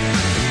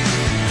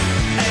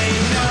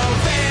 Ain't no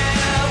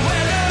fair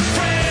weather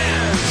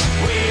friends.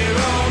 We're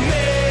all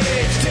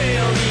mates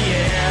till the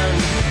end.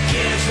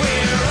 Guess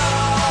we're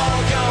all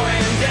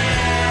going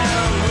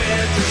down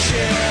with the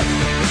ship.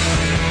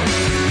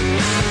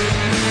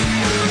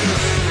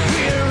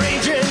 We're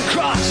raging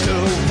across the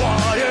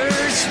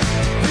waters.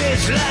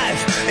 This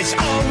life is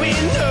all we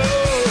know.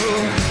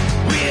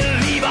 We'll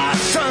leave our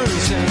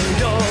sons and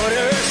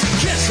daughters.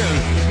 Kiss 'em,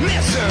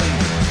 miss 'em.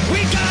 We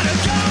gotta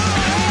go.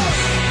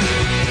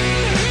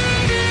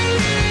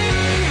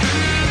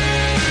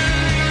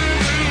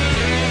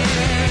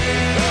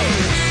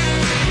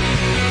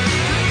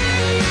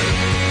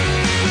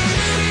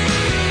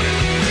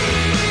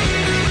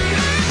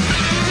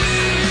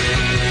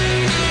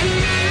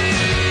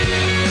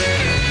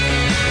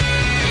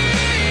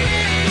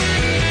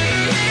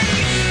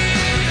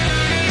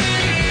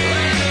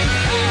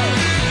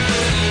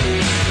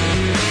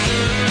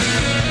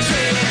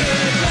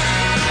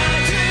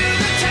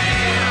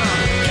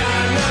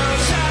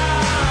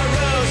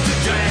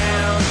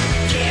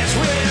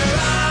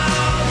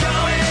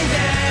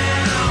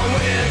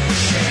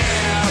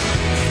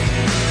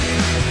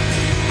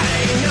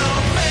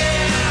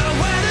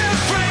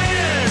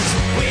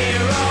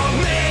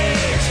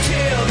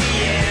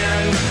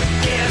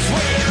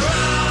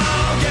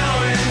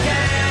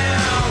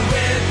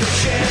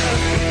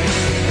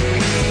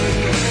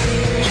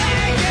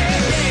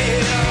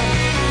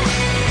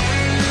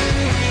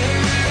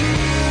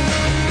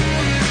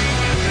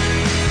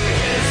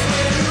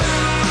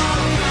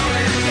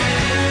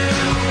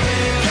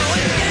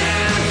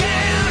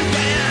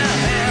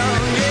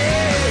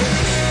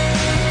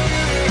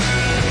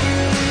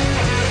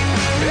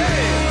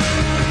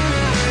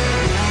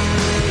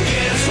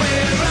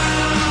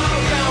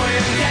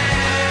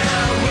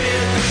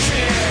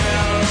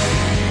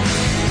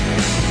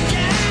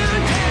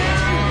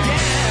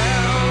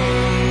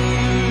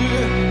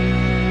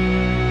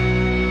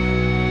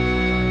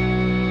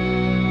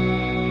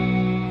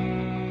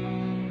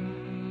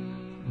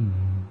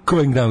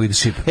 Going down with the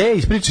ship.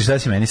 Ispričaj šta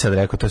si meni sad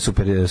rekao, to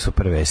je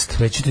super vest.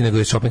 Reći ti nego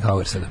je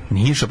Schopenhauer sada.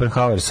 Nije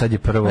Schopenhauer, sad je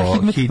prvo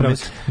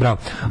Hidmet. Bravo.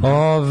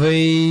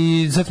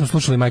 Sad smo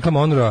slušali Michaela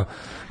Monroe,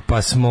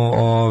 pa smo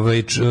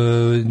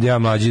ja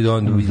mlađi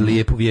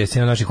lijepu vijest,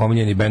 jedan naših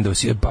omiljenih bendova,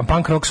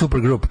 punk rock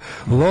supergroup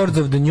Lords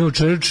of the New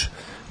Church,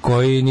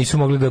 koji nisu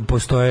mogli da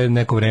postoje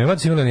neko vreme,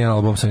 već su imali jedan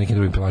album sa nekim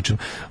drugim pevačima.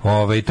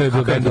 To je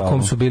bio bend u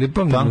kom su bili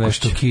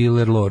nešto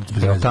Killer Lords.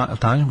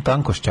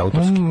 Tankošć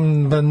autorski?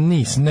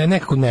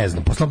 Nekako ne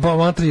znam. Posle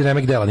matri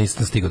remek dela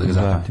nisam stigao da ga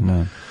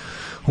zapamtim.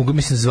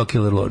 Mislim se zvao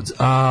Killer Lords.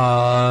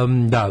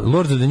 Da,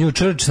 Lords of the New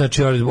Church,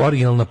 znači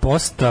originalna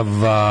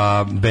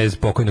postava bez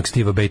pokojnog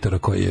Steva Batora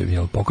koji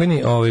je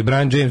pokojni,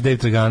 Brian James, Dave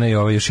Tragana i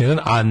još jedan,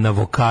 a na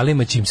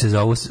vokalima će im se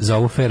za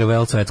ovu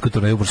farewell svetsku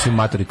turneju po svim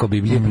matori ko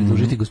Biblije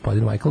pridružiti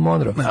gospodin Michael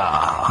Monroe.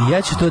 I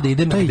ja ću to da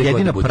idem. To je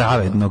jedino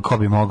pravedno ko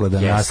bi mogao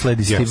da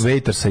nasledi Steve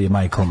Bator sa je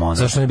Michael Monroe.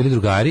 Zašto ne bili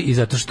drugari i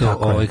zato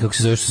što kako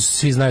se zove, što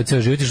svi znaju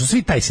ceo život i što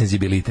svi taj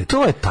senzibilitet.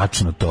 To je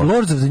tačno to.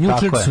 Lords of the New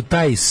Church su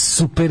taj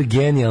super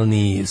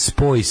genijalni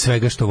spoj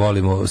svega što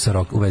volimo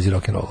u vezi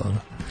rock'n'rolla.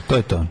 To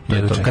je to.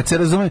 Kad se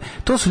razume,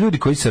 to su ljudi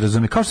koji se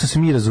razume, kao što se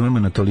mi razumemo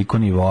na toliko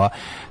nivoa.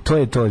 To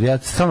je to. Ja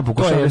stalno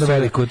pokušavam.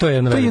 To je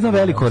jedno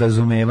veliko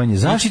razumevanje.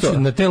 Zašto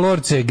na te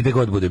lorce gde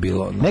god bude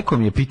bilo? Neko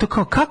mi je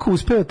pitao kako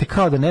uspevate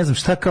kao da ne znam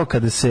šta, kao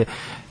kada se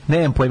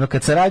nemam pojma,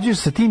 kad sarađuješ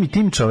sa tim i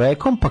tim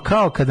čovekom, pa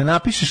kao kada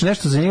napišeš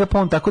nešto za njega, pa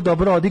on tako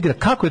dobro odigra,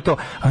 kako je to?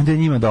 A onda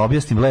njima da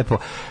objasnim lepo,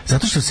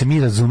 zato što se mi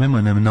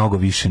razumemo na mnogo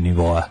više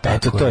nivoa.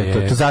 Eto, to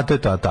je to, zato je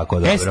to tako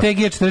dobro. STG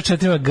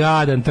 44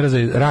 gadan,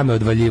 trzaj, rame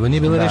odvaljivo,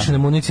 nije bila rešena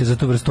municija za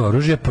tu vrstu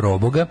oružja,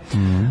 proboga.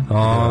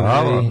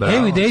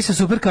 Evo ideji sa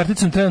super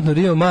karticom, trenutno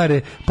Rio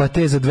Mare, pa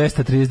te za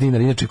 230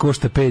 dinara, inače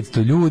košta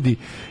 500 ljudi,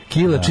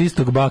 kila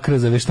čistog bakra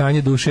za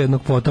veštanje duše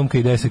jednog potomka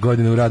i 10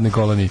 godina u radnoj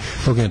koloniji.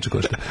 To inače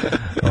košta.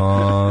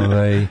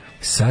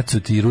 Sad su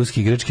ti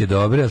ruski i grčke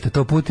dobre, ali te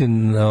to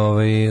Putin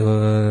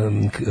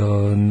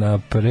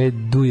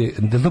napreduje,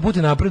 da to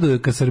Putin napreduje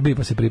ka Srbiji,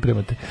 pa se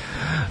pripremate.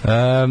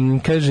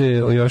 Kaže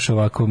još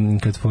ovako,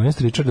 kad spomenuo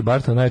Richarda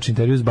Bartona, najveći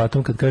intervju s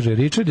Batom, kad kaže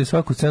Richard je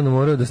svaku scenu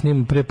morao da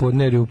snima pre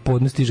podne, jer u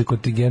podne stiže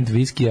kontingent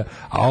viskija,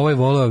 a ovo je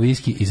voleo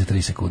viski i za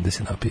 3 sekunde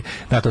se napije.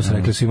 Da, to su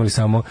rekli, su imali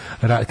samo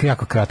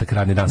jako kratak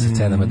radni dan sa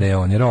scenama, da je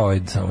on jer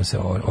samo se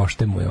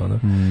oštemuje ono.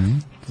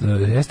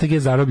 STG je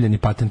zarobljeni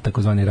patent,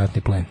 takozvani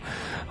ratni plen.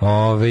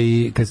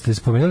 Kad ste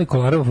spomenuli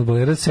Kolarova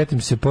fudbalera,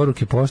 setim se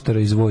poruke poštara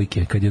iz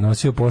Vojke, kad je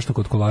nosio poštu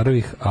kod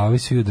Kolarovih, a ovi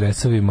svi u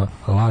dresovima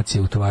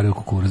Lacije utovaraju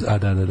kukuruz. A,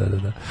 da.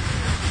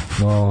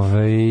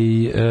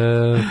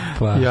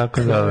 Pa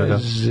jako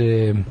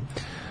kaže...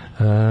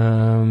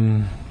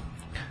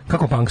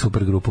 Kako punk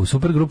supergrupa? U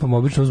supergrupama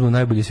obično uzmu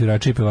najbolji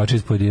svirači i pevači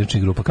iz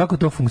pojedinačnih grupa. Kako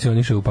to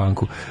funkcioniše u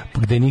punku?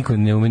 Gde niko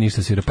ne ume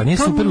ništa svira. Pa nije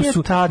to super nije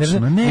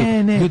tačno.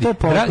 Ne, ljudi, to je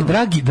potpuno.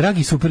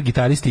 dragi super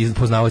gitaristi i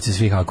poznavaoci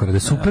svih akorda.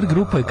 Super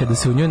grupa je kada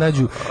se u njoj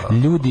nađu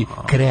ljudi,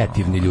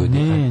 kreativni ljudi.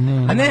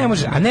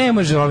 A ne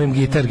može ovim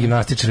gitar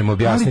gimnastičarima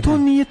objasniti. Ali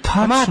to nije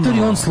tačno. Amator i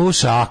on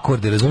sluša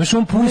akorde, razumeš?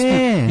 On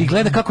pusti i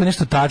gleda kako je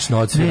nešto tačno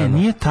odsvirano. Ne,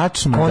 nije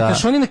tačno.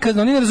 Kontaš, oni ne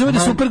razumeju da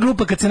je super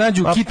grupa kad se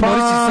nađu Kit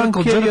Morris i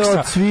Circle Jerksa.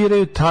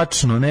 Odsviraju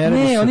tačno. Ne,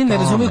 oni ne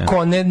razumeju,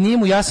 nije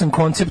mu jasan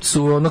koncept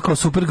su ono kao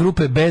super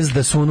grupe bez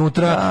da su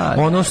unutra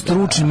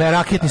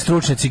raketni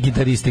stručnjaci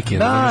gitaristike.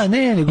 Da,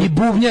 i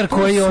bubnjar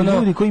koji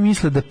ljudi koji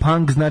misle da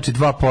punk znači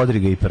dva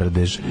podriga i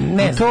prdež.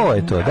 Ne, to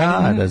je to.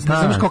 Da,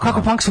 znaš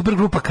kako punk super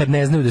grupa kad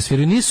ne znaju da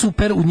sviraju, nije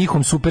super u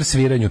njihovom super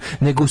sviranju,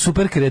 nego u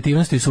super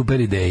kreativnosti i super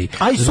ideji.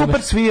 A i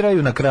super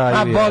sviraju na kraju.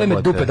 A boli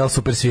me dupe da li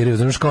super sviraju,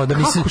 znaš kao da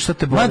mi se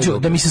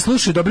da mi se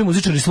slušaju dobri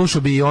muzičari,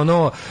 slušao bi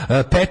ono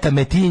Peta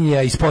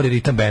Metinija i Spori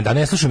ritam bend, a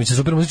ne slušaju mi se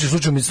super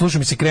muzičari, slušaju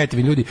mi se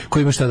kreativni ljudi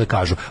koji imaju šta da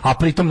kažu, a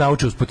pritom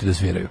nauče uspoti da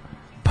sviraju.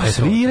 Pa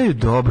sviraju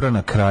dobro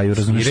na kraju,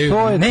 razumiješ?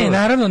 Ne,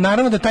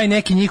 naravno da taj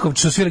neki njihov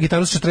što svira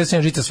gitaru sa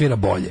 47 žica svira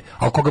bolje,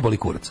 a koga boli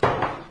kurac?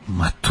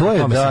 Ma to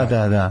je,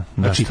 da.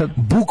 Znači,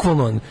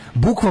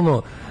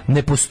 bukvalno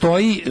ne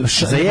postoji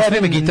za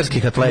jedne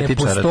gitarskih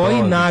atletičara. Ne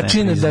postoji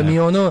način da mi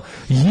ono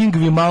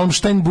Yngwie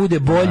Malmsteen bude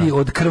bolji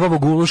od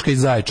krvavog uluška iz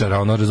Zaječara,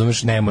 ono,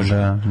 razumeš, ne može.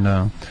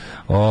 Da.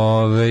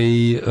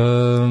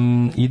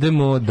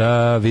 Idemo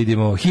da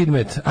vidimo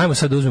Hidmet. Ajmo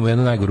sad da uzmemo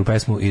jednu najgoru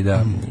pesmu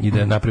i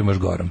da napravimo još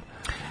gorom.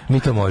 Mi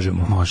to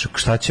možemo. Može,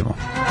 šta ćemo?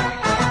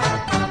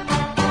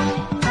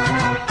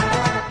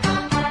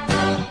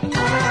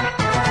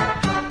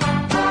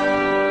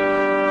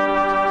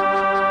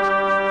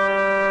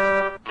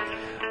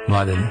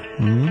 Mladene.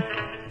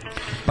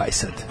 Pa i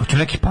sad. Hoću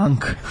neki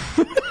punk.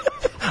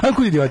 Ajmo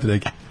kod idioti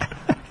neki.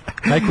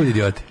 Aj kod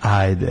idioti.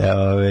 Ajde,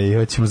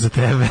 hoćemo za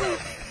tebe.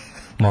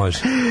 Može.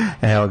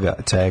 Evo ga,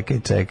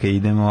 čekaj,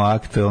 idemo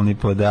aktualni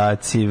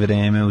podaci,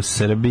 vreme u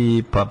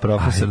Srbiji, pa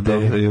profesor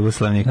dr.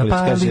 Jugoslav Nikolić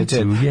kaže,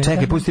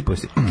 čekaj, pusti.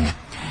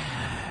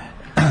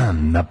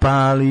 Na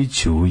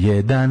Paliću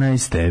 11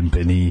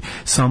 stepeni,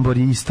 Sombor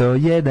isto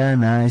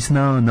 11,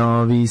 no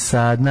Novi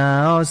Sad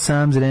na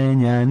 8,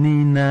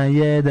 Zrenjanin na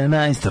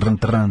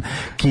 11,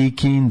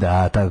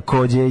 Kikinda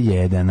takođe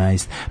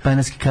 11,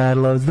 Banatski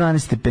Karlovac 12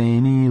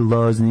 stepeni,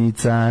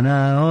 Loznica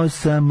na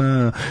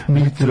 8,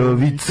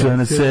 Mitrovica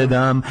na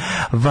 7,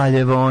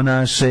 Valjevo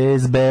na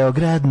 6,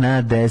 Beograd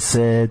na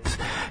 10,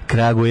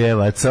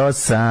 Kragujevac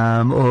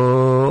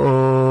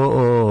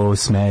 8,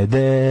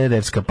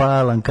 Smederevska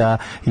Palanka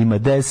ima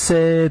 10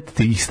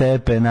 tih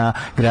stepena,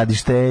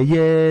 Gradište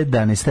je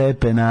 11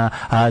 stepena,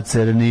 a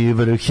Crni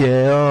Vrh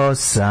je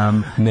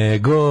 8.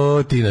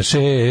 Negotina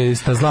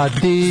 6, a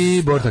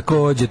Zlatibor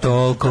takođe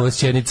toliko,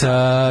 Sjenica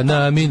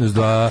na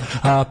 -2,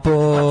 a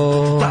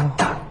po...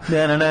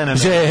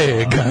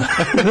 Žega.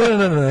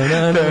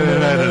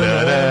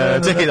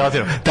 Čekaj da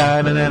otiram.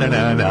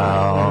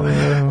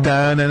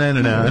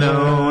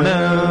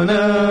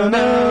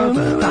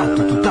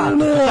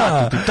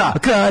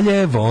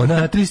 Kraljevo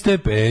na 3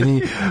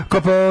 stepeni,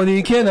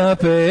 Kopaonik je na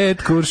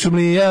 5,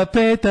 Kuršumlija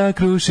 5,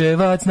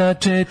 Kruševac na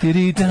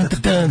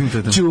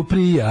 4,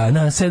 Ćuprija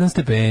na 7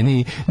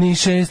 stepeni,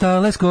 Niš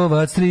 6,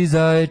 Leskovac 3,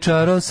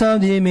 Zaječar 8,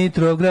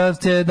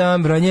 Dimitrovgrad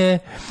 7, Vranje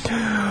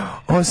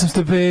 8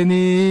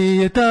 stepeni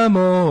je tamo.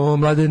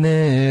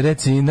 Mladene,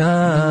 reci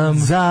nam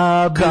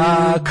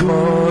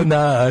kako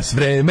nas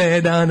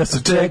vreme danas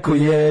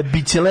očekuje.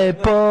 Biće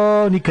lepo,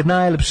 nikad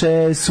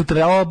najlepše,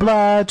 sutra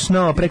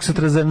oblačno, prek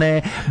sutra zar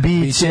ne,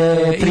 biće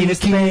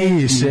 13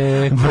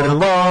 kiše,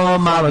 vrlo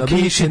malo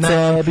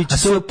kišice, biće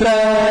sutra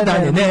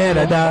dan je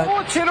nerada.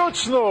 Uči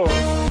ručnu!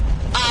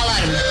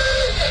 Alarm!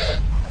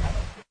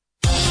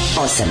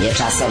 8 je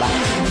časova.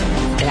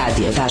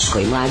 Radio Daško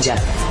i Mlađa.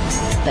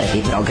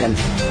 Prvi program.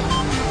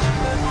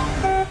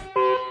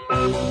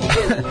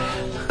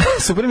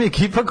 Super mi je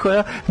ekipa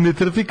koja ne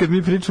trpi kad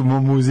mi pričamo o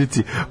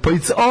muzici. Pa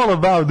it's all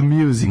about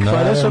music.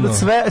 Pa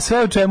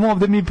sve o čemu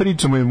ovde mi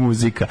pričamo je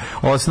muzika.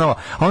 Osnova.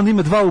 A onda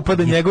ima 2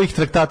 upada njegovih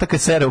traktata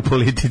kad sere u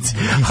politici.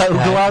 A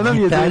uglavnom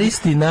je...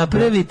 Gitaristi,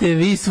 napravite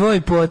vi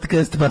svoj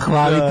podcast pa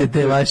hvalite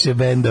te vaše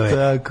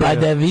bendove. Pa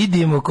da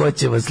vidimo ko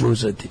će vas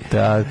slušati.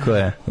 Tako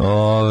je.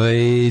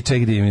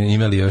 Čekaj,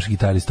 imali još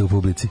gitarista u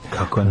publici?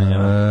 Kako ne?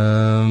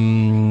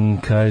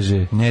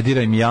 Kaže... Ne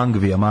diraj mi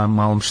Youngvija,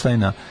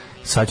 Malmsteina.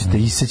 Sad ćete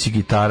iseći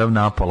gitarom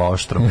napola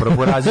oštro.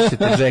 Prvo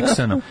različite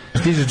Jacksonom.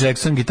 Stiže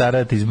Jackson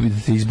gitara da te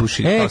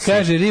izbuši.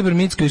 Kaže, Riber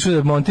Micko išao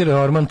da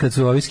montira Orman kad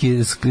su ovi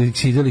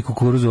skidali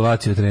kukuruzu u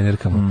Lazio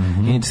trenerkama.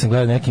 Inače sam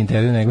gledao neki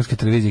intervju na engleskoj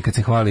televiziji kad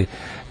se hvali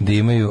da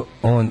imaju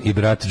on i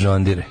brat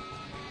John Deere.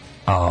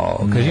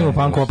 Kažemo u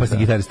punku opasni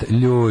gitarista.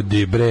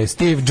 Ljudi, bre,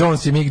 Steve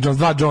Jones i Mick Jones,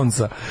 dva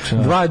Jonesa.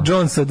 Dva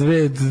Jonesa,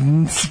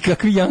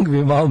 kakvi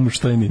Young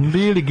Malmštajni.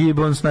 Billy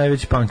Gibbons,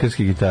 najveći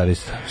punkerski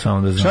gitarista.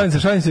 Samo da znam.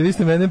 Šalim se, vi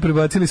ste mene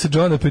prebacili sa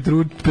Johna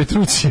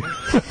Petrucija.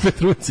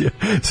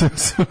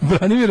 Sa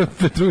Branimira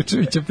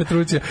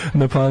Petrucija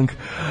na punk.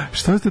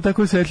 Što ste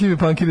tako osjetljivi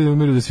punkiri da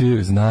umiru da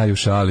sviraju? Znaju,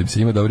 šalim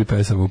se, ima dobri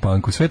pesama u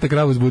punku. Sveta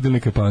krava uz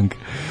budilnika punk.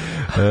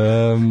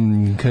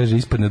 Kaže,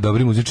 ispadne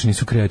dobri muzičari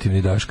nisu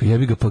kreativni, Daško.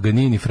 Jebi ga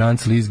Paganini,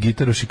 Franz Liszt,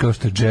 gitaroši kao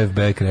što je Jeff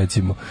Beck,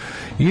 recimo.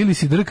 Ili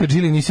si drka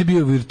džili, nisi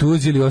bio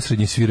virtuoz ili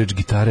osrednji svirač,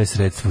 gitara je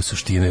sredstvo,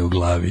 suština je u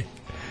glavi.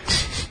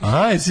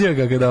 Aj, sija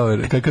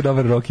kakav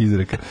dobar rock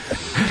izreka.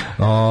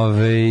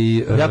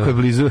 Jako je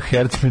blizu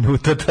herc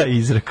minuta ta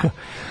izreka.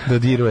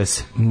 Dodiruje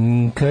se.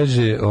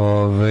 Kaže,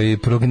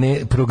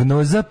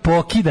 prognoza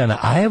pokidana.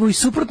 A evo i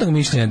suprotnog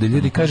mišljenja, da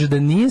ljudi kaže da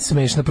nije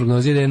smešna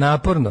prognoza, da je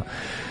naporno.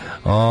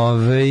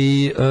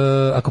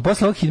 Ako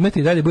posle ovog hidmeta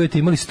i dalje budete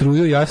imali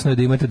struju, jasno je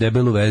da imate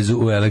debelu vezu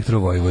u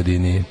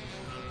Elektrovojvodini.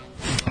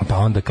 Pa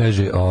onda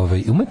kaže,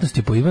 umetnost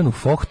je po Ivanu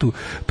Fohtu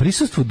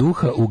prisustvo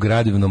duha u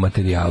gradivnom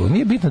materijalu.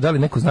 Nije bitno da li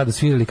neko zna da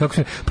svira ili kako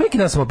se... Pa neki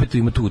dan sam opet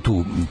ima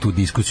tu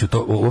diskusiju,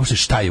 uopšte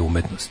šta je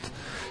umetnost.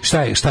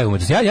 Šta je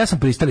umetnost? Ja sam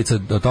pristalica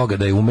do toga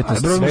da je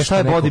umetnost sve šta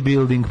je neko...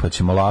 bodybuilding, pa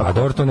ćemo lako. A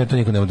dobro, to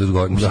niko ne može da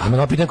odgovori.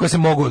 Ima pitanje koje se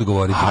mogu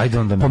odgovoriti. Ajde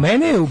onda.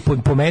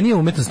 Po meni je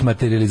umetnost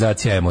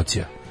materializacija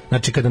emocija.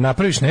 Znači kada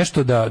napraviš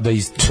nešto da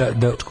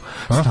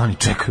stani,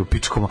 čekaj u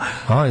pičkoma.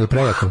 Ili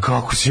prejako.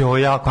 Kako si ovo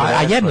jako.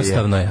 A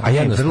jednostavno je.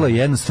 Vrlo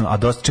jednostavno, a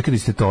dosta čekaj da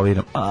ste to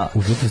oviram.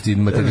 Umetnost i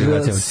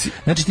materializacija.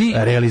 Znači ti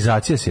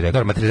realizacija si rekao.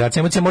 Dobro,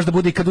 materializacija emocija može da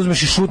bude i kad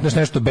uzmeš i šutneš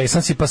nešto,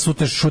 besan si pa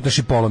šutneš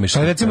i polomiš.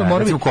 Ali recimo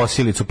mora bi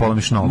kosilicu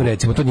polomiš nogu.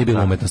 Recimo to nije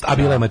bila umetnost, a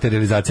bila je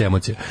materializacija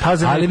emocije.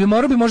 Ali bi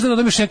morao možda da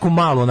dobiješ neku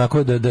malu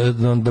onako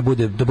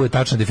da bude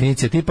tačna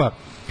definicija tipa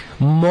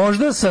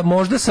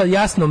možda sa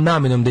jasnom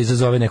namenom da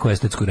izazove neku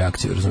estetsku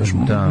reakciju, razumeš?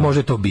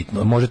 Može to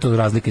bitno, može to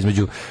razlika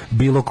između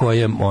bilo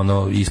koje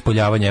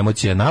ispoljavanja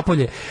emocija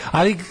napolje,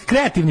 ali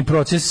kreativni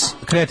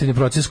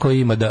proces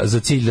koji ima za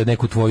cilj da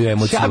neku tvoju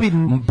emociju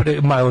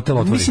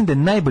otvori. Mislim da je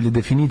najbolja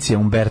definicija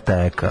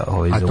Umberta Eka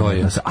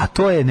a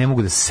to je, ne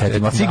mogu da se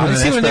setim, a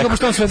sigurno njega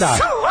pošto on sve da.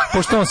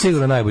 Pošto on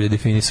sigurno najbolje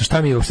definisa.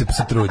 Šta mi uopšte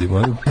se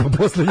trudimo?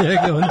 Posle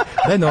njega,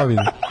 daj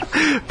novine.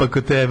 Pa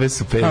kod tebe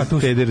su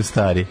pederu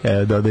stari.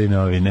 Evo, dodaj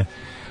novine.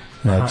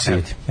 Znači,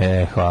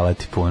 hvala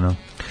ti puno.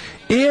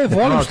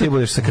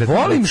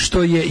 Volim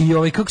što je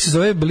i kako se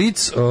zove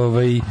Blic,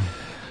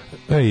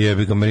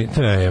 jebi ga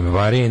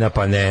Marina,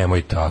 pa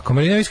nemoj tako.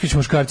 Marina Visković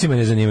muškarci me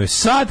ne zanimaju.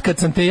 Sad kad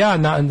sam te ja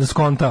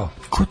skontao.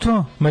 Ko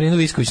to? Marina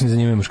Visković ne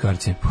zanimaju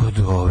muškarci. Pa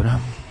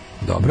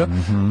dobro.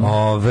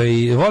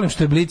 Volim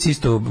što je Blic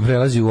isto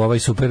prelazi u ovaj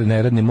super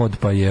neradni mod,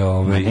 pa je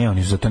ne,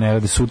 oni zato ne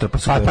rade sutra,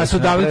 pa su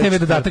dali TV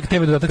dodatak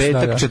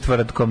petak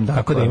četvrtkom,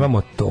 tako da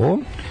imamo to.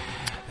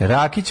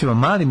 Rakićeva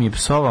mali mi je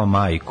psovao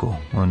majku.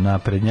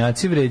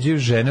 Naprednjaci vređaju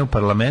žene u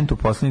parlamentu,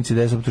 poslanici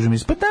da je optuženi.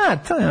 Pa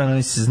to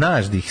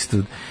znaš da ih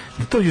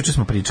to juče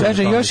smo pričali.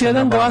 Kaže, još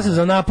jedan glas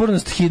za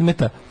napornost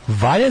hidmeta.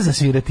 Valja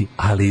zasvirati,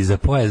 ali i za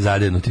pojas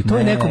zadenuti. To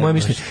je neko moje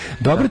mišljenje.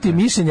 Dobro ti je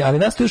mišljenje, ali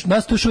nas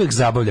to još uvijek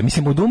zabavlja.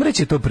 Mislim,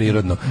 odumreće je to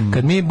prirodno.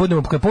 Kad mi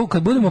budemo počeli...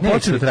 Kad budemo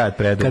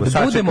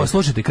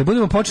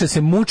počeli da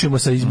se mučimo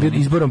sa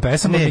izborom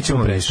pesama, mi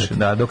ćemo prestati.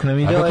 Dok nam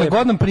ide... A dokle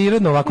god nam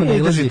prirodno ovako ne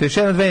ilazi... To je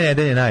 1-2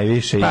 nedelje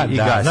najviše i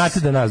gasi. Znate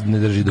da nas ne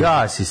drži dugo.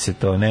 Gasi se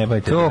to, ne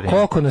bajte.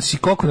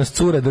 Koliko nas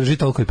cura drži,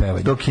 toliko i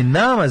pevanje. Dok je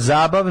nama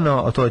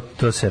zabavno,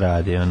 to se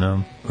radi,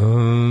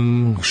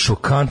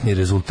 šokantni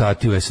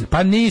rezultati u SED.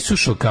 Pa nisu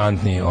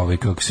šokantni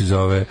kako se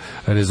zove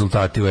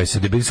rezultati u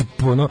SED. Bili su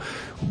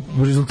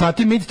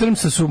rezultati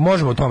midtermsa su,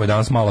 možemo o tome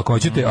danas malo ako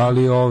hoćete,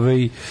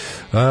 ali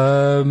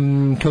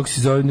kako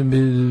se zove,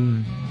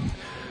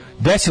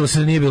 desilo se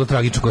da nije bilo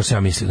tragično kao se ja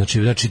mislim.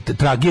 Znači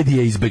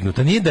tragedija je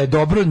izbegnuta. Nije da je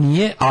dobro,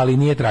 nije, ali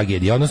nije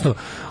tragedija. Odnosno,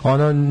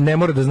 ono ne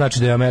mora da znači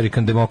da je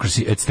American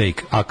democracy at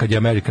stake. A kad je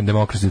American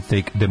democracy at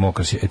stake,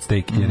 democracy at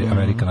stake, jer je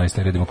Amerika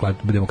najstarija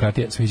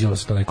demokratija, sviđalo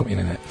se to nekom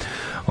ili ne.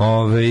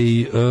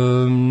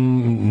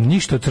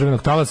 Ništa od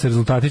crvenog talasa,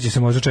 rezultati će se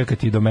možda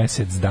čekati do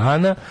mesec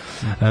dana.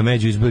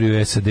 Među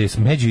izbori u SAD,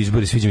 među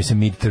izbori, sviđa mi se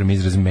midterm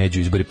izraz među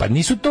izbori. Pa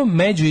nisu to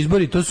među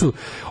izbori,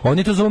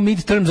 oni to zovu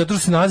midterm zato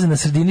što se nalaze na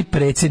sredini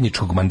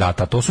predsjedničkog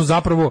mandata. To su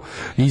zapravo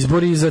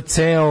izbori za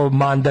ceo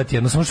mandat.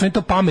 Jednostavno što oni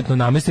to pametno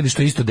namestili,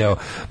 što je isto deo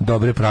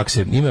dobre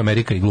prakse. Ima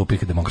Amerika i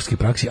glupih demokratskih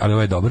praksi, ali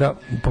ovo je dobra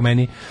po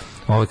meni.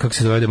 Kako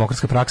se zove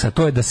demokratska praksa,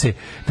 to je da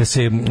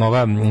se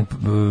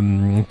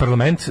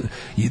parlament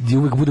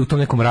uvijek bude u tom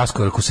nekom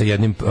raskoraku sa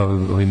jednim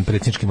ovim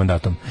predsjedničkim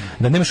mandatom.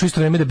 Da nemaš u isto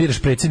vrijeme da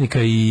biraš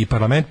predsjednika i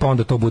parlament, pa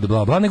onda to bude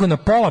bla bla, nego na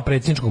pola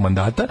predsjedničkog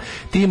mandata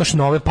ti imaš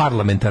nove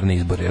parlamentarne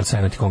izbore, jer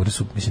Senat i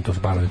Kongresu, mislim, to su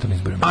parlamentarne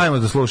izbore. Ajmo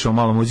da slušamo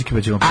malo muzike,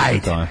 pa ćemo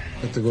pričati o tome.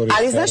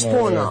 Ali znaš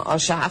puno o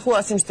šahu,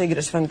 osim što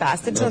igraš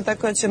fantastično,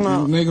 tako da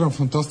ćemo... Ne igram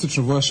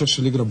fantastično, Voja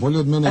Šešelj igra bolje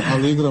od mene,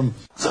 ali igram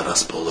za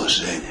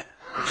raspoloženje.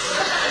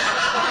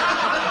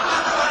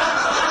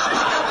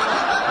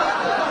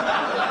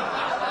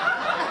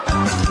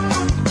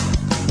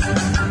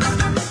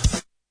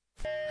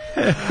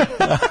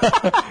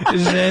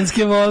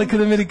 Ženske vole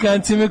kad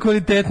Amerikanci imaju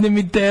kvalitetne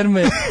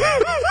midterme.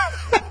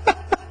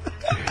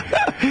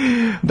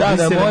 Da,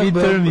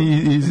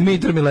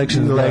 midterm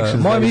elections.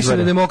 Moje mišljenje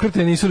da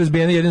demokrate nisu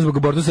razbijene jedin zbog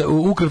abortusa.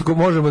 Ukratko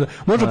možemo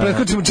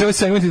preskočimo če ovaj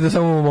segment i da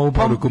samo ovu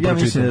poruku pročitam.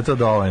 Ja mislim da je to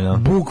dovoljno.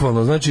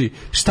 Bukvalno, znači,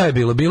 šta je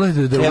bilo? Bilo je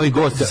da evo i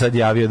gost se sad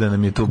javio da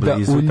nam je tu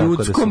blizu. U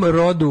ljudskom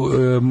rodu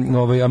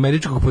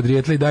američkog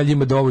podrijetla i dalje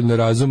ima dovoljno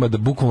razuma da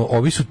bukvalno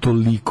ovi su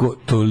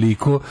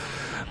toliko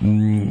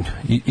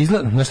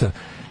izgleda, znaš šta,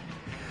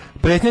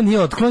 pretnja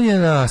nije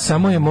otklonjena,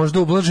 samo je možda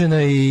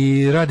ublažena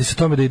i radi se o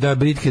tome da i da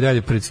Britke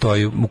dalje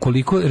predstoji.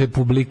 Ukoliko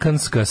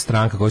republikanska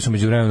stranka koja su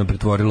međuvremeno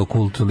pretvorila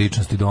kult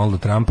ličnosti Donalda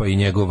Trumpa i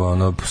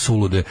njegova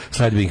sulude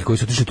sledbenike koji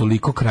su otišli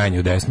toliko krajnje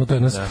u desno, to je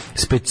jedna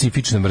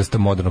specifična vrsta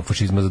modernog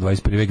fašizma za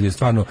 21. vek gdje je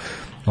stvarno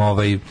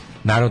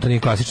naravno to nije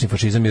klasični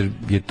fašizam jer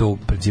je to u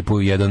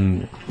principu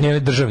jedan ne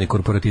državni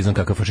korporatizam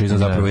kakav fašizam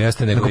zapravo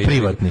jeste, nego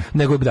privatni.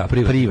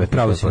 Privatni,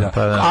 pravo si,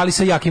 ali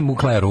sa jakim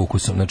klero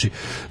ukusom. Znači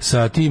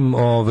sa tim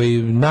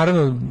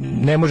naravno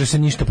ne može se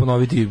ništa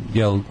ponoviti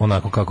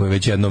onako kako je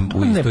već jednom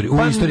u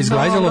istoriji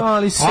zglajzalo,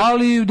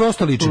 ali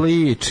dosta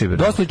liči.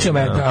 Dosta liči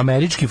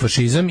američki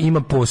fašizam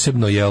ima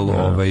posebno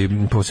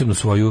posebno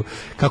svoju,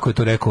 kako je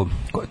to rekao,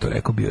 ko je to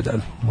rekao bio da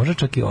može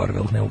čak i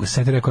Orwell, ne mogu se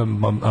setiti, rekao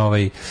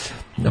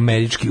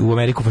u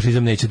Ameriku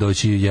fašizam neće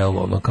doći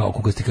kao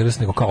kukasti krst,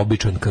 nego kao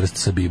običan krst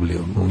sa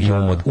Biblijom,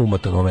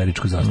 umotan u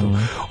američku zastavu.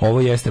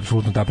 Ovo jeste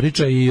apsolutno ta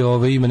priča i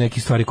ima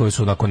neke stvari koje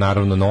su onako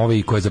naravno nove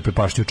i koje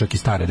zaprepašćuju čak i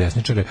stare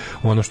desničare.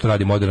 Ono što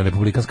radi moderna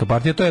republikanska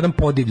partija, to je jedan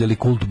podivljali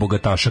kult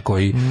bogataša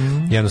koji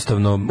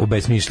jednostavno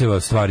obesmišljava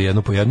stvari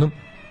jednu po jednu.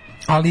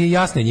 Ali je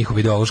jasna njihova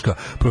ideološka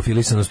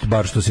profilisanost,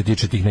 bar što se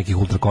tiče tih nekih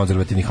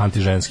ultrakonzervativnih,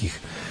 antiženskih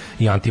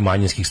i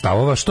antimanjinskih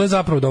stavova, što je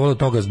zapravo dovelo do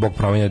toga zbog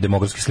promjene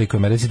demografske slike u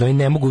Americi, da oni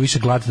ne mogu više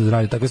gledati da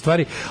rade takve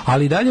stvari,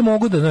 ali i dalje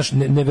mogu da, znaš,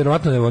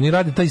 neverovatno da oni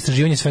rade ta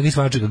istraživanje svega i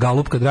svačega,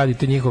 Galup kad radi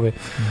te njihove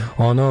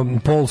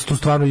Polls, tu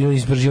stvarno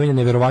istraživanja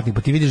neverovatnih,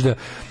 pa ti vidiš da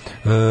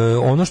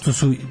ono što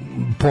su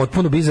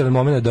potpuno bizaran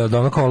moment da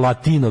ono kao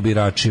latino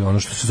birači, ono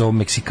što se zove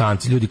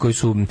Meksikanci, ljudi koji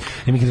su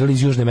emigrirali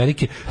iz Južne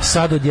Amerike,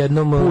 sad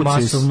odjednom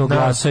masovno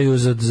glasaju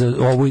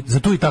za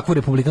tu i takvu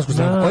republikansku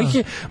stranu, kojih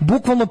je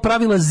bukvalno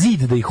pravila zid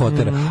da ih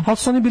otera. Ali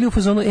su oni bili u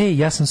fazonu,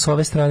 ja sam s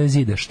ove strane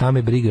zida, šta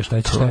me briga, šta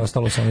je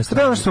ostalo s one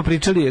strane. Da, što smo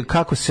pričali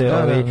kako se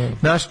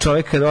naš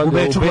čovjek kad ode u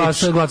Beču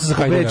glasa za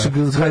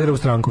Hajderovu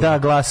stranku. Da,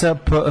 glasa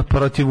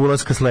protiv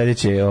ulaska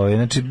sledeće,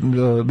 znači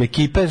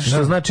ekipe,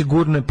 što znači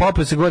gurne,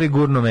 popio se gori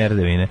gurno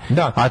merdevine.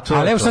 Da,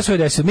 ali evo šta se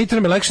desi.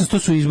 Midterm elections, to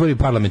su izbori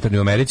parlamentarni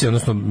u Americi,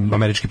 odnosno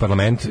američki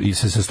parlament i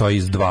se sastoji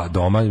iz dva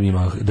doma,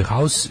 ima the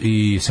House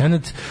i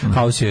Senate.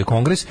 House je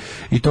Kongres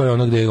i to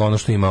je ono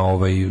što ima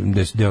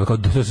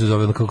to se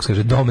zove, kako se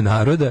kaže, dom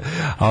naroda,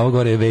 a ovo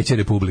gore je veća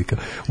republika.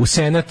 U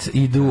Senat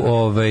idu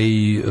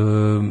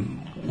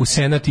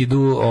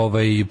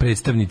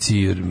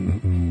predstavnici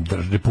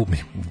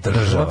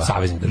država,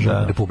 saveznih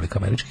država, republika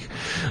američkih,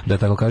 da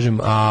tako kažem,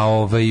 a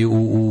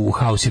u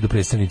House idu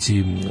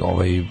predstavnici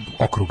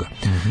okruga,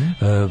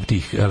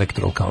 tih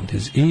electoral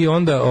counties. I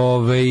onda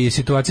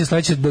situacija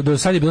sledeća, do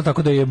sad je bilo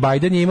tako da je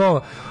Biden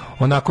imao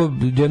onako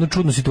jednu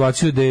čudnu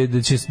situaciju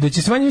da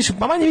će se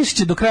manje više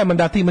će do kraja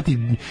mandata imati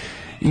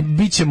i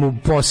bit će mu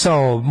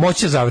posao,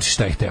 moći završi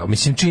šta je hteo.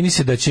 Mislim, čini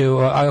se da će,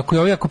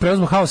 ako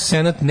preuzmu House,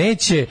 Senat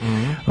neće.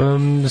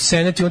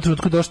 Senat je u ovom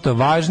trenutku dosta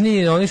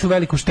važniji. Oni su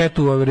veliku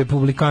štetu,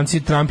 republikanci.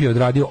 Trump je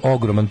odradio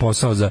ogroman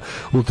posao za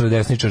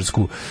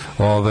ultradesničarsku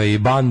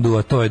bandu,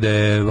 a to je da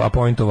je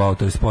appointovao,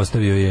 to je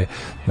postavio je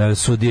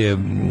sudije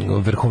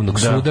Vrhovnog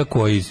suda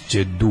koji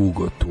će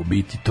dugo tu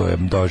biti, to je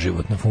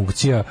doživotna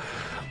funkcija.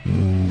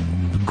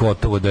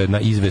 Gotovo da je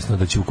izvesno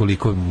da će,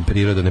 ukoliko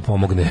priroda ne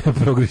pomogne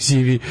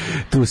progresivi,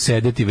 tu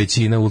sedeti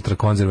većina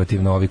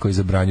ultrakonzervativna, ovi koji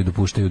zabranju,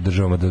 dopuštaju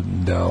državama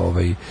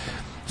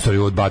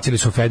odbacili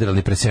su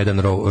federalni presedan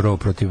Roe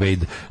protiv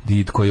Wade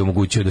koji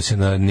omogućuje da se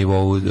na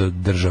nivou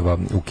država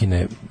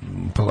ukine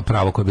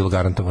pravo koje je bilo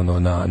garantovano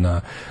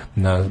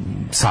na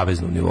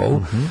saveznom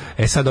nivou.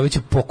 Sad ovi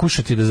će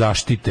pokušati da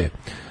zaštite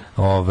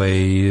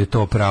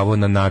to pravo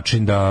na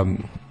način da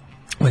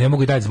ne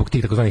mogu i dalje zbog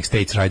tih takozvanih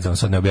states rights, da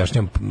sad ne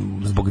objašnjam,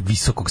 zbog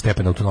visokog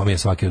stepena autonomije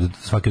svake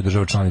od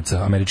država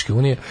članica Američke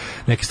unije,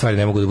 neke stvari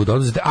ne mogu da budu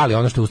oduzete, ali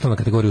ono što je ustavna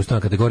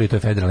kategorija, to je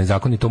federalni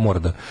zakon i to mora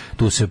da,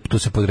 tu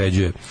se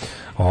podređuje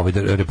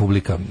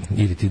republika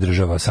ili ti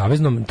država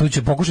saveznom. Tu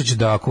će pokušati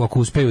da ako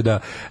uspeju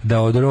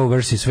da od Roe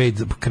vs.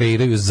 Wade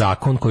kreiraju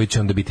zakon koji će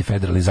onda biti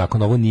federalni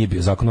zakon. Ovo nije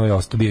bio zakon, ovo je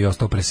bio i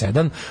ostao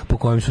presedan po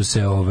kojem su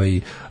se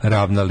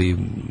ravnali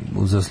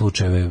za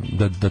slučajeve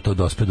da to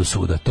dospe do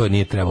suda. To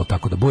nije trebalo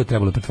tako da bude,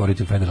 trebalo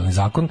pretvoriti u federalni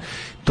zakon.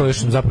 To još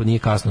zapravo nije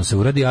kasno se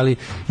uradi, ali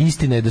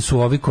istina je da su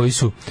ovi koji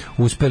su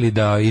uspeli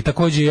da, i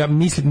također ja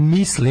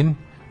mislim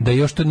da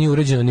još to nije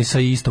uređeno ni sa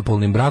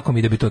istopolnim brakom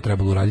i da bi to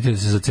trebalo uraditi, da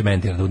se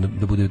zacementira,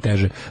 da bude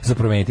teže za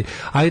promeniti.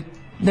 Ali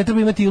ne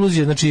treba imati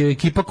iluzije, znači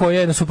ekipa koja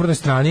je na suprotnoj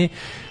strani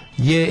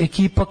je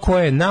ekipa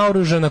koja je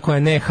naoružana, koja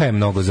ne haje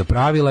mnogo za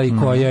pravila i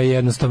koja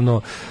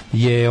jednostavno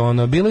je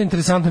bilo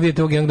interesantno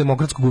vidjeti ovog jednog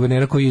demokratskog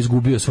guvernera koji je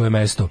izgubio svoje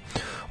mesto.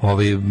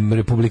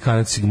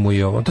 Republikanac mu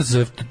je to se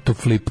zove to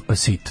flip a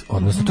seat,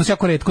 odnosno to se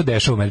jako retko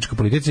dešava u američkoj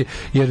politici,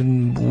 jer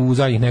u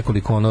zadnjih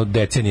nekoliko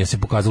decenija se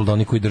pokazalo da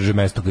oni koji drže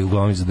mesto ga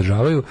uglavnom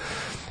zadržavaju,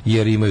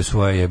 jer imaju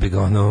svoje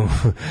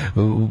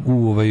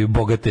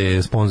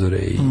bogate sponzore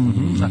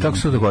a kako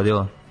se to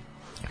dogodilo?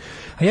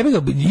 A ja bih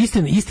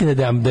istina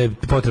da je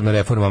potrebna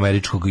reforma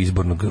američkog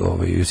izbornog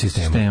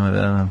sistema.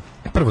 Da.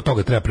 Prvo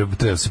toga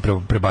treba se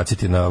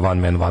prebaciti na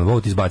one man, one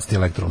vote, izbaciti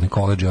electoralni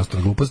college i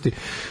ostale gluposti,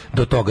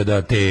 do toga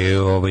da te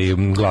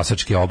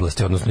glasačke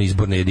oblasti, odnosno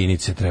izborne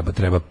jedinice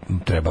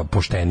treba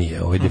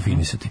poštenije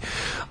definisati.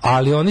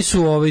 Ali oni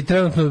su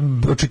trenutno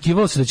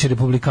očekivalo se da će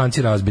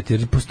republikanci razbiti,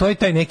 jer postoji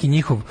taj neki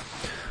njihov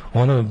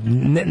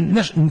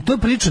to je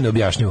prilično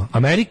neobjašnjivo.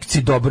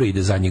 Americi dobro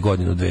ide zadnjih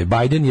godinu, dve.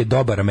 Biden je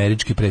dobar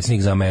američki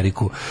predsjednik za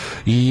Ameriku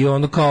i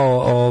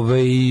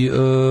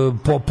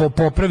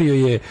popravio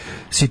je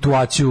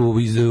situaciju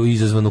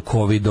izazvanu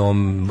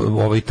covidom.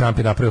 Trump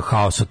je napravio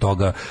haos od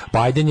toga.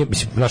 Biden je,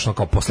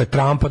 kao posle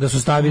Trumpa da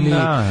su stavili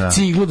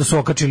ciglu, da su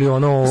okačili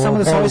samo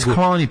da se ovo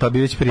skloni, pa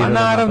bi već prirodno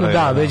napravio.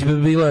 Naravno, već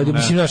bi bilo,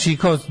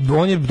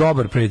 on je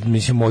dobar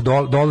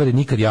dolar je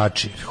nikad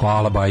jači.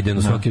 Hvala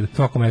Bidenu,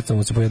 svakom mjestu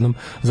mu se po jednom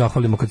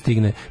zahvalimo kad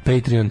stigne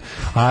Patreon,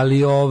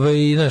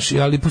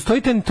 ali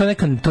postoji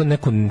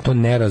to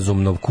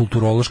nerazumno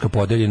kulturološka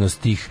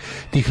podeljenost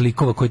tih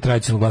likova koji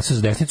tradicionalno glasaju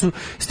za desnicu.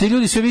 Ti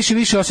ljudi sve više i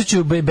više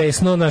osjećaju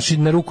besno,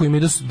 na ruku im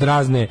idu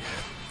razne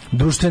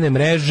društvene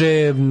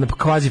mreže,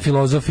 kvazi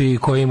filozofi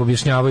koji im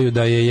objašnjavaju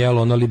da je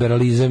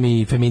liberalizam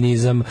i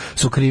feminizam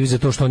su krivi za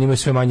to što oni imaju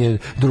sve manje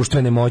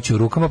društvene moći u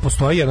rukama.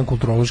 Postoji jedan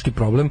kulturološki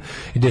problem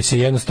gde se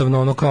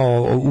jednostavno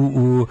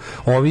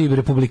ovi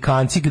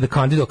republikanci gde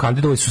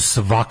kandidovali su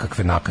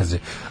svakakve nakaze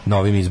na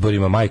ovim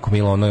izborima. Majko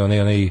Milo,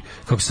 onaj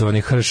kako se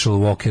zove, Herschel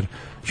Walker,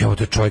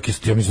 to je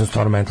čovjek, ja mislim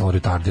stvarno mentalno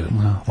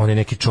retardiran. On je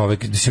neki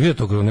čovjek, gde se vidio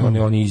toga,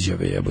 oni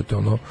izjave jebote,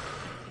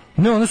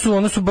 ne, one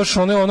su baš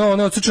one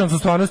odsečenost u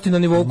stvarnosti na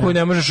nivou koji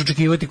ne možeš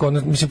očekivati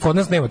kod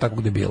nas nema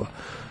takvog debila.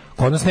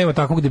 Kod nas nema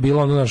takvog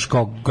debila,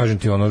 kao kažem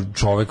ti,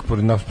 čovjek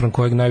naspram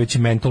kojeg najveći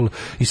mental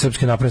iz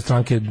Srpske napredne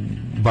stranke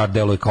bar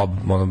deluje kao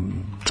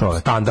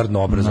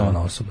standardno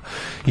obrazovana osoba.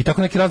 I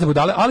tako neki razne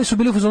budale, ali su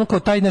bili u fazonu kao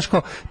taj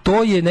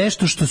to je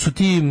nešto što su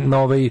ti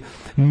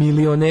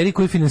milioneri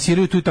koji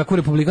finansiraju tu i takvu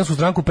republikansku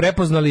stranku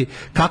prepoznali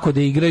kako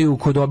da igraju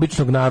kod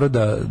običnog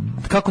naroda,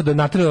 kako da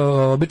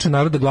nateraju običan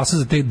narod da glasa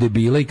za te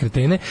debile i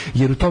kretene,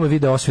 jer u tome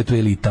vide osvetu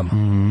elitama.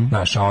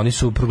 A oni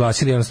su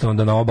proglasili jednostavno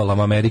da na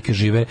obalama Amerike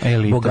žive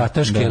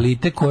bogataške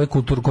elite koje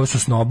su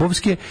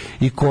snobovske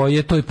i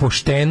koje to je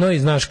pošteno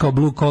i kao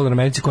blue collar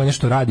Americi koja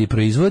nešto radi i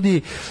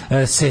proizvodi,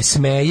 se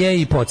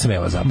smeje i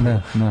podsmeva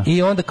zapravo.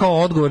 I onda kao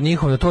odgovor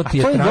njihov na to ti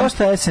je Trump. To je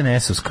dosta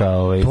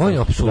SNS-ovska. To je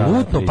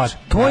apsolutno, pa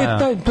to je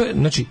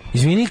znači,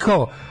 izvini,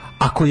 kao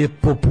ako je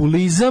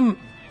populizam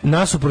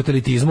nasuprot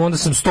elitizmu, onda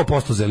sam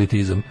 100% za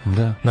elitizam.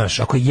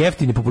 Ako je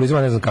jeftini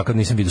populizam, ne znam kakav,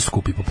 nisam vidio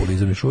skupi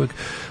populizam još uvijek.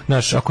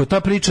 Ako je ta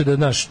priča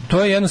da,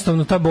 to je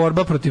jednostavno ta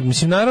borba protiv,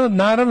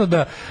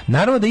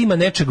 naravno da ima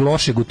nečeg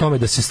lošeg u tome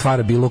da se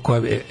stvara bilo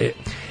koja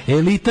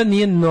elita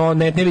nije,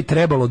 ne bi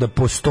trebalo da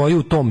postoji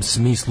u tom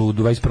smislu u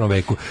 21.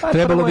 veku.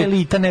 Trebalo bi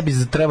elita ne bi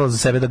trebalo za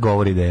sebe da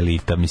govori da je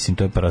elita,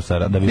 da je prva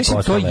stvar da bi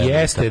postala. To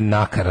jeste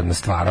nakaradna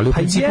stvar,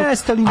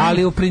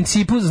 ali u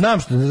principu znam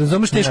što,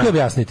 razumeš, teško je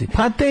objasniti.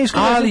 Pa teško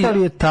je,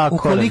 ali je tako.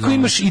 Ukoliko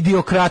imaš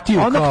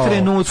idiokratiju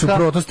kao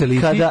suprotnost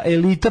eliti, kada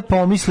elita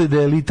pomisli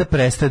da elita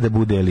prestaje da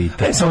bude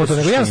elita. Samo to,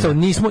 nego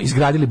jednostavno nismo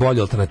izgradili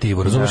bolju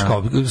alternativu, razumeš,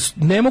 kao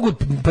ne mogu,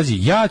 pazi,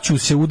 ja ću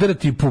se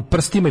udarati po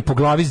prstima i po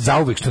glavi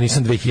zauvek što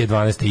nisam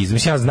 2012.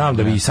 Mislim, ja znam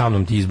da vi sa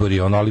mnom ti izbori,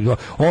 ali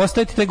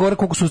ostajete taj gore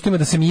koliko su ustima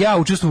da sam ja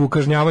učestvovao u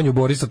kažnjavanju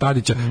Borisa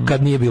Tadića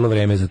kad nije bilo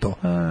vreme za to.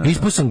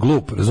 Ispao sam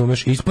glup,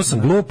 razumeš,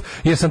 glup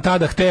jer sam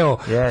tada hteo,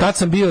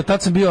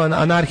 tad sam bio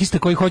anarhista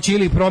koji hoće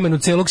ili promenu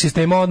celog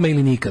sistema odmah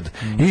ili nikad.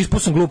 I ispao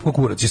sam glup kao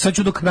kurac. I sad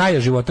ću do kraja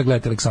života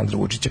gledati Aleksandra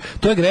Vučića.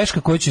 To je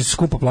greška koju će se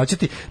skupo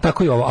plaćati.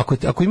 Tako i ovo.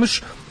 Ako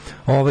imaš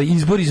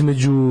izbor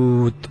između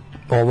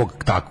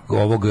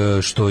ovog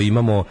što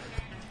imamo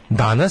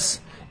danas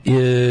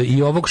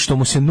i ovog što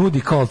mu se nudi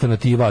kao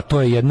alternativa,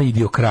 to je jedna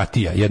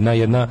idiokratija,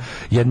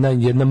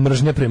 jedna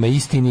mržnja prema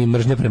istini,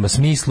 mržnja prema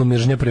smislu,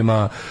 mržnja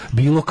prema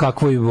bilo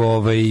kakvoj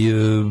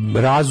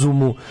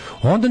razumu,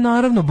 onda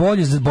naravno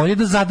bolje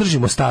da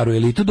zadržimo staru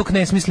elitu dok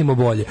ne smislimo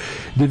bolje.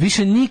 Da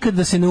više nikad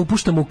da se ne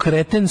upuštamo u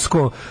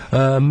kretensko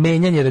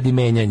menjanje radi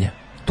menjanja.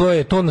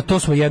 To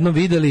smo jednom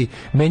videli,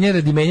 menjanje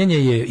radi menjanja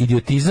je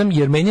idiotizam,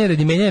 jer menjanje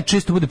radi menjanja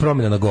često bude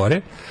promjena na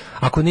gore.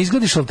 Ako ne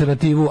izglediš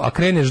alternativu, a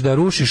kreneš da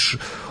rušiš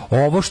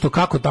ovo što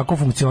kako tako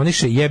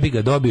funkcioniše, jebi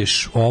ga,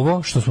 dobiješ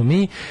ovo što smo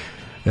mi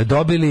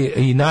dobili.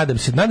 I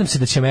nadam se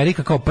da će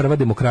Amerika kao prva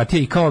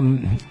demokratija i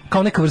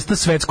kao neka vrsta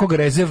svetskog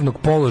rezervnog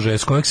položaja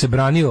s kojeg se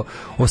branio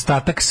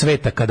ostatak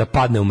sveta kada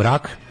padne u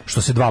mrak,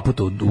 što se 2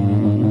 puta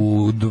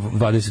u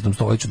 20.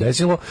 stoljeću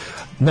desilo.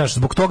 Znaš,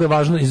 zbog toga je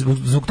važno,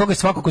 zbog toga je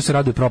svako ko se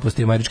raduje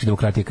propasti američke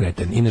demokratije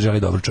kreten i ne želi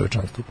dobro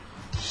čovečanstvu.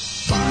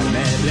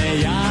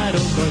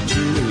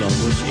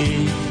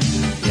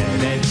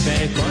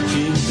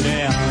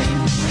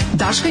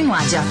 Daško i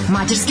Mlađa,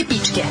 mađarske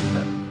pičke.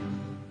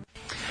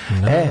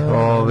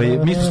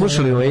 Mi smo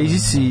slušali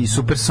Oasis i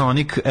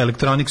Supersonic,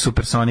 Electronic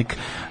Supersonic,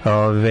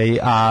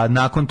 a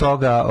nakon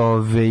toga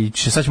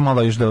sad ćemo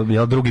malo još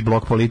drugi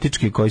blok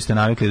politički koji ste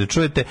navikli da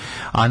čujete,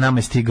 a nama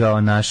je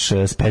stigao naš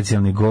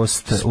specijalni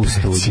gost u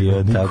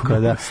studiju, tako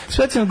da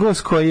specijalni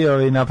gost koji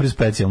je napravio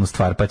specijalnu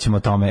stvar, pa ćemo o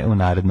tome u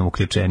narednom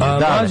uključenju.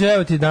 Mlađe,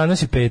 evo ti,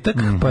 danas je petak,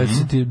 pa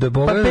si ti da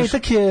pogledaš. Pa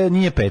petak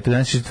nije petak,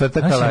 danas je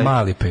četvrtak, ali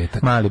mali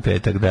petak. Mali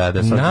petak, da.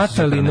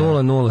 Natali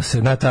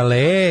 007, Natale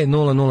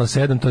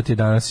 007, to ti je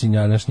danas i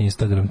današnji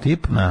Instagram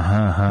tip.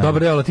 Aha.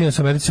 Dobro, evo, Latinac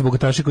Americi su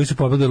bogataši koji su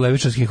pobegli od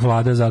levičarskih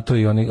vlada,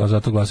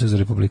 zato glasaju za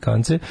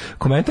republikance.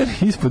 Komentar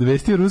ispod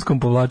vesti o ruskom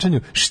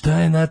povlačenju. Šta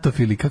je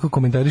NATO-fili? Kako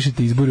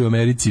komentarišete izbori u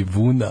Americi?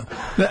 Vuna.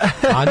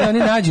 A ne, oni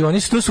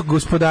nađu, to su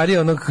gospodari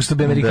onog što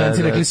bi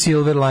Amerikanci rekli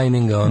silver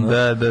lininga.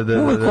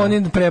 Uvijek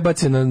oni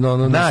prebace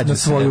na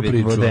svoju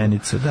priču.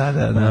 Vodenicu.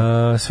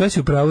 Da. Sve si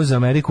u pravu za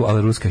Ameriku,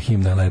 ali ruska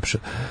himna je lepša.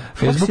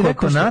 Facebook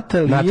otpušta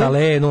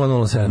Natale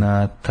 007.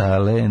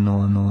 Natale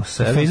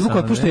 007. Facebook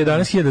otpušta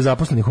 11.000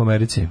 zaposlenih u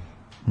Americi.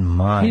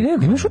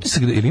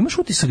 Imaš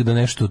utisak da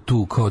nešto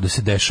tu kao da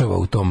se dešava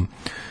u tom,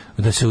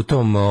 da se u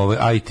tom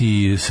IT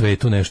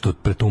svetu nešto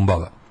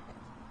pretumbava?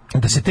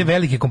 Da se te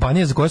velike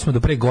kompanije za koje smo do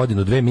pre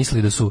godinu, dve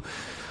mislili da su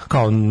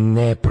kao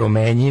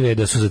nepromenjive,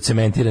 da su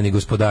zacementirani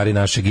gospodari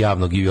našeg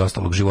javnog i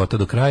ostalog života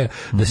do kraja,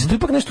 da se tu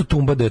ipak nešto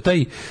tumba, da je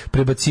taj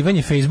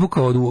prebacivanje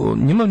Facebooka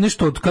njima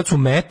nešto od kad su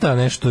Meta,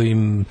 nešto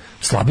im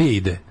slabije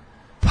ide.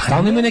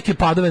 Stalno ima neke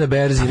padove na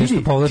berzi,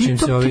 nešto povlačim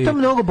se ovi. Ti to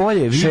mnogo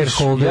bolje vidiš.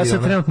 Ja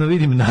sad trenutno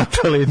vidim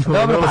Natale.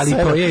 Dobro,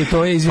 ali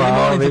to je, izvini,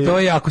 molim te, to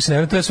je, ako se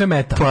ne, to je sve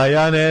Meta. Pa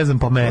ja ne znam,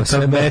 pa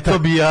Meta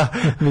bi ja,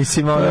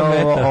 mislim,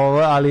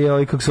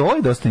 ali kako se, ovo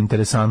je dosta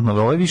interesantno,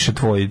 ovo je više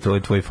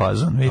tvoj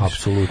fazon, vidiš.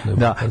 Apsolutno.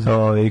 Da,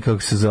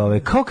 kako se zove,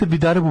 kao kad bi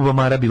Dara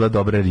Bubamara bila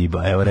dobra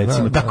riba, evo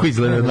recimo, tako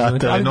izgleda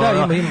Natale,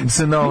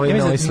 sa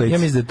novoj slici. Ja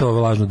mislim da je to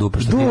lažno dupe,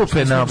 što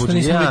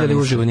nismo videli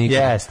uživo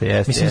nikad.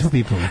 Jeste. Mislim, smo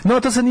pipnuli. No,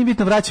 to sad nije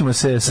bitno, vraćamo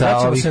se sa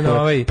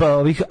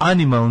ovih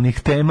animalnih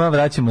tema,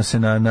 vraćamo se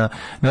na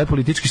ovaj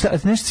politički.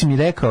 Nešto si mi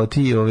rekao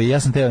ti, ja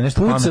sam teo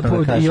nešto pametno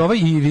da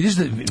kažem. I vidiš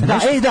da...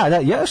 Da,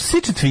 ja što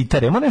se tiče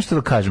Twittera, imam nešto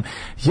da kažem.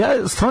 Ja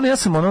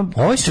sam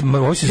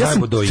Ovo se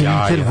zajebo do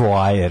jaja. Twitter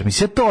voajer.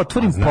 Mislim, ja to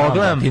otvorim,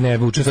 pogledam. Ti ne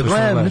učestvuješ.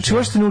 Znači,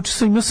 ovo što ne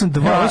učestvujem, imao sam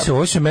 2.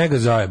 Ovo se mega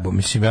zajebo.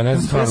 Mislim, ja ne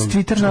znam stvarno...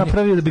 Twitter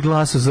napravio da bi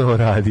glasao za ovo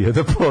radio,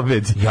 da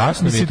pobedi.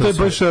 Jasno mi je to. Mislim,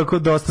 to je baš ako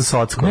dosta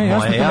socko. Ne,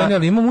 jasno to meni,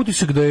 ali imam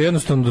utisak da je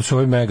jednostavno da su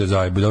ovi mega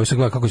zajebo. Da ovo se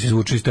gleda kako se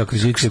izvuče iz te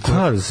akvizicije.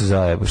 Šta da se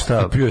zajebo,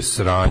 šta?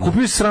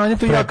 Kupio sranje,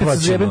 to ja kad se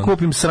zjebem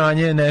kupim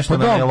sranje, nešto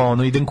na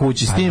melonu, idem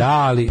kući s tim,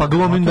 pa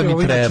glumim da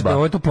mi treba.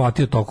 Ovo je to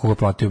platio, toliko ga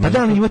platio. Pa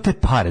da li imate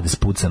pare da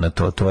spuca na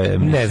to je...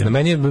 Ne znam,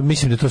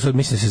 mislim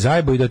da se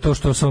zajebo i da je to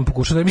što sam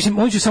pokušao da... Mislim,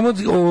 on će samo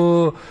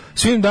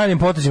svim daljim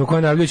potezima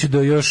koje najavljujući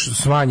da još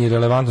smanji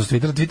relevantnost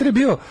Twittera. Twitter je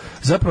bio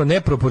zapravo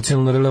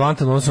neproporcionalno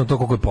relevantan odnosno na to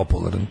koliko je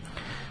popularan.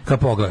 Kad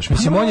pogledaš,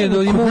 mislim, on je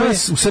ima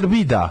u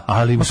Srbiji da,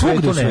 ali u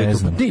svijetu ne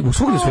znam. U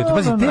svugdje svetu,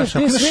 pazi,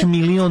 te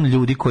milion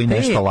ljudi koji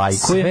nešto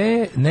lajkuje.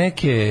 Sve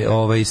neke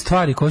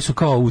stvari koje su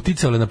kao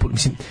uticale na,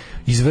 mislim,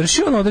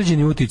 izvršio on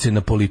određeni uticaj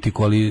na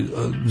politiku, ali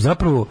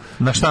zapravo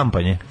na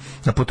štampanje,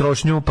 na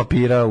potrošnju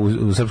papira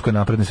u Srpskoj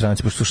naprednoj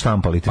stranci, pošto su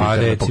štampali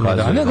recimo,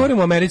 da, ne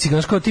govorimo o Americi,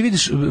 znaš, kao ti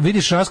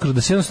vidiš raskoro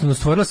da se jednostavno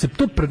stvorila se,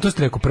 to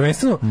ste rekao,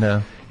 prvenstveno,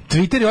 da.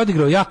 Twitter je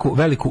odigrao jako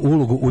veliku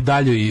ulogu u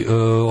daljoj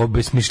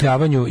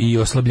obesmišljavanju i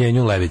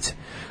oslabljenju levice.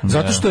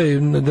 Zato što je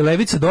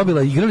levica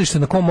dobila igralište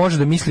na kom može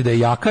da misli da je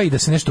jaka i da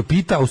se nešto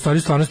pita, a u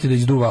stvarnosti da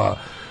izduva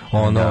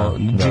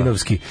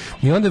džinovski.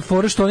 I onda je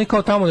fora što oni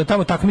kao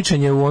tamo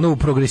takmičenje u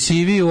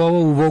progresivi,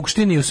 u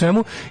vokštini, u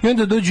svemu, i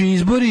onda dođu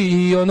izbori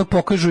i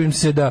pokažu im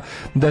se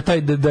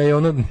da je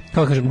ono,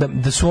 kako kažem,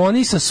 da su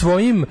oni sa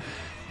svojim,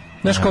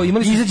 znaš, kao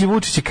imali su... Izađe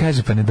Vučić i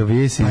kaže, pa ne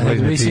dobije se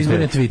izbori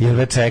na Twitter. Jer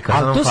već čeka.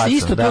 Ali to se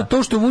isto,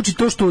 to što Vučić,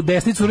 to što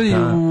desnicu uradi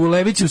u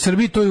levici u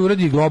Srbiji, to je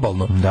uradi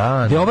globalno.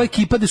 Gde ova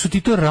ekipa, da su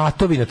ti to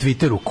ratovi na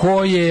Twitteru,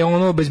 ko je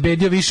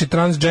obezbedio više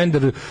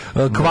transgender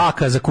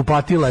kvaka za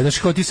kupatila, znaš,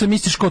 kao ti sad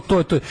misliš kao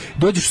to.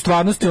 Dođeš u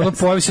stvarnosti,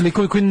 pojavi se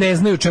likovi koji ne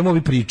znaju o čemu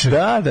ovi pričaju.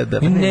 Da.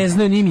 I ne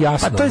znaju njim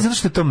jasno. Pa to je zato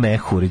što je to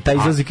mehur i taj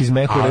izlazak iz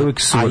mehura je uvijek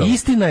surov. A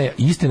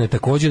istina je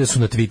također da su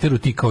na Twitteru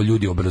ti kao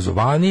ljudi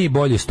obrazovaniji,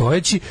 bolje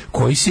stojeći,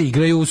 koji se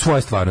igraju u svoje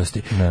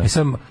stvarnosti.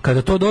 Sam,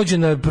 kada to dođe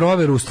na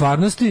proveru u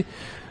stvarnosti,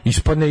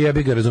 ispadne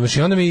jebi ga, razumeš?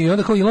 I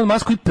onda kao Elon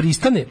Musk koji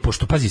pristane,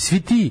 pošto, pazi, svi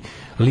ti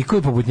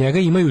likovi poput njega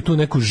imaju tu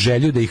neku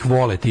želju da ih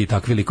vole, ti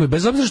takvi likovi,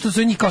 bez obzira što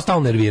se njih kao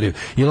stalno nerviraju.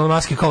 Elon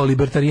Musk je kao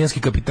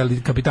libertarijanski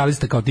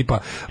kapitalista, kao tipa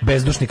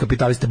bezdušni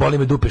kapitaliste, boli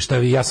me dupe,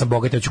 ja sam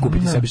bogat, ja ću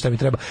kupiti sebi šta mi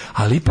treba.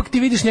 Ali ipak ti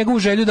vidiš njegovu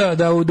želju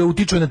da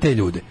utiču na te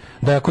ljude.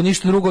 Da ako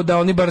ništa drugo, da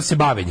oni bar se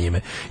bave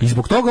njime. I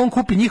zbog toga on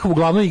kupi njihovu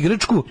glavnu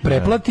igračku,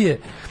 preplati je,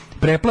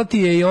 preplati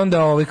je i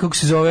onda kako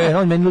se zove,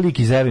 on meni lik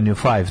iz Avenue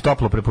 5,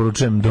 toplo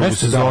preporučujem drugu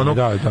sezonu.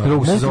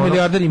 Drugu sezonu.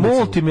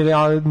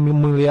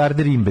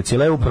 Multimilijarder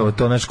imbecil, upravo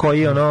to, naš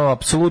koji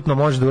apsolutno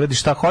može da uradi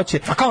šta hoće.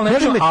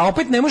 A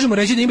opet ne možemo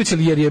reći da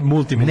imbecil jer je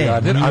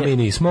multimilijarder, a mi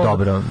nismo.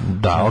 Dobro,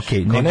 da,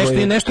 okej.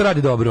 Nešto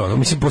radi dobro,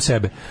 mislim po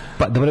sebe.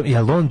 Pa dobro,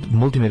 jel on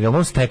multimilijarder,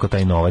 on stekao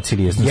taj novac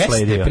ili je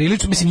nasledio? Jeste,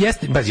 prilično, mislim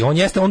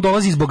jeste, on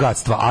dolazi iz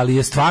bogatstva, ali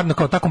je stvarno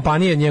kao ta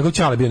kompanija, njegov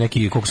ćale bio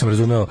neki, koliko sam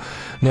razumeo,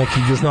 neki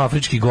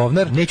južnoafrički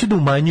govnar. Neću da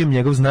umanjujem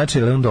njegov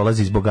značaj, ali on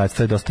dolazi iz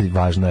bogatstva, je dosta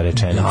važna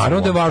rečenica.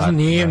 Naravno da je važno,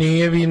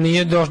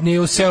 nije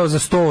useo za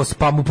 100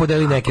 pa mu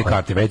podeli neke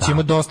karte, već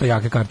ima dosta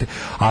jake karte,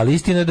 ali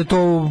istina je da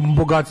to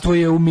bogatstvo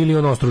je u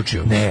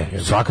milionostručio. Ne,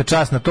 svaka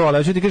čast na to, ali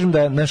ja ću ti kažem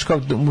da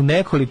u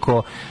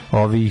nekoliko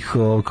ovih,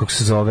 kako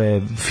se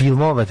zove,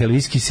 filmova,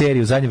 televizijskih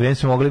serija u zadnje vreme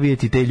smo mogli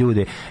vidjeti te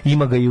ljude.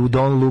 Ima ga i u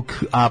Don't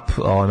Look Up,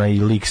 onaj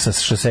lik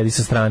što sedi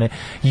sa strane,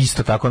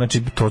 isto tako,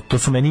 znači to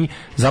su meni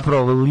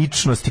zapravo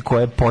ličnosti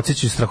koje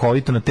podsjećaju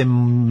strahovito na te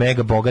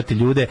mega bogate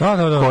ljude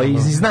koji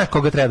znaš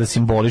koga treba da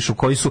simbolišu,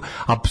 koji su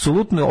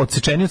apsolutno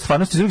odsečeni od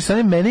stvarnosti. S druge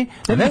strane, meni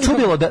ne bi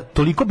čudilo da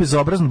toliko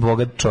bezobrazno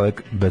bogat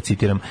čovjek, da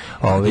citiram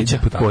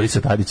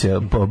Borisa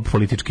Tadića,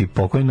 politički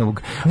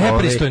pokojnog,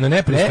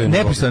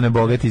 nepristojno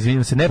bogat,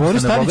 izvinjam se,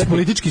 Boris Tadić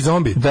politički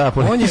zombi. Da,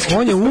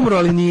 on je umro,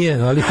 ali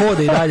nije, ali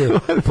hoda i dalje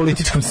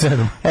političkom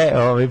scenom.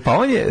 Pa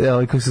on je,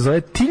 kako se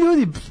zove, ti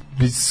ljudi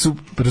su,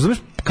 razumeš,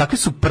 kakve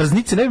su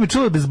prznice, ne bi mi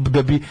čulo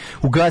da bi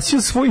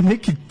ugasio svoj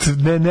neki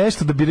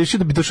nešto, da bi rešio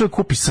da bi došao da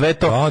kupi sve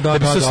to, da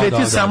bi se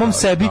osvetio samom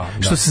sebi,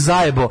 što se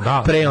zajebo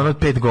pre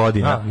 5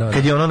 godina,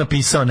 kad je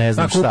napisao ne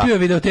znam šta. Kupio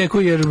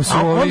videoteku jer su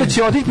onda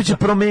će otići pa će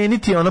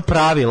promeniti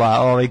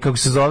pravila, kako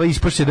se zove,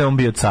 ispašće da je on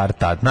bio car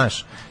tad,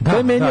 znaš. To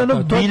je meni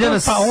Biljana,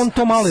 pa on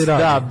to malo i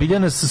radi. Da,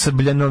 Biljana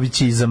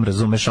Srbljanovićizam,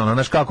 razumeš,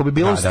 znaš, kako bi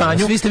bilo u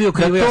stanju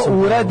da to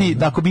uradi,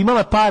 ako bi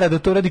imala para da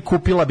to uradi,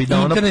 kupila bi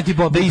da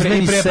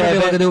izmeni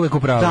sebe,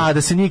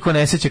 da se niko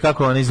ne seća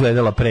kako ona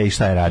izgledala pre i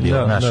šta je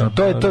radio.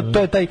 To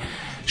je taj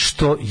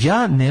što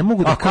ja ne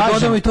mogu da kažem. Ako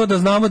dodamo i to da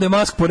znamo da je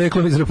Mask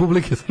poreklom iz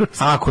Republike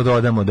Srpske. Ako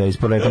dodamo da je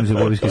poreklom iz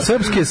Republike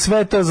Srpske,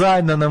 sve to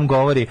zajedno nam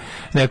govori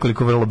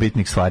nekoliko vrlo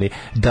bitnih stvari.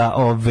 Da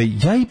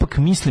ja ipak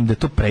mislim da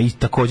to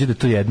takođe da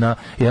to je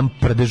jedan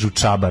prdež u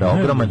čabara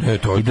ogroman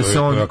i da se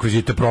on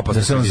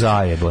da se on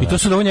zajebo. I to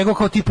su da on njegov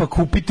kao tipa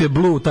kupite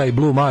taj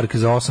Blue Mark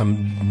za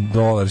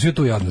 $8. Sve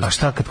to jadno. A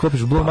šta kad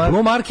kupiš Blue Mark?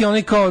 Blue Mark je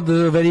onaj kao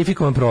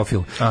verifikovan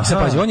profil. Sad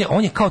pazi,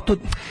 on je kao to,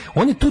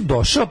 on je tu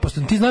došao,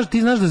 pošto ti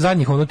znaš da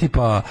zadnjih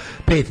tipa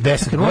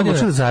 5-10 godina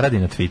da zaradi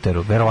na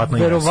Twitteru,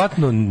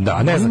 verovatno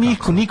da, ne znam.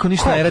 Niko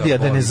ništa ne radi, a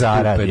da ne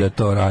zaradi. Da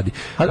to radi.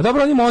 A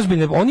dobro,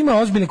 on ima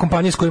ozbiljne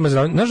kompanije s kojima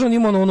zaradi. Znaš, on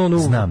ima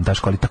znam,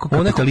 Daško, ali tako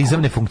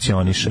kapitalizam ne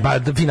funkcioniše. Ba,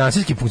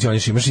 finansijski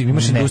funkcioniše.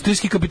 Imaš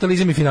industrijski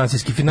kapitalizam i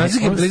finansijski.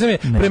 Finansijski kapitalizam je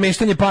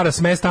premeštanje para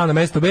s mesta A na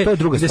mesto B,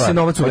 gde se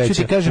novac uveća.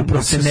 Hoću ti kažem,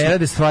 da se ne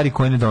rade stvari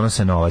koje ne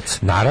donose novac.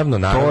 Naravno.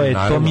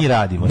 To mi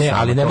radimo. Ne,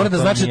 ali ne mora da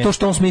znači to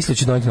što on smisli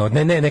će doneti novac.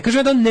 Ne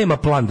kaže da nema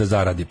plan da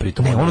zaradi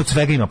pritom. Ne, on od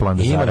svega ima plan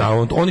da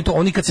zaradi.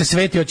 Oni kad se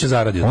sveti hoće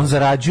zaraditi. On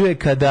zarađuje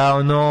kada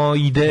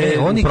ide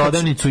u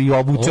prodavnicu i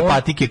obuče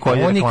patike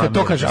koje oni kad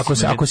to kaže,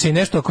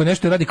 ako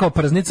nešto radi kao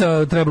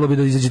prznica, trebalo bi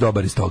da izađe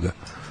dobar iz toga.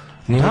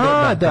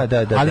 Da.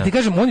 Ali ti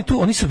kažem,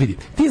 oni su vidi.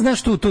 Ti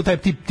znaš tu taj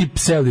tip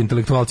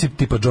pseudo-intelektualci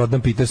tipa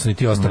Jordan Peterson i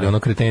ti ostali,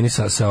 kreteni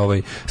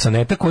sa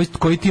neta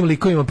koji tim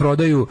likovima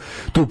prodaju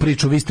tu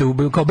priču. Vi ste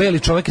kao beli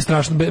čovjek je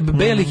strašno,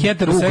 beli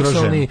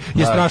heteroseksualni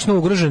je strašno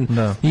ugrožen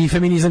i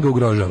feminizam ga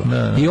ugrožava.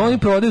 I oni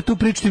prodaju tu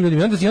priču tim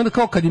ljudima. I onda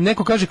kao kad im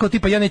neko kaže kao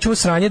tipa ja neću ovo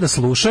sranje da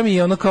slušam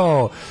i ono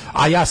kao,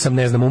 a ja sam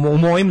ne znam, u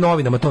mojim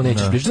novinama to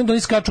nećeš pričati. Onda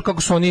oni skaču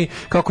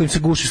kako im se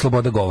guši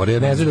sloboda govora.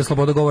 Jer ne znaju da je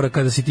sloboda govora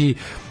kada si ti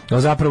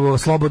zapravo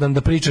slobodan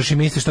da pričaš i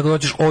misliš šta god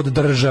hoćeš od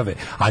države,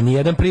 a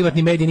nijedan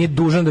privatni medij nije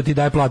dužan da ti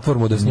daje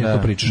platformu da s njim to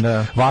pričaš.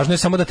 Važno je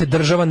samo da te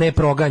država ne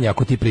proganja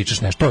ako ti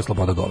pričaš nešto, to je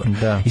sloboda govora.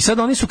 I sad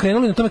oni su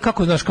krenuli na tome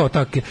kako, znaš, kao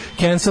ta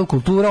cancel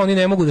kultura, oni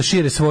ne mogu da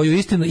šire svoju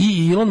istinu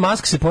i Elon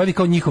Musk se pojavi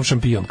kao njihov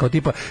šampion, kao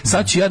tipa,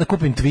 sad ću ja da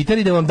kupim Twitter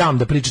i da vam dam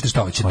da pričate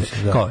šta hoćete.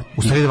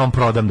 U stvari da vam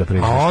prodam da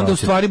pričate. A onda u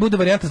stvari bude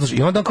varijanta,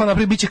 i onda on kao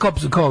napravi, biće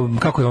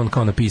kako je on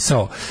kao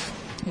napisao,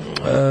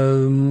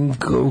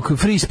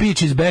 free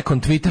speech is back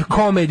on Twitter,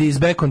 comedy is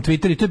back on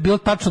Twitter, i to je bilo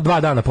tačno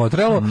 2 dana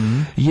potrajalo,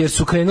 jer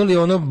su krenuli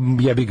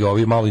jebi ga,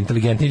 ovi malo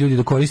inteligentni ljudi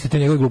da koriste te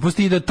njegove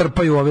gluposti i da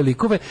trpaju ove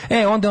likove.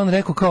 Onda on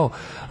rekao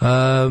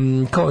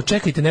kao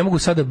čekajte, ne mogu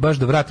sada baš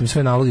da vratim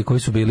sve naloge koji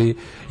su bili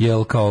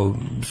kao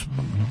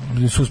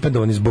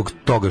suspendovani zbog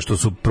toga što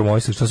su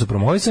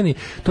promovisani,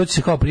 to će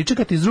se kao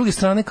pričekati. S druge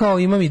strane, kao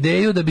imam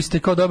ideju da biste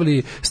kao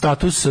dobili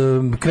status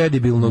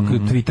kredibilnog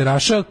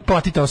Twitteraša,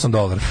 platite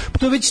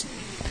 $8.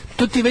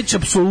 To ti je već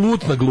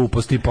apsolutna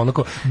glupost, tipa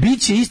onako,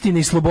 bit će istine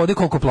i slobode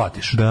koliko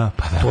platiš.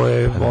 To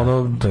je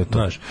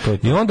znaš.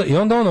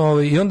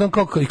 I onda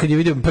kao, kad je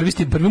vidio,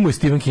 prvi mu je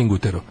Stephen King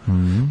utero.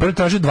 Prvi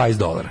tražio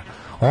 $20.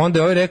 Onda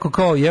je ovaj rekao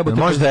kao jebote.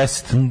 Može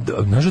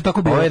 10. Znaš da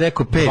tako bilo? Ovaj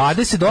rekao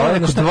 5.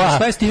 $20.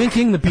 Šta je Stephen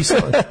King napisao?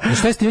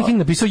 Šta je Stephen King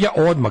napisao? Ja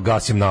odmah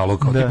gasim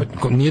nalog.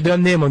 Nije da ja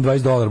nemam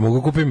 $20,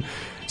 mogu kupim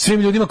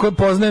svim ljudima koje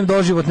poznajem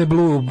doživotne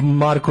blue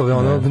markove,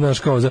 ono, znaš,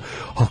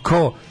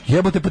 kao,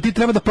 jebote, pa ti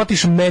treba da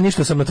platiš meni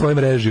što sam na tvojoj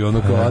mreži,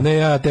 ono, kao, a ne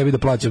ja tebi da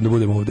plaćam da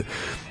budem ovde.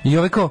 I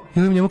ovaj kao, i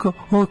ovaj njemu kao,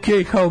 ok,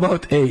 how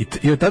about 8?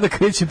 I od tada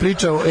kreće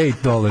priča o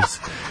 $8.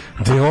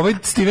 Da je ovaj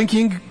Stephen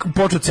King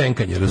počeo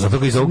cenkanje, zato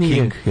ga i zovu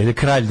King, jer je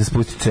kralj da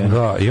spusti cenu.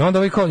 Da, i onda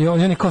ovaj kao,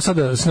 on je kao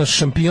sada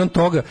šampion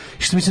toga,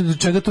 i što mislim do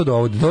čega to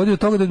dovodi? Dovodi do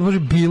toga da može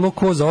bilo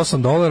ko za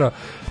 $8.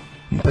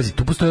 Pazi,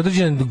 tu postoji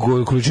određena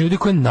količina ljudi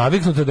koja je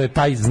naviknuta da je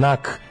taj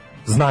znak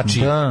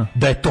znači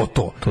da je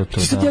to.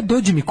 I sad ja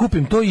dođem i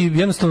kupim to i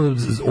jednostavno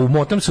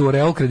umotam se u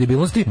real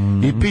kredibilnosti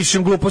i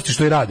pišem gluposti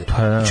što i rade.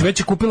 Znači već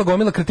je kupila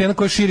gomila kretena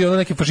koja širi ono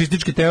neke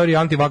fašističke teorije,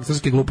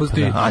 antivakserske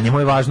gluposti. A njemu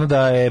je važno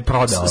da je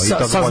prodao.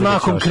 Sa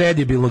znakom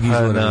kredibilnog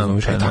izvora.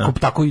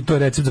 Tako i to je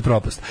recept za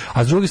propast.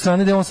 A s druge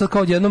strane da je on sad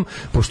kao odjednom,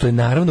 pošto je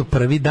naravno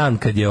prvi dan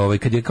kad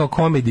je kao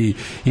komedi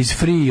is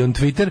free on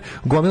Twitter,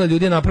 gomila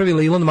ljudi je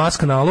napravila Elon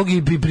Musk nalog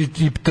i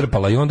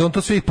trpala. I onda on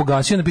to sve ih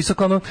pogasio i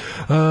napisao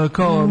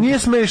kao nije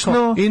smešno.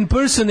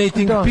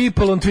 Impersonating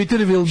people on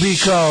Twitter will be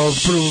kao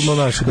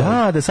monaško.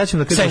 Da, sad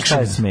ćemo da kažem šta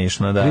je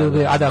smešno.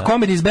 A da,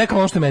 comedy is back,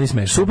 ono što je meni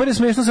smešno. Super je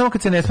smešno samo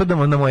kad se ne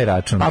spadamo na moj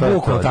račun. A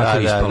bukvalno tako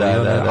ispalo.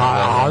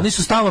 A oni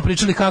su stalno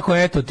pričali kako,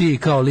 eto, ti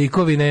kao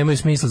likovi nemaju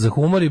smisla za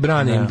humor i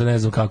brane im da ne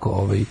znam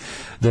kako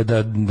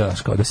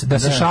da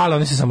se šale,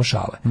 oni se samo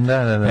šale.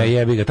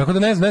 Jebi ga. Tako da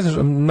ne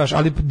znaš,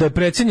 ali da je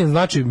precenjen,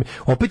 znači,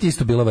 opet je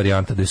isto bila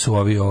varijanta da su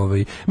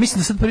ovi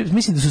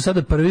mislim da su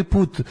sada prvi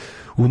put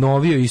u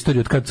novijoj istoriji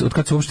od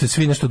kad su uopšte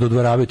svi nešto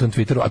dodvoravaju tom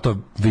Twitteru, a to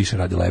više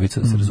radi levica,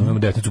 da se razumemo,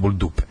 desnicu boli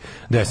dupe.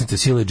 Desnice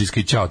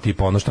siledžijski ćao,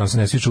 tipa ono što nam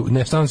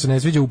se ne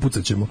sviđa,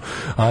 upucat ćemo,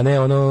 a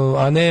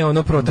ne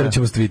ono proterat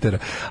ćemo s Twittera.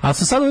 A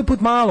su sad ovaj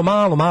put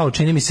malo,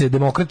 čini mi se,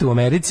 demokrate u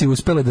Americi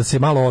uspele da se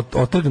malo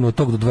otrgnu od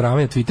tog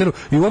dodvoravanja Twitteru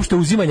i uopšte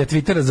uzimanja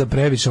Twittera za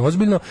previše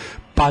ozbiljno,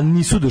 pa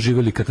nisu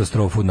doživjeli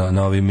katastrofu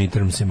na ovim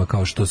midtermsima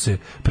kao što se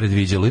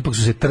predviđalo. Ipak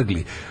su se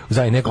trgli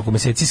za nekoliko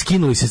meseci,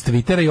 skinuli se s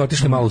Twittera i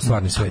otišli malo u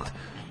stvarni svet.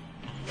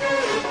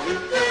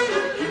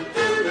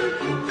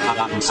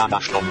 Sa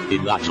Daškom i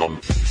Mlađom.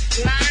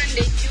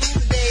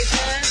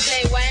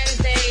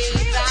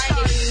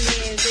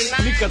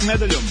 Nikad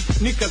nedeljom,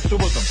 nikad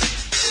subotom.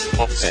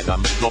 Od 7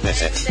 do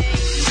 10.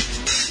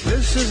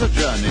 This is a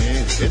journey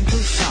into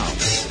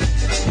sound.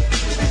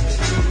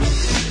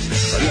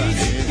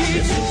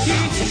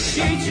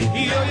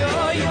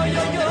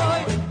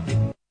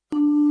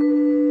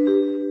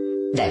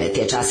 9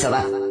 je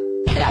časova.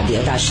 Radio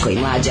Daško i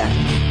Mlađa.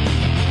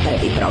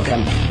 Prvi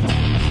program.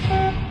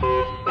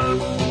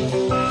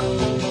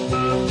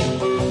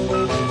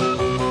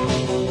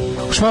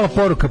 Malo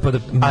poruka pa da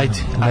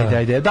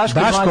ajde.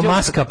 Daško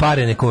maska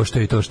pare ne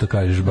koštaju, to što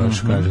kažeš,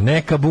 baš kaže.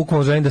 Neka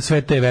bukvalno želim da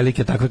sve te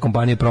velike takve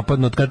kompanije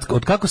propadnu.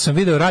 Od kako sam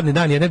video radni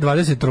dan jedne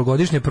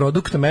 23-godišnje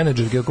produkt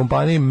menadžerke u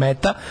kompaniji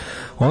Meta,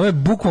 ono je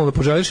bukvalno da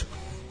poželiš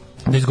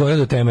da izgore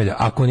do temelja.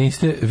 Ako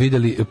niste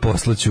videli,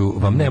 poslaću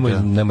vam.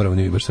 Ne moram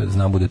ni baš sad da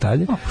znam u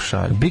detalje.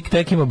 Big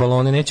Tech ima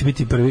balone, neće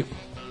biti prvi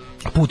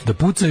put da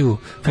pucaju.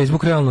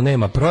 Facebook realno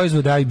nema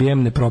proizvoda,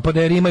 IBM ne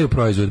propada jer imaju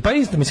proizvod. Pa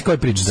isto mislim koji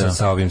priča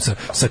sa ovim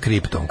sa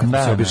kriptom. Kad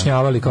se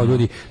objašnjavali kao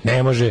ljudi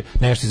ne može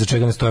nešto iza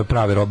čega ne stoje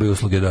prave robe i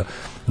usluge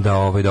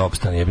da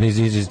opstane.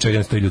 Iza čega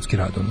ne stoji ljudski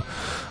rad.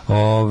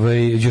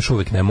 Još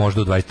uvijek ne,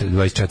 možda u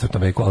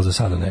 24. veku, ali za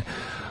sada ne.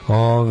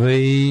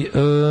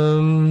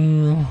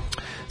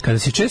 Kada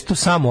si često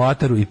sam u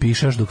ataru i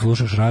pišaš dok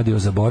slušaš radio,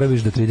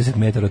 zaboraviš da 30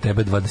 metara od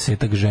tebe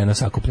 20 žena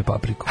sakuplja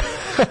papriku.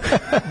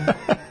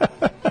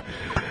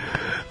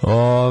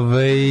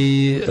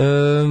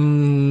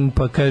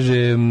 Pa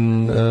kaže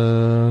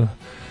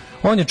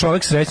on je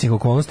čovjek srećnih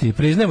okolnosti i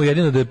priznajemo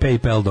jedino da je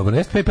PayPal dobro.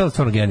 PayPal je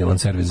stvarno genijalan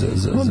servis za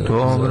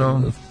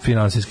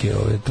finansijske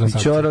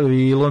transakcije. Čorav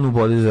i Ilon u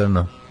bodi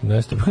zrno.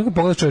 Jeste. Kako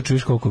pogledaš čovječe,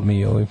 viš koliko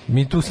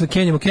mi tu se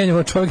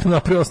kenjamo, čovjek nam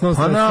napravi osnovno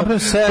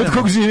sredstvo. Od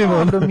kog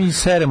živimo? Mi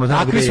seremo.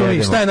 Akvi smo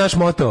mi, šta je naš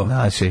moto?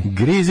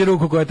 Grizi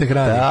ruku koja te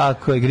hrani.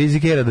 Tako je, grizi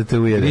kera da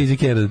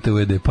te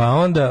ujede. Pa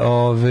onda,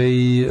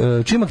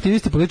 čim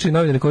aktivisti politički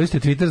novinari koriste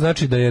Twitter,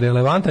 znači da je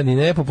relevantan i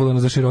nepopularno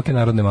za široke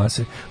narodne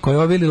mase, koje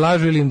ovi ili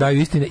lažu ili im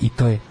daju istine, i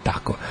to je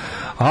tako.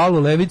 Alo,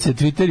 levice,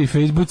 Twitter i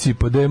Facebooci,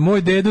 pa da je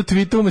moj dedo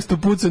tweetao umesto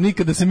puca,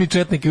 nikada se mi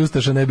četnike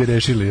ustaša ne bi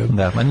rešili.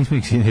 Da, ma nismo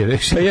ih svi ne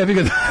rešili. Pa ja bih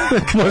ga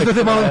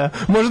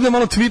možda da je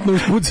malo tweetno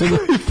uspucano.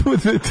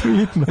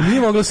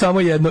 Nije moglo samo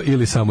jedno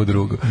ili samo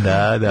drugo.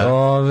 Da.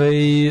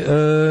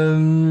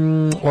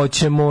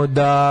 Hoćemo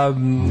da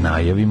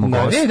najavimo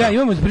gosta.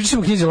 Imamo,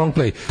 pričamo knjizi Long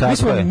Play.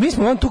 Mi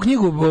smo tu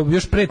knjigu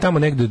još pre tamo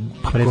negde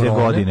pre 2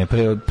 godine,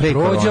 pre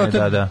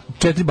korone,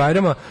 4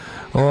 Bajrama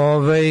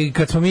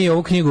Kad smo mi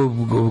ovu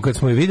knjigu, kad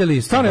smo je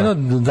vidjeli, stvarno jedno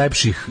od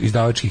najlepših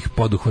izdavačkih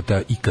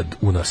poduhvata ikad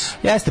u nas.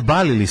 Jeste,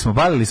 balili smo.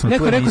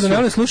 Neko je rekao da ne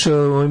vole sluša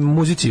o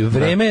muzici.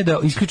 Vreme je da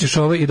isključiš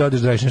ovo i da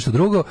odeš da radiš nešto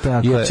drugo,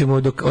 jer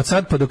ćemo od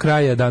sad pa do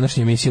kraja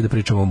današnje emisije da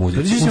pričamo o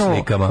muzici, o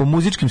slikama. O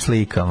muzičkim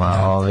slikama.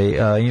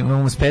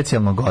 Imamo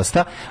specijalnog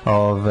gosta.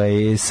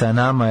 Sa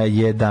nama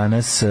je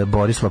danas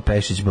Borislav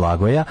Pešić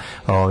Blagoja,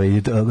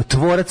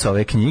 tvorac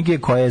ove knjige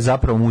koja je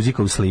zapravo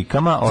muzika u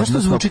slikama. Zašto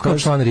zvuči kao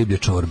član Riblje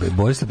čorbe?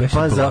 Borislav Pešić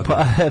Blagoja.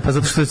 Pa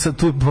zato što je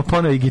tu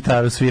ponovo i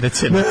gitaru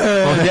sviraće nam.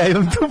 Ja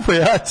imam tu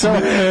pojačao.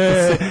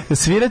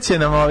 Sviraće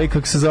nam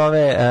kako se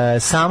zove,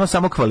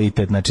 samo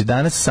kvalitet. Znači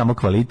danas samo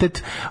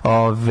kvalitet.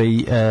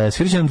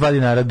 Sviraće nam 2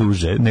 dinara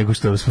duže nego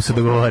što smo se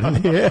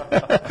dogovorili.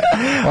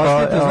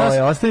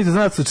 Ostavite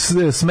znac,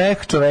 smeh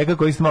čoveka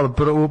koji ste malo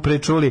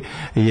prečuli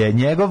je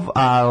njegov,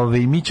 a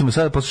mi ćemo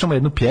sada poslušamo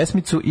jednu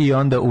pjesmicu i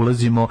onda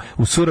ulazimo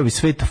u surovi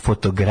svet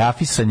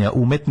fotografisanja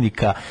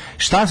umetnika.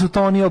 Šta su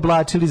to oni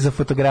oblačili za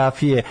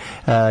fotografije,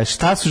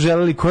 šta su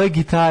želeli, koje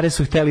gitare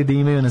su hteli da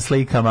imaju na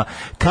slikama,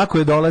 kako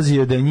je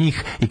dolazio do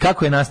njih i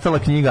kako je nastala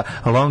knjiga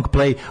Long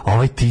Play.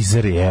 Ovaj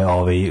teaser je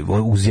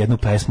uz jednu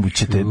pesmu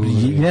ćete,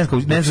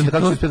 ne znam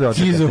kako ću uspjeti da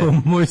očekate. Tizo,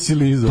 moj si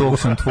lizo. Dok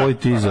sam tvoj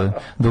tizo.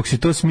 Dok si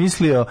to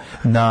smislio,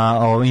 na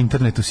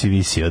internetu si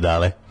visio,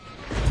 dale.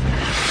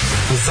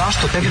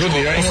 Zašto tehničko...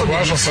 Ljudi, ja imam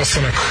važan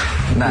sastanak.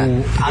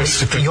 Ne, ali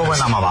i ovo je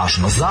nama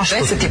važno. Zašto?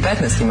 10 i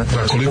 15 imate.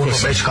 Koliko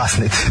sam? Već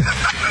kasnite.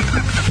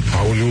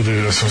 A u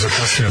ljudi da sam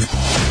zakasnio.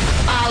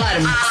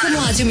 Alarm sa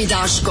Mlađom i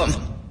Daškom.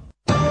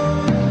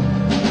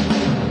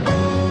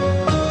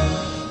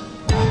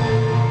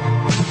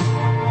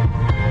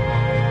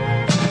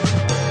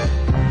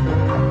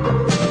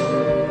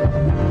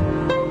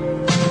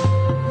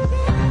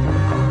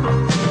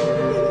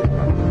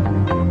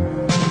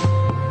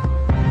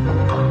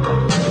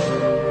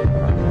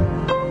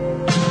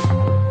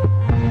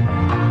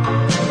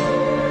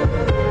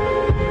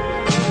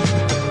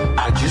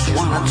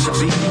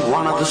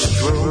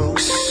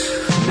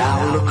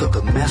 Now look at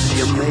the mess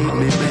you made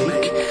me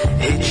make.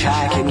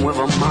 Hitchhiking with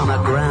a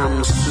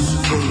monogram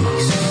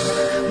suitcase,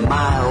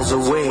 miles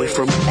away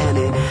from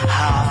any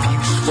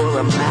half-useful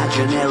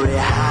imaginary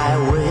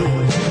highway.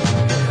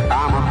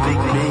 I'm a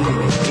big name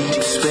in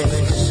deep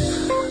space,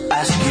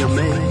 ask your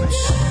mates,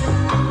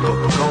 but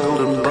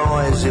golden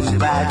boy's in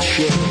bad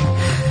shape.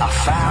 I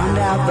found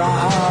out the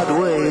hard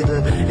way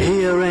that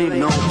here ain't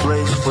no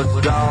place for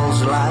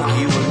dolls like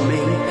you and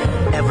me.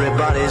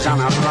 Everybody's on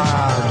a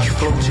barge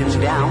floating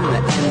down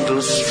the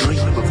endless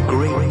stream of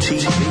great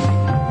TV.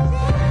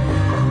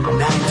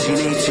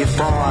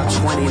 1984,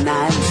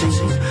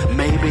 2019,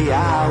 maybe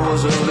I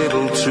was a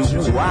little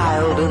too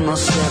wild in the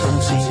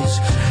 70s.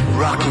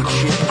 Rocket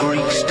ship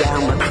grease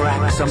down the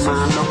cracks of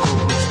my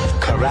knuckles,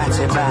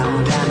 karate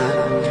bandana,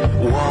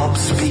 warp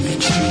speed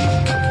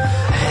cheek,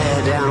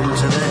 hair down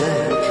to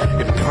there,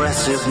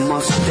 impressive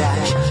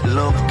mustache.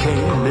 Love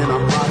came in a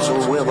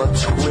bottle with a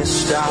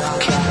twist of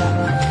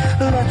cap.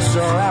 Let's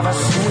all have a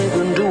swig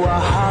and do a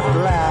hot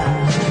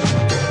laugh.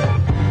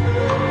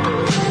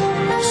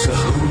 So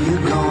who you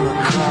gonna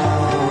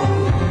call?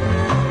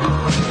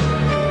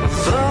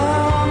 The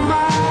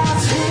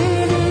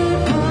Martini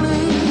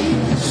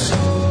Police.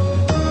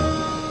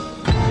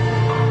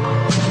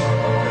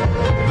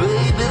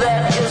 Baby,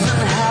 that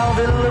isn't how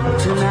they look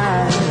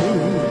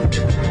tonight.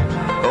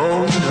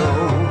 Oh no,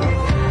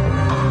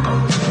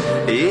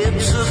 it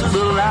took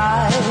the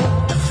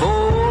light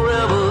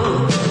forever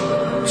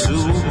to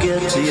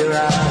get to your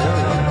eyes.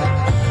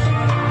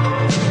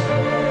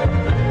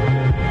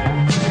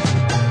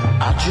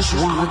 I just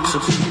wanted to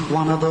be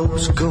one of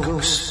those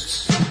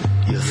ghosts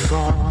you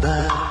thought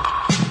that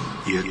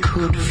you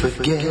could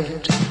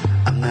forget,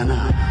 and then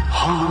I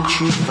haunt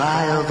you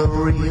via the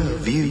rear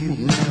view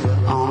mirror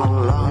on a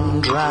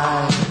long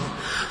drive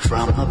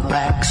from the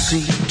back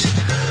seat.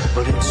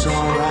 But it's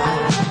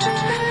alright,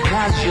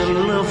 'cause you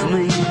love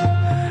me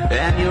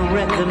and you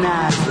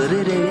recognize that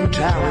it ain't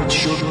how it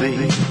should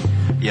be.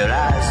 Your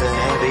eyes are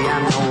heavy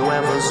and the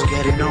weather's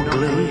getting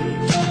ugly,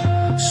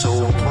 so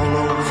pull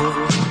over,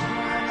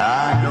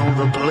 I know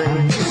the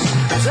place.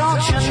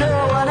 Don't you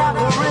know an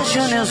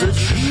apparition is a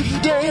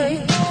cheap day?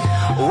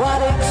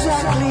 What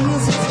exactly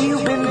is it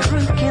you've been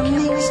drinking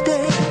these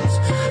days?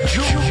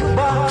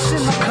 Jukebox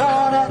in the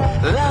corner,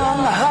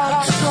 long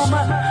hot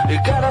summer, you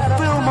got a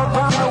film up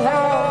on the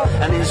wall,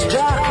 and it's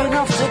dark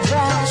enough to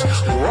dance.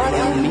 What do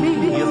you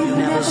mean you've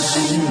never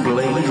seen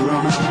Blade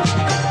Runner?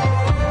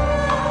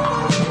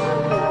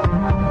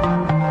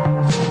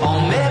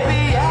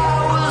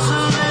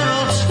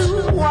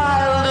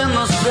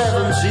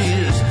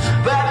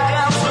 Back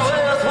down to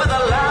earth with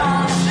a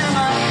loud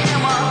shimmer,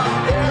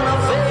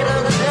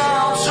 elevator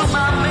down to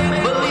my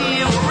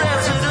make-believe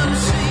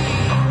residency.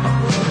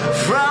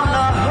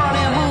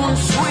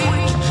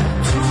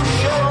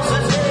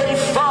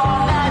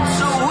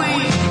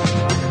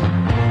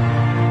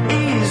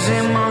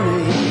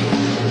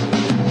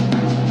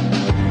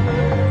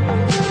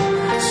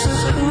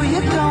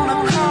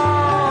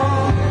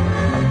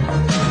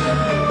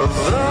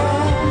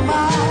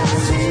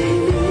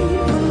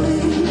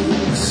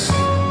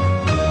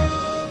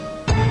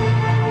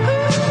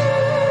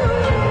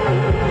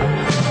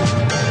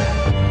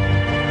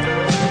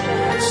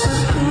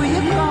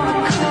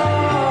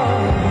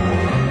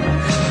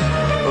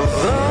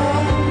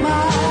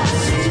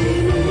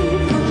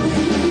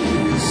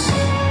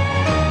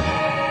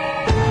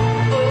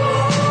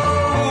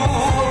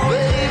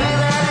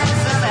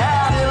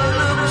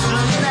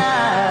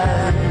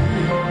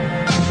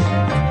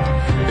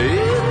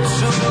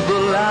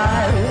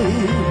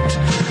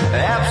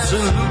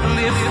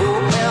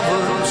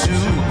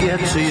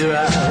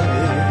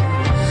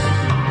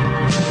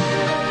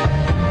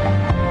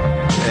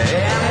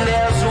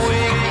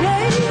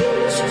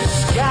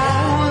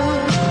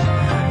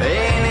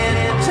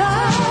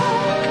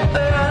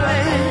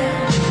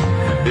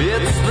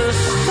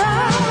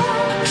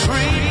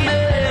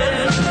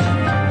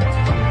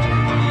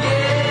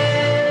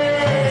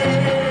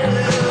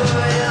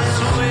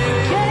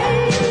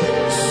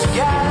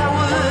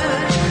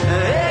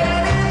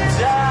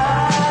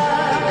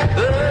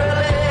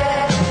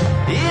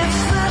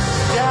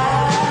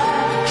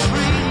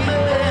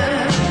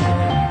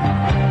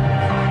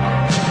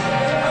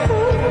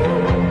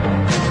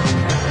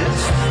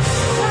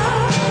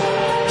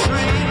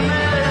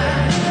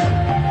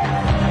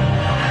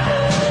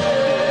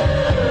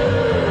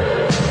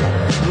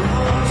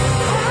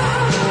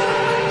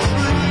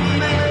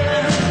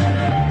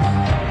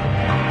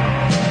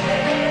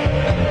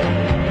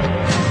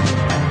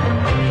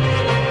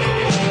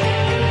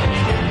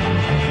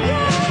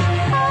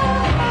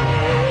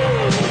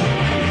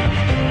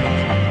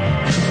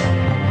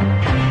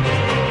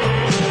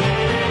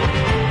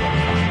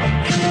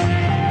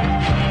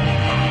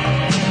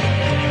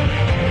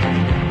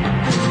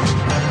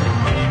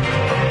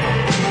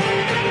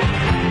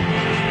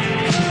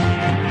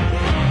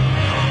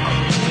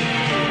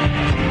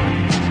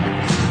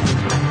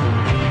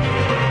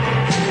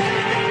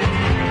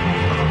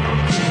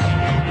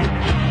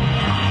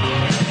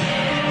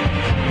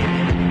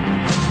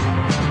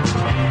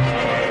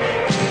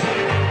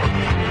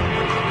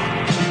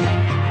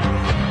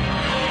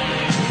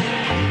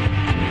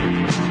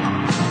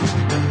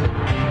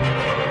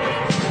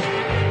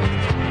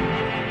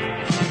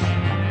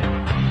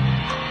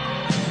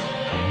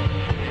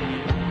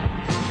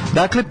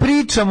 Dakle,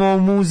 pričamo o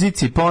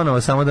muzici,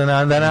 ponovo, samo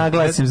da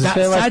naglasim.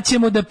 Sad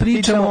ćemo da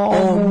pričamo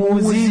o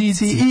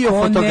muzici i o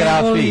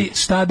fotografiji.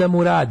 Šta da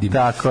mu radim.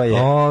 Tako je.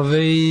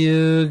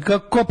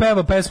 Ko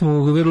peva pesmu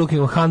We're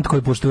Looking at Hunt,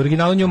 koji pošto u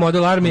originalu New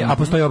Model Army, a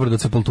postoji obrada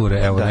od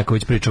Sepulture. Evo, neko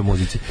već priča o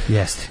muzici.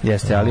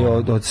 Jeste, ali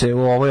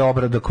ovo je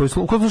obrada koju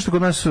slušate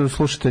kod nas,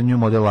 slušate New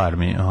Model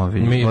Army.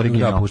 Mi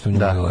original. Ja puštam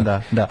New Model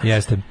Army. Da.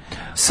 Jeste.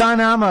 Sa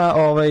nama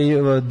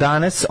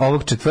danas,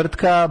 ovog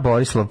četvrtka,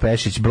 Borislav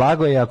Pešić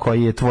Blagoja,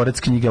 koji je tvorac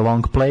knjige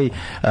Long Play,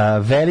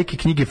 velike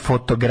knjige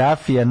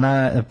fotografija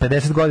na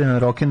 50 godina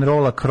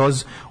rock'n'rolla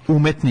kroz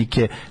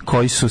umetnike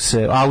koji su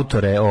se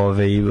autore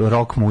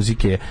rock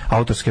muzike,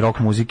 autorske rock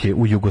muzike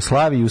u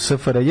Jugoslaviji, u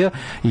SFRJ,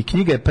 i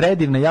knjiga je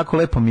predivna, jako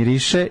lepo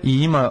miriše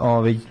i ima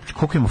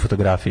koliko ima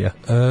fotografija?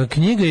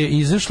 Knjiga je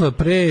izašla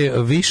pre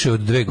više od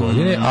 2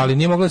 godine, ali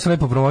nije mogla da se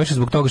lepo promoviše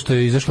zbog toga što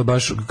je izašla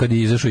baš kad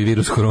je izašao i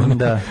virus korona.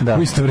 Da.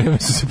 U isto vrijeme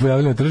su se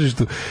pojavili na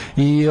tržištu.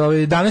 I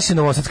danas je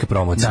novosadska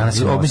promocija.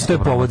 Mislim, to je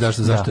povod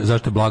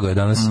zašto je Blagoje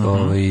danas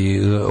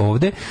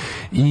ovde.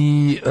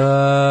 I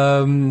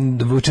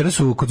večera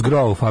su kod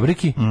Zgrova u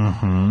fabriki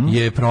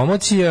je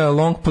promocija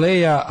Long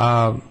Playa,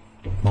 a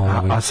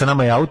sa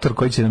nama je autor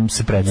koji će nam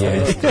se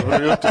predstaviti.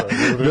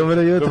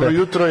 Dobro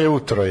jutro je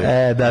utro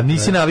je. Da,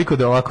 nisi navikao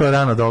da ovako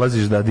rano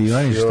dolaziš da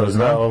divaniš, što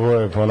znam. Da, ovo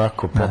je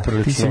onako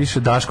poprilično. Ti si više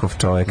Daškov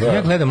čovjek.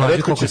 Ja gledam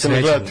mlađe koliko srećan.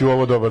 Rekao gledati u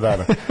ovo doba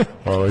dana.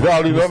 Da,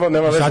 ali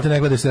nema veze. Sad ne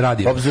gleda se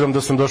radi. Obzirom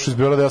da sam došao iz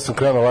Beograda, ja sam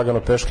krenuo lagano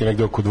peške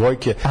negde oko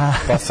 2,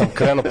 pa sam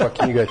krenuo,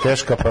 pa knjiga je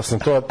teška, pa sam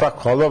to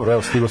tako, ali dobro,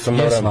 evo, stigao sam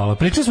na vreme.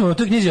 Pričali smo o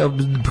toj knjizi,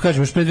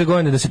 kažem, još pre 2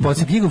 godine da se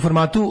podsjetim, knjiga u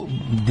formatu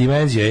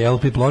dimenzije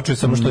LP ploče,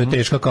 samo što je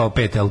teška kao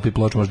 5 LP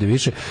ploča, možda i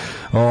više.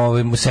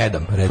 7,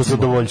 recimo. Ko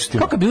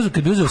zadovoljština. Kako bi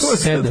uzeo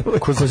 7?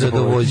 Ko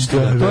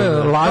zadovoljština. To je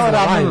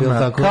live, ili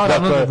tako?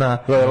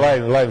 To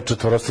je live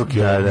četvorostruki.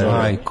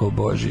 Majko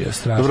Božija,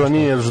 strašno. Dobro,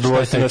 nije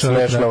zadovoljština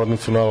smešna u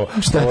odnosu na ovo.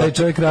 Šta je taj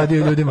čovjek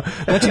radio ljudima?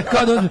 Znači,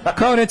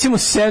 kao recimo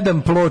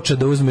 7 ploča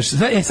da uzmeš.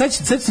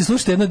 Sad si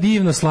slušate jedno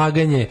divno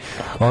slaganje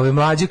ove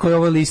Mlađe koje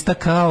ovo lista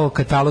kao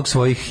katalog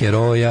svojih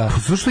heroja.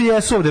 Zašto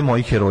jesu ovde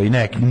moji heroji?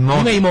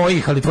 Ima i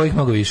mojih, ali tvojih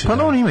mnogo više. Pa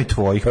no, ima i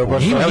tvojih.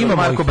 Ima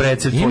Marko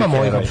Brecel, ima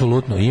mojih,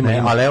 apsolutno.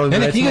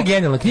 Ne, knjiga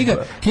genijalna.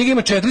 Knjiga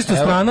ima 400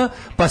 strana,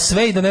 pa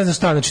sve i da ne znam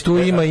šta. Znači, tu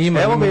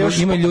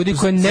ima ljudi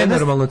koje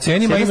nenormalno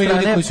cenim, a ima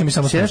ljudi koji su mi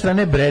samo... S jedne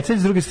strane Brecel,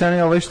 s druge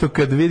strane što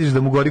kad vidiš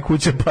da mu gori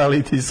kuća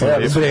pali ti sve.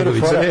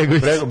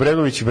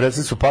 Bregović i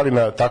Brecel su pali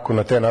na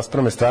te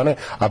nasprome strane,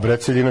 a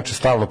Brecel inače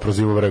stalno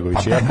proziva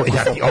Bregovića.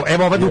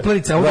 Evo ova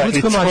duplerica, ovo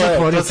Lučko Mlađa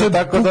tvori, to je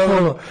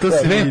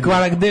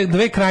bukvalno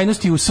dve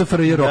krajnosti u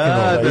SFRJ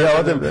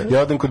rock'n'roll.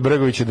 Ja odem kod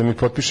Bregovića da mi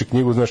potpiše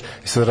knjigu, znaš,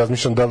 i sad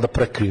razmišljam da li da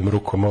prekrijem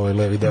rukom ovaj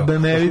levi deo. Da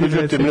ne vidim.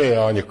 Međutim, ne,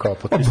 on je kao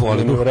potpisao.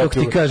 Kako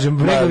ti kažem,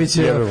 Bregović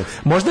je...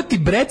 Možda ti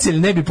Brecelj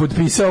ne bi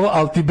potpisao,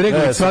 ali ti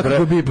Bregović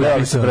svakako bi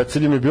potpisao.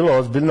 Brecelj mi je bilo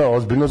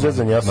ozbiljno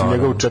zezanje. Ja sam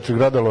njega u 4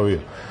 grada lovio.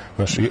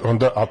 Znaš, i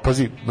onda, a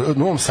pazi, u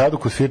Novom Sadu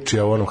kod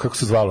Firčija, onom, kako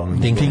se zvalo?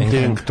 Ding,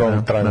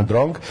 Tong, Trajno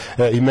Drong,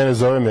 i mene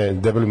zove me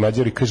debeli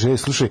Mađar i kaže,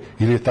 slušaj,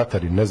 ili je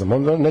Tatarin, ne znam,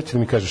 on neće da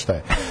mi kaže šta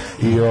je.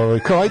 I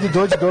kao, ajde,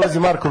 dolazi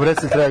Marko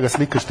Brecel, treba ga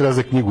slikaš, treba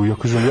za knjigu. I ja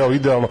kažem,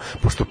 idealno,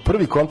 pošto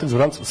prvi kontakt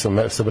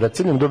sa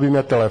Breceljem dobijem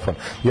ja telefon.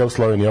 Ja u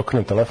Sloveniji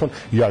okrenem telefon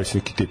i javi se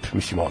neki tip,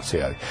 mislim, on se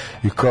javi.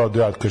 I kao,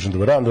 da ja kažem,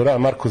 dobar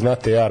dan, Marko,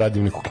 znate, ja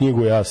radim neku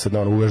knjigu, ja sad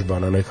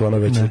uvežbana, neka ona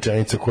već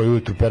rečenica koju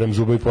ujutru perem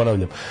zuba i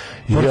ponavljam.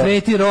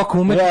 Portreti rock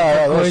umetnika.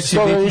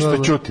 To je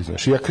ništa čuti,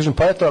 znaš. Ja kažem,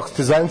 pa eto, ako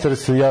ste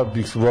zainteresovani, ja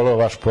bih voleo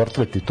vaš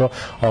portret i to,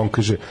 a on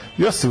kaže,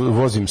 ja se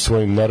vozim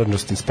svojim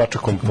narodnostim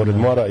spačakom pored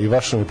mora i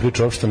vaša mi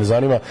priča uopšte ne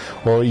zanima,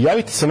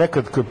 javite se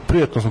nekad,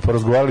 prijatno smo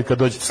porazgovarali kad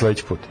dođete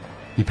sledeći put.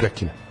 I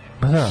prekine.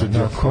 Da,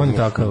 on je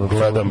takav.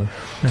 Gledam.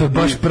 To je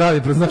baš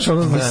pravi, znaš,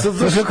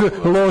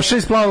 kako Loša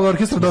iz Plavog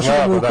orkestra došao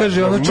da mu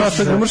kaže, ono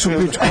časa da mršu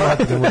pičku.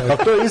 A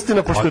to je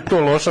istina, pošto je to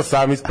Loša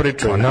sam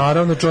ispričao.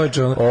 Naravno,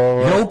 čovječe.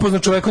 Ja upoznao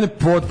čovjek, on je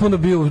potpuno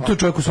bio, to je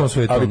čovjek u svom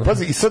svetu. Ali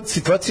pazi, i sad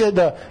situacija je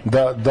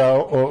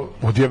da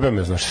odjebe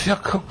me, znaš, ja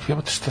kao,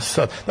 jebate šta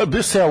sad?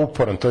 Bio sam ja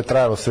uporan, to je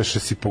trajalo sve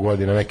 6,5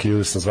 godina, neki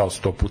ljudi sam zvao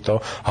 100 puta,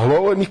 ali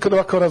ovo nikad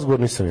ovakav razgovor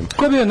nisam imao.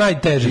 Ko je bio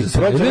najteži?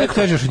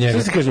 Najteži od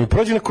njega? Sve kažem,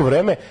 prođe neko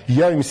vreme i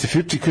javi mi se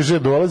Firči, kaže,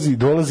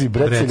 dolazi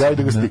Brecel, ajde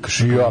da ga slikaš.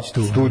 I ja,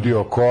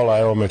 studio, kola,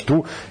 evo me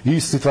tu. I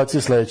situacija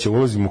je sledeća,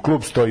 ulazim u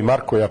klub, stoji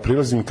Marko, ja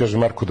prilazim i kažem,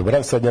 Marko, dobar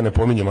dan, sad ja ne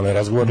pominjem onaj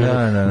razgovor,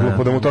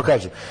 glupo da mu to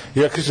kažem. I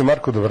ja kažem,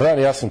 Marko, dobar dan,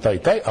 ja sam taj i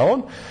taj, a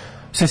on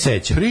se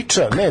seća.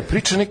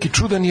 Priča neki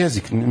čudan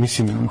jezik.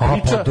 Mislim,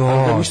 priča,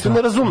 da ništa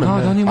ne razumem.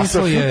 A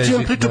sa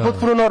Firčijem priča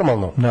potpuno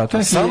normalno.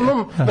 Sa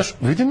mnom,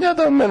 vidim ja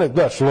da mene,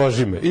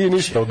 loži me. I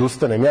ništa,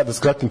 odustanem ja da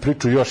skratim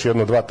priču, još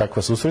 1-2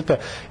 takva susreta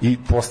i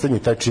poslednji,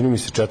 taj čini mi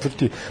se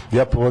 4.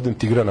 ja povodim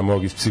Tigrana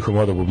mog iz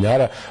Psihomoda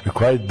bubnjara,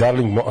 rekao, ajde,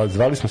 Darling,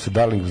 zvali smo se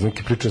Darling, uz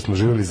neke priče smo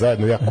živjeli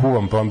zajedno, ja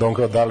kuvam, pa onda on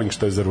kao Darling,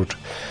 što je za ručak.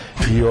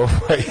 I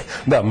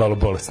da, malo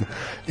bolesno.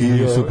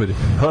 Super.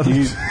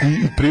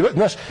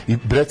 I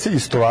Brecel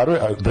istovaruje,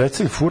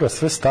 Brecelj fura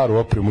sve staru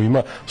opremu,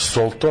 ima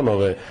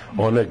Soltonove,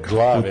 one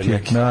glave,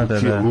 neki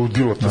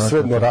ludilo, to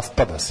sve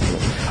raspada se.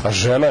 A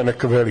žena je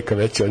neka velika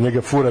veća, od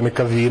njega fura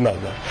neka vina.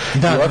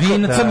 Da,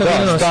 vina, crna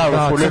vina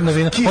nosi, crna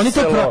vina.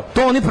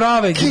 Oni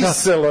prave.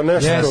 Kiselo,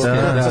 nešto,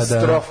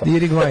 katastrofa.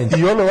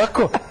 I on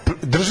ovako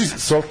drži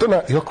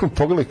Soltona i ovako mi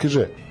pogleda i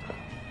kaže,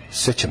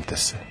 sećam te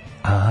se.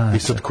 I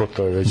sad ko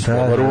to je već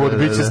uvod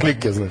biće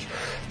slike, znaš.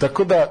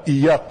 Tako da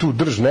i ja tu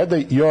ne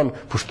daj, i on,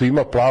 pošto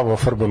ima plavo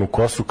ofarbanu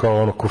kosu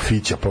kao ono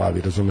kofića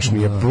plavi, razumeš,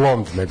 nije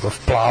blond nego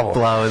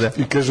plavo,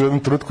 i kaže u jednom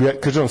trenutku,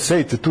 kaže on,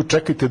 sejte tu,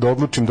 čekajte da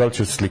odlučim da li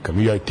ću se slikam,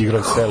 i ja i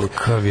Tigran seli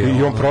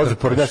i on prolazi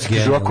pored nas i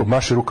kaže ovako,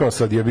 maše rukama,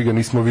 sad jebi ga,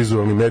 nismo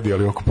vizualni mediji,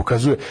 ali ovako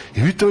pokazuje,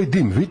 i vidite ovaj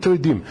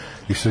dim,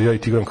 i sad ja i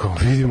Tigran kao,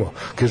 vidimo,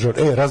 kaže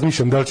on,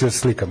 razmišljam da li ću se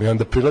slikam, i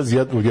onda prilazi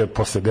jednu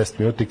posle 10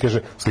 minuta i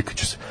kaže, slikat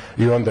ću se,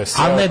 i onda je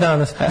seo, ali ne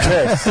danas,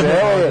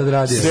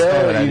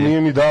 seo i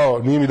nije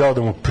mi dao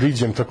da mu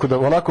priđem, tako da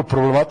onako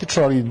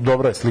problematično, ali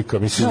dobra je slika,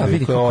 mislim da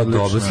vidi kako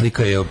dobra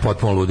slika je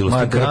potpuno ludilo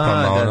s tim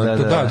krpama,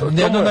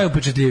 jedno od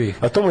najupečetljivijih.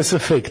 A to mu je sve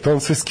fake, to on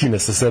sve skine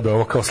sa sebe,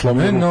 ovo kao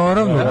slomljeno.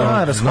 Naravno,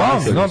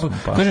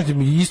 kažem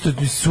ti, isto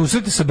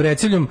susreti sa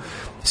Breceljom,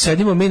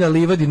 sedimo mi na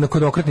livadi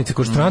kod okretnice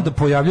kod stranda,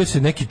 pojavljuje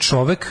se neki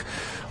čovek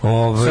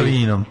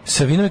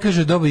sa vinom i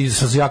kaže, dobro,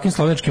 sa jakim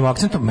slovenačkim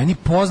akcentom, meni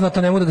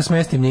poznata, ne mogu da ga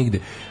smestim nigde.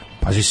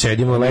 Pazi,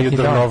 sedimo letnji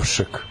dan.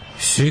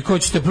 Svi ko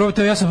ćete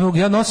probati,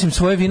 ja nosim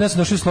svoje vina, sam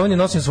došao iz Slovenije,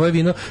 nosim svoje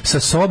vino sa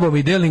sobom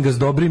i delim ga s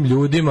dobrim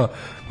ljudima.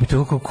 Mi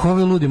to kako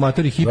ovi ludi,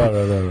 matori, hipi.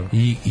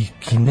 I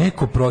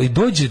neko i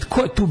dođe,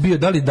 ko je tu bio,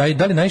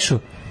 da li naišao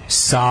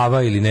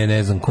Sava ili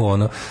ne znam ko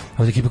ono.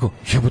 Od ekipe kao,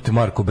 jebote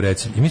Marko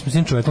Brecelj. I mi smo s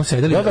njim čovekom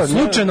sedeli,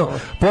 slučajno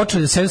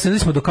počeli, sedeli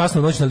smo do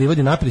kasno noć na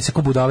livadi, napili se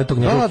ko budale tog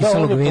njegovog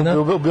kiselog vina.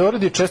 U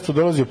Beogradu je često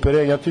dolazio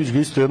Pereja Njatović, ga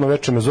isto jedno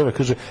veče me zove,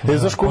 kaže,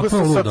 znaš koga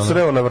sam sad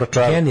sreo na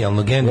Vračaru?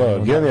 Genijalno.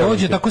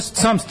 Dođe, tako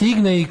sam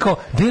stigne i kao,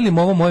 delim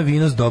ovo moje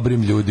vino s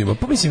dobrim ljudima.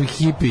 Pa mislim,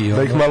 hipi.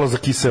 Da ih malo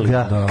zakiseli.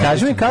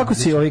 Kaži mi,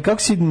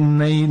 kako si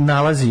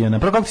nalazio,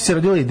 napravo kako ti se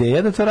rodila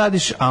ideja da to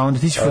radiš, a onda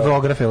ti si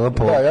fotograf, jel?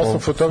 Da, ja sam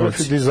fotograf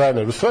i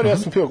dizajner. U stvari, ja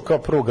sam bio kao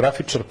prvo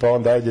grafičar, pa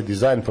onda ajde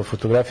dizajn, pa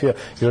fotografija,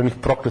 jer onih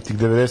prokletih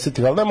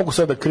 90-ih, ali ne mogu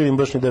sad da krivim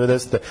baš ni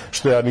 90-te,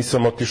 što ja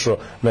nisam otišao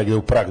negdje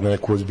u Prag na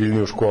neku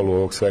ozbiljniju školu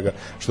ovog svega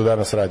što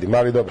danas radim,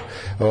 ali dobro.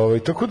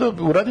 Tako da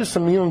uradio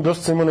sam,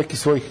 dosta sam imao nekih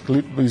svojih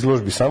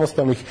izložbi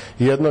samostalnih,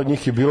 i jedna od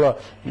njih je bila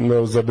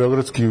za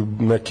beogradski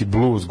neki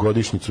bluz,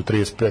 godišnjicu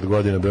 35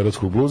 godina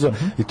beogradskog bluza,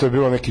 i to je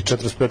bilo neki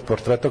 45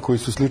 portreta koji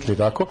su slični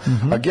tako,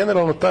 a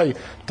generalno taj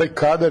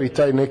kadar i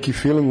taj neki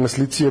film na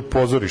slici je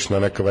pozorišna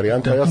neka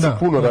varijanta, ja sam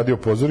puno radio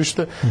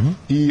pozorište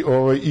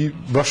i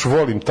baš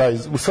volim taj,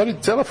 u stvari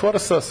cela fora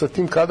sa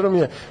tim kadrom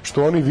je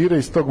što oni vire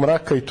iz tog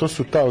mraka i to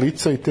su ta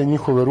lica i te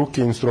njihove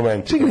ruke i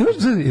instrumenti. Čekaj,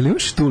 ili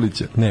imaš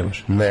Štulića?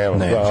 Nemaš.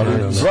 Ali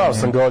zvao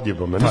sam ga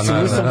odjebom.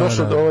 Nisam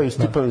došao do ovaj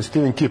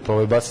Steven Kip,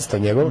 ovaj basista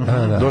njegov,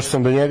 došao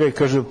sam do njega i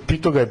kaže,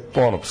 pitao ga je,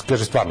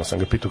 kaže, stvarno sam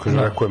ga pitao, kaže,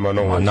 rekao je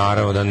Manovo.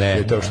 Naravno da ne.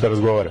 I to što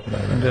razgovara.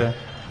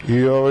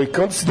 I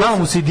kada se malo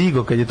mu se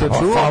digo kad je to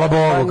čuo. Hvala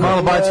Bogu,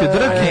 malo bacio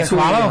drke.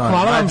 Hvala vam.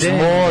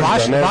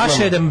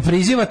 Vaše da me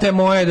prizivate,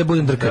 moje da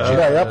budem drkač.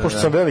 Da, ja pošto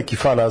sam veliki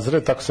fan Azre,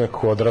 tako sam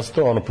nekako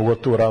odrastao,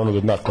 pogotovo ravno do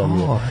dna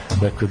komije.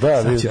 Dakle,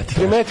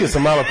 primetio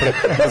sam malo pre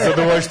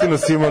zadovoljštinu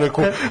si imao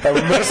neku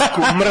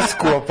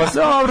mrsku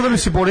opasnu. Dobro da mi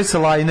si Borisa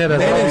Lajnera.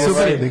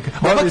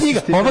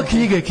 Ova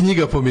knjiga je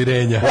knjiga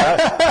pomirenja.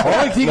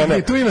 Ova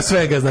knjiga, tu ima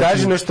svega.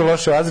 Kaži nešto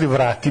loše o Azri,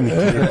 vrati mi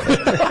knjigu.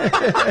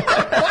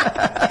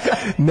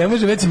 Ne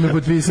može, već si me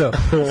potpisao.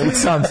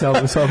 Sam.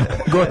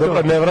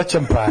 Gotovo. Ne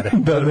vraćam pare.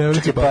 Ne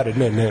vraćam pare.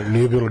 Ne,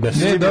 nije bilo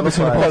nešto. Ne, dobio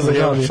sam poklon.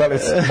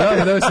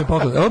 Dobio sam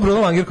poklon. Ovo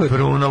Bruno Langer koji?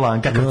 Bruno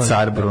Langer, kakav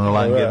car Bruno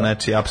Langer,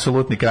 znači,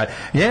 apsolutni kralj.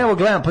 Ja evo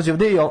gledam, pa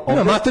ovdje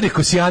ima matorih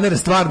kosijanera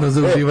stvarno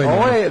za uživanje.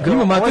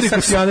 Ima matorih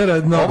kosijanera.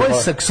 Ovo je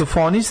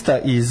saksofonista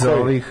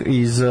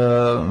iz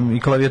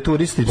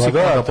klavijaturista i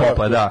psihoga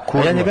popa, da.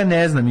 Ja njega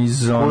ne znam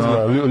iz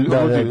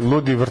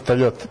Ludi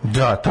vrtaljot.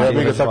 Da, to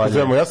je ga tako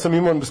zovemo. Ja sam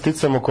imao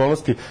sticajem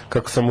okolnosti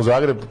kako sam u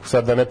Zagreb,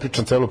 sad da ne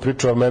pričam celu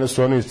priču, a mene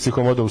su oni iz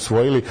psihomoda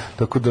usvojili,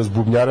 tako da s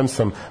bubnjarom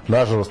sam,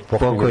 nažalost,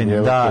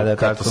 pokojni. Da,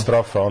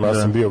 katastrofa. Ja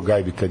sam bio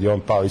gajbi kad je on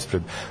pao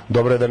ispred.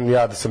 Dobro je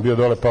da sam bio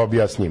dole, pao bi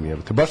ja s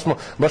njim.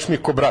 Baš mi je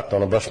ko brat,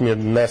 baš mi je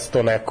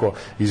nesto neko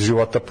iz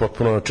života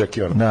potpuno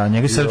neočekivano. Da,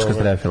 njega srčka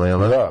strefila, jel?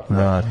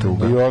 Da,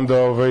 tuga. I onda,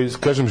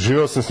 kažem,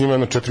 živeo sam s njima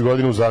na 4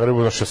 godine u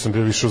Zagrebu, ja sam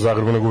bio više u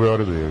Zagrebu nego u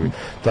Beogradu.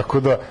 Tako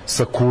da,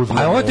 sa Kuzmom...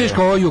 A ovo je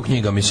teško, ovo je ju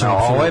knjiga, mislim.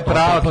 Ovo je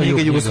prava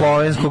knjiga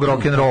jugoslovenskog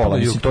rock'n'rolla,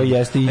 mislim, to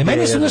jeste ideja.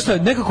 Meni su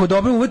nekako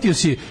dobro uvatio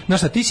si, znaš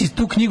šta, ti si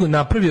tu knjigu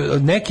napravio,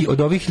 neki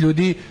od ovih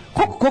ljudi,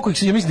 koliko ih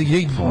se, ja mislim da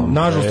je,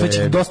 nažalost, već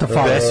dosta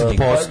fali.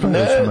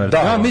 10%.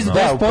 Da, mislim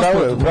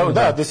 10%.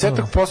 Da,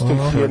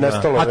 10% ih je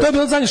nestalo. A to je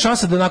bila zadnja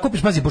šansa da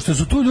nakupiš, pazi, pošto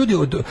su tu ljudi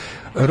od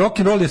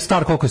rock'n'roll je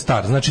star koliko je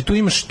star. Znači tu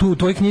imaš, u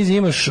tvojoj knjizi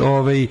imaš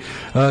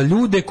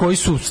ljude koji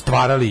su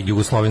stvarali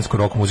jugoslovensku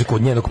rock muziku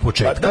od njenog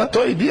početka.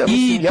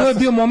 I to je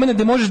bio moment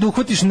da možeš da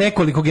uhvatiš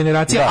nekoliko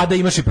generacija, a da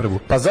imaš i prvu.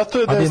 Pa zato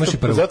je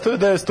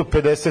da je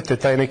 150.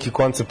 taj neki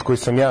koncept koji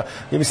sam ja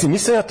mislim,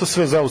 nisam ja to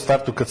sve za u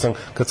startu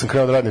kad sam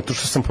krenuo da radim, to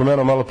što sam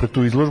pomenuo malo pre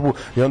tu izložbu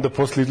i onda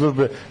posle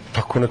izložbe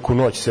tako neku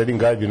noć sedim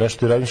gajbi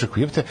nešto i radim što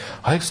jebate,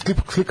 ajde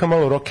slika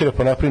malo rokera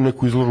pa napravim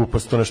neku izložbu pa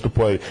se to nešto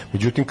pojavi.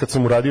 Međutim, kad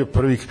sam uradio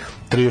prvih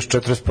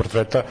 30-40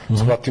 portreta,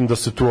 shvatim da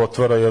se tu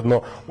otvara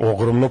jedno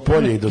ogromno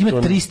polje. Ima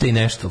 300 i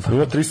nešto.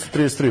 Ima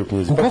 333 u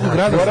knjizi. U koliko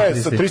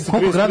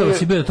gradova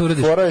si bio da to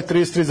uradiš? Fora je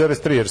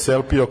 33,3 jer se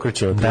LP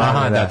okreće.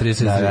 Da,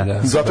 33, da.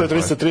 Zato je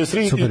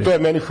 333 i to je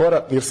meni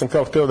fora, jer sam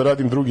kao hteo da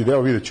radim drugi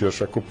deo, vidjet ću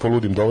još ako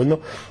poludim dovoljno.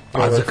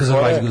 A za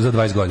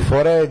 20 godina?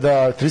 Fora je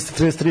da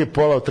 333 je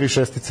pola od 3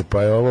 šestice,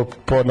 pa je ovo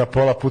na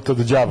pola puta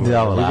do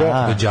đavola.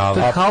 To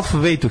je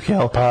halfway to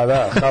hell. Pa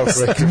da,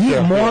 halfway to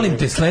hell. Molim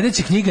te,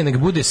 sledeća knjiga nek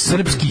bude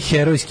srpski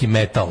herojski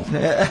metal.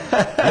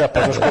 Ja,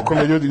 pa znaš koliko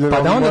me ljudi...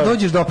 Pa da onda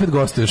dođeš da opet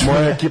gostuješ.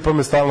 Moja ekipa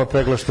me stalno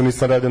pregla što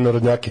nisam radio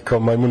narodnjaki kao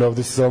majmun,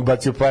 ovde si samo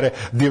bacio pare,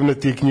 divne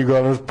ti knjiga,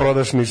 ono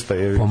prodaš ništa.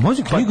 Pa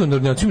može knjiga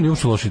narodnjacima nije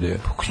uopšte loša ideja.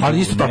 Ali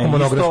isto tako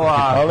monografska.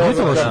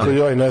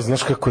 Ali ne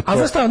znaš kako je to. A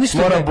znaš šta, nisu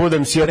moram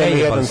budem s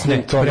jedan s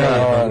njim to.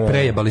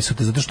 Prejebali su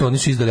te, zato što oni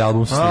su izdali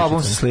album sa sličicama.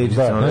 Album sa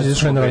sličicama. Znaš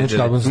što je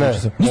narodnjački album sa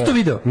sličicama? Nisi to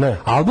video?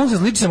 Album sa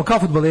sličicama kao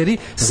fudbaleri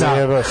sa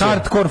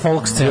hardcore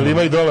folk scenom. Jel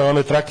ima i dole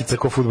one trakice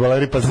kao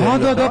fudbaleri pa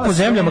zemlja? Da, po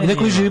zemljama, gde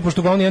koji živi,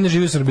 pošto uglavnom jedan ne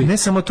živi u Srbiji. Ne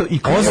samo to, i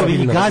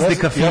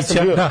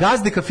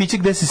gazde kafića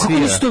gde se svira.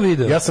 Kako nisi to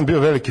video? Ja sam bio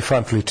veliki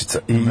fan Fličica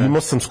i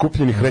imao sam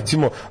skupljenih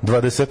recimo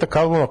 20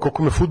 albuma,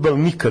 koliko me fudbal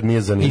nikad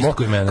nije zanimao.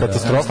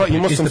 Katastrofa.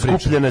 Imao sam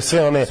skupljene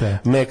sve one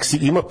Meksi.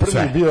 Ima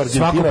prvi bio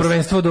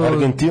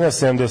Argentina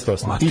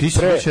 78. A ti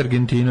si već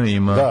Argentinu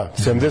ima. Da,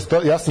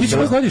 78. Ja sam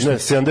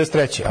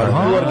 73.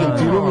 Ali u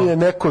Argentinu mi je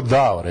neko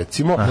dao,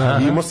 recimo.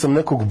 I imao sam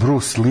nekog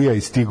Bruce Lee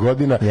iz tih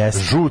godina,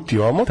 žuti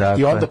omot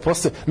i onda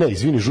posle,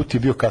 žuti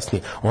je bio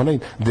kasnije. Onaj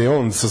gde je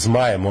on sa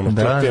zmajem,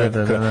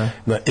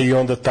 i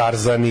onda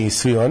Tarzani i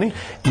svi oni.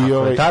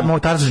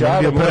 Tarzan je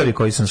bio prvi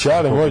koji sam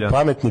skupljao. Čale moj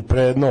pametni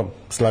predno,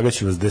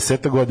 slagaću vas,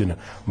 10 godina,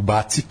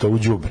 baci to u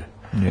đubre.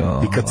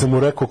 I kad sam mu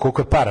rekao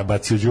koliko je para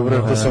bacio u đubre,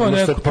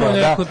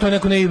 to je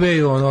neko na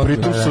eBayu.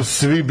 Pritom su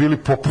svi bili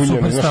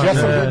popunjeni. Ja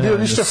sam bio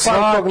više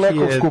fan tog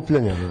nekog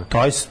skupljanja.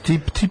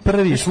 Ti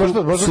prvi su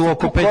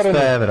oko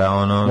 500 evra.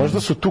 Možda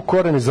su tu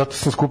koreni, zato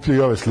sam skupljio i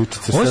ove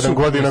sličice. 7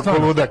 godina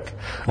ko ludak.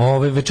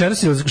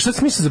 Večeras, šta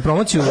si misli za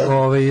promociju?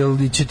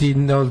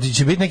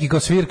 Će biti neki kao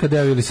svirka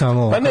deo ili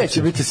samo... Pa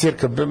neće biti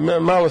svirka.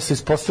 Malo se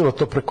ispostavilo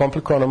to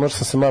prekomplikovano. Možda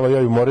sam se malo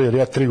ja umorio jer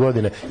ja 3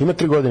 godine. Ima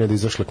 3 godine da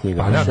izašla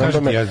knjiga.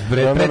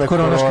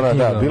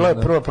 Bila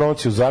je prva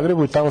promocija u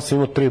Zagrebu i tamo sam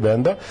imao 3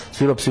 benda,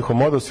 svirao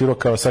Psihomodo, svirao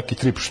Kawasaki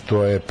Trip,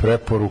 što je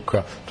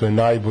preporuka, to je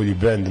najbolji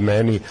bend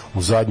meni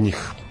u zadnjih,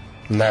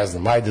 ne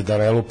znam, ajde da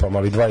ne lupam,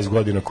 ali 20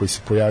 godina koji se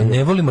pojavio.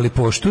 Ne volim, ali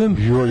poštujem.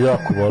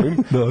 Jako volim.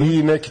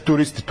 I neki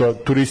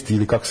turisti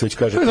ili kako se već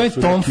kaže. To je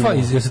Tomfa,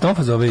 je se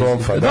Tomfa zove?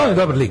 Tomfa, da. On je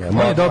dobar lik,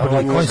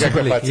 on je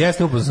super lik.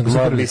 Jeste upoznam,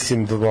 super lik.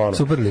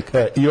 Super lik.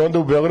 I onda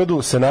u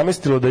Beogradu se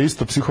namestilo da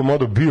isto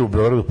Psihomodo bio u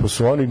Beogradu, pa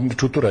su oni,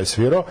 Čutura je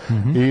svirao,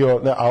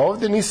 a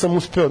ovde nisam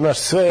uspeo, znaš,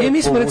 sve...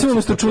 Mi smo recimo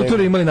umesto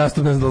Čutura imali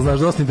nastup, ne znam, znaš,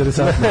 dosta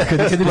interesantno. Kad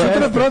je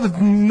Čutura prodat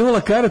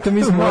 0 karata,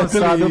 mi smo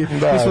odeli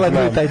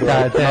taj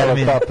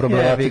termin. Ta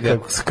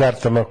problematika s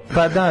kartama.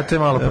 Pa da, to je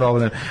malo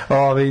problem.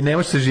 Ne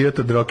može se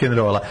živjeti od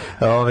rock'n'rolla.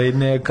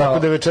 Tako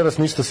da večeras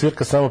ništa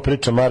svirka, samo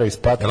priča Mara iz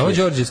Patke. Ovo je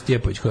Đorđe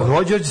Stjepović. Ovo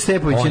je Đorđe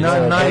Stjepović.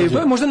 To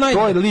je možda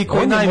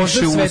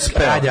najviše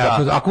uspeo.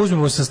 Ako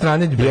uzmemo sa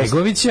strane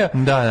Bregovića,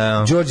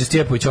 Đorđe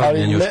Stjepović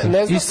ozbiljan njuška.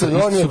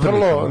 On je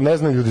vrlo, ne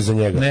znaju ljudi za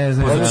njega. Ne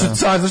znaju.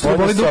 Zašto ga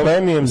boli dupe? Sa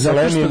Lemijem iz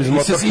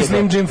Motorheada. I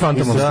Slim Jim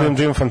Phantomom.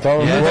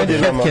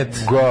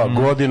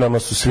 Godinama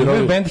su svirali.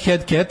 Imaju band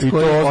Head Cat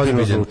koji je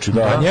ozbiljan.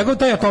 A njegov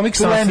taj Atomic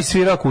Sunset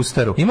svirao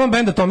Kustaru. Imam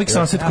band Atomic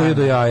Sunset koji je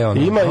do jaja.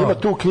 Ima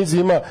tu u knjizi,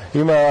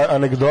 ima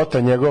anegdota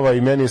njegova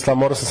i meni je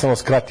morao sam samo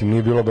skratim,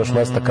 nije bilo baš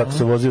mesta kako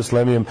se vozio s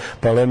Lemijem,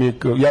 pa Lemije,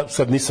 ja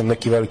sad nisam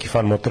neki veliki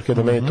fan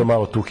Motorheada, meni je to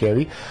malo too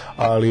heavy,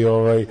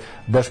 ali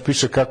baš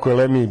piše kako je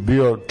Lemij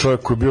bio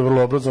čovjek koji je bio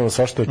vrlo obrazovan,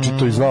 svašta je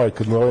čitao i znao i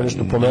kad mu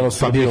nešto pomenuo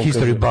pa bio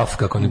history buff,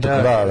 kako oni to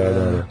kažu. Da.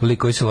 Lik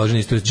koji se loži na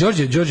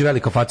istoriju. Đorđe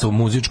velika faca u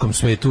muzičkom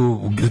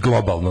svetu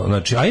globalno,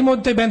 znači, a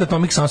ima taj band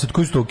Atomic Sunset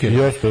koji su to okej.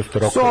 Jeste,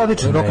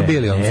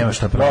 rockabilly, nema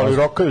šta pravo. Ali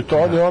rokaju to,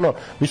 on je ono,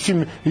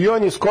 mislim, i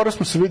on je, skoro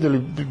smo se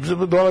videli,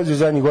 dolazi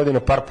zadnjih godina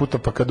par puta,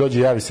 pa kad dođe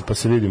javi se pa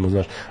se vidimo,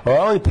 znaš. A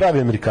on je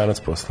pravi Amerikanac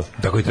postao.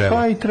 Tako i treba.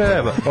 Pa i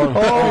treba.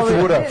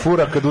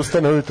 Fura, kad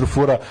ustane ujutru,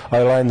 fura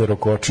eyeliner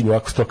oko očinju,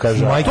 ako se to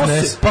kaže.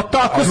 Pa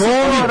tako se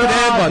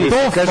treba,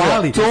 to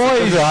fali. To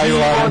je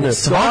eyeliner.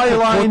 Svako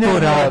to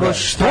radi.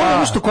 To je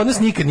ono što kod nas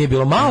nikad nije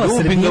bilo. Mala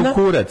sredina.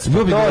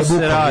 Ljubim ga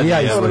bukvalno.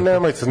 Ja izvoj.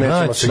 Nemojte,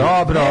 nećemo se.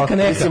 Dobro,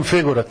 mislim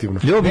figurativno.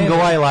 Ljubim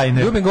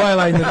ga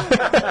eyeliner.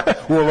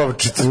 u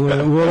olovčicu.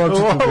 U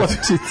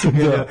olovčicu,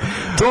 da.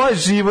 To je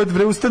život,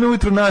 bre, ustane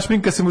ujutru,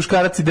 našminka se,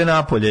 muškarac ide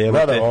napolje.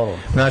 Da, ono.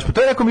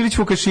 To je rekao Milić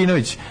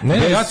Vukašinović.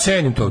 Ne, ja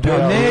cenim to.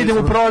 Ne idem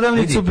u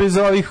prodavnicu bez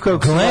ovih,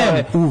 kako se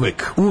zove.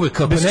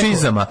 Uvek. Bez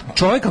čizama.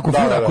 Čovjek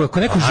ako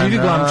neko živi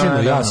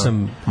glamčinu, ja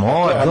sam...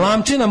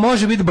 Glamčina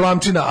može biti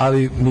blamčina,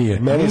 ali nije.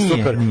 Meni je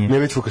super.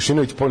 Milić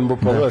Vukašinović,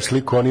 pogledaš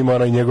sliku, on ima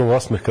onaj njegov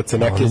osmeh kad se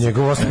neke...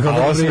 Njegov osmeh,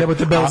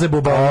 jebote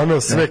Belzebuba.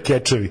 Ono, sve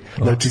kečevi.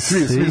 Znači,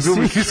 svi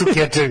zubi, svi su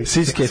kečevi.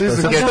 Svi su kečevi.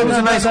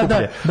 Uzeo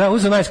najskuplje. Da,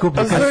 uzeo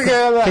najskuplje.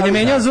 Kad je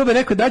menjao zube,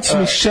 rekao da ćeš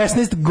mi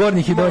 16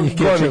 gornjih i donjih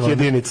kečeva. Gornjih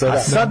jedinica, da. A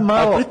sad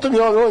malo... A pritom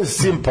je on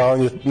simpa,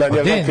 on je,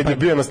 kad je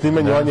bio na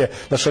snimanju, on je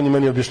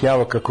meni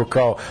objašnjavao kako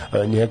kao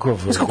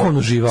njegov... Kako on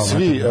uživao?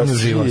 Svi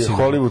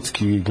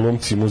hollywoodski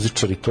glumci,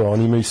 muzičari, to,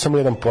 oni imaju samo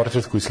jedan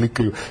portret koji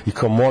slikaju i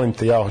kao, molim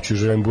te, ja hoću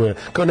želim bude,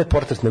 kao ne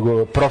portret,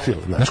 nego profil.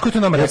 Znaš ko je to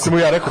nama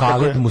rekao?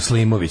 Halid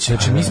Muslimović.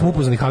 Znači, mi smo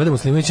upoznali Halida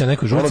Muslimovića na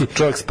nekoj žurci.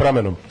 Čovjek s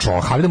pramenom.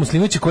 Halida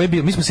Muslimovića koji je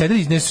bio, mi smo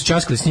sedeli i nešto su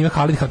časkali s njime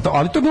Halid,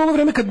 ali to je bilo ono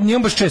vreme kad nije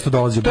on baš često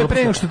dolazio. To je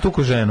pre nego što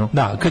tuku ženu.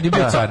 Da, kad je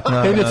bio car.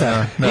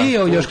 I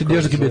još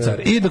dok je bio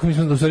car. I dok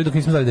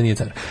nismo znali da nije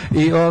car.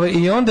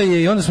 I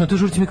onda smo na tu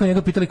žurci mi kao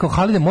njega pitali kao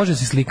Halide, može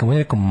se slikamo? On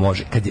je rekao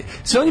može. Kad je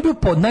sve on je bio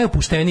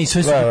najopušteniji,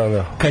 sve su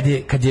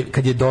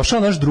kad je došao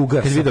naš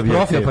drugar sa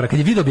profila, kad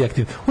je video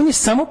objektiv, on je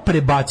samo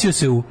prebacio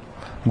se u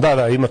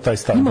Da, ima taj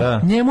stav.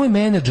 Njemu je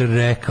menadžer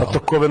rekao. A to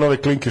kove nove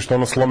klinke što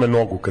ono slome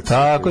nogu.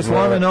 Tako je,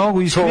 slome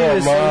nogu i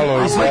škrije se.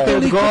 I sve te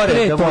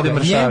odgore da bude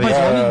mršavi.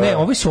 Ne,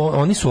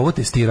 oni su ovo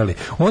testirali.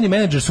 Oni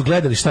menadžer su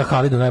gledali šta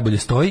Halidu najbolje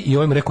stoji i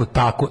on im rekao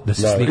tako da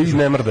se slikaš. I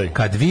ne mrdaj.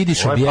 Kad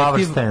vidiš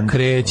objektiv,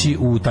 kreći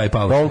u taj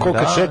power. On ko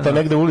kad šeta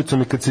negde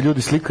ulicom i kad se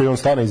ljudi slikaju, on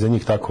stane iza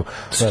njih tako.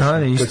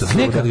 Stane isto.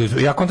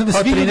 Ja kontam da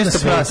svi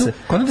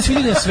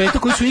ljudi na svetu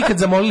koji su ikad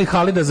zamolili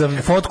Halida za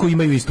fotku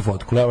imaju istu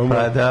fotku.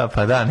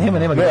 Pa da, nema.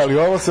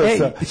 Ovo sa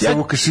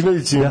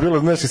Vukašinovićem je bilo,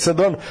 znaš, i sad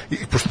on,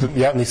 pošto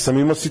ja nisam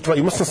imao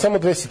sam samo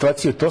dve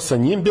situacije, to sa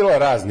njim bilo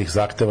raznih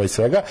zahteva i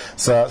svega,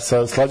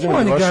 sa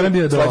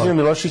Slađanom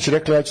Milošević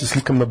rekla ja ću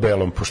slikam na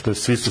belom, pošto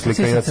svi su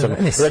slikani na crno.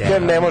 Rekla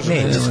ne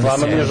može,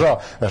 stvarno mi je žao.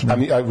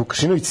 A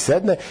Vukašinović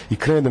sedne i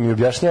krene da mi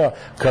objašnjava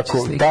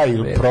kako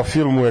taj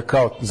profil mu je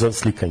kao za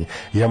slikanje.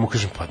 I ja mu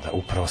kažem, pa da,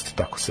 upravo ste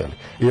tako seli.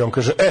 I on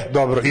kaže,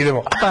 dobro,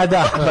 idemo. Pa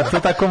da, to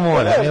tako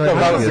mora.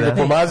 Malo se ga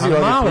pomazio,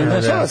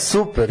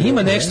 super.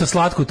 Ima nešto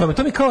slatko u tome.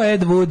 To mi kao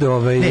Ed Wood,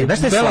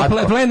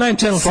 Plan 9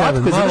 Channel 7.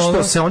 Slatko je zato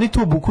što se oni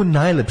tu obuku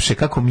najlepše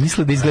kako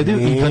misle da izgledaju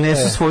i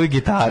donesu svoju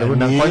gitaru.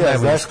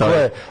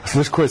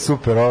 Znaš ko je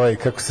super,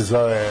 kako se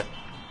zove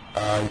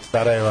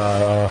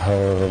Sarajeva,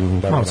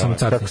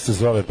 kako se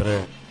zove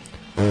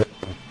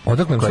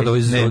odakle nam sad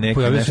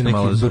pojavio se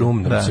neki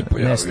brum da se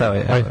pojavio. Ne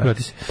stave, ajde,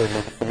 vrati se.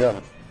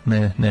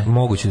 Ne.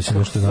 Moguće da se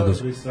nešto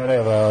nadazi.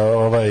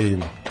 Sarajeva,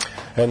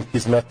 and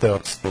his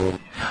meteors.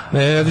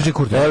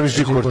 Elvis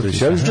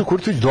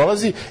Kurtović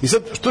dolazi i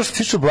sad, što se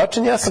tiče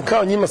oblačenja, ja sam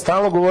kao njima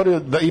stalno govorio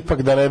da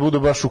ipak da ne budu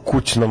baš u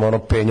kućnom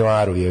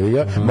penjoaru,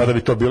 mada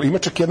bi to bilo. Ima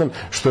čak jedan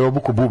što je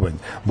obuko bubanj.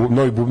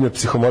 Novi bubnjar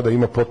Psihomoda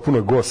ima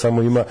potpuno go,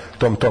 samo ima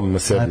tom na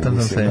sebi.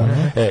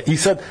 I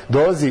sad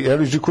dolazi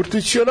Elvis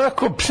Kurtović i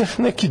onako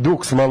neki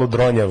duks malo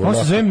dronjavo. On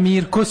se zove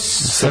Mirko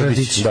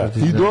Srdić.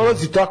 I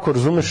dolazi tako,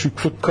 razumeš, i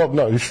kao,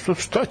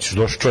 šta ćeš,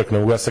 došao čovjek na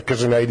ugasa,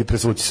 kaže, ja idi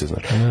presvuci se,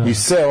 znaš. I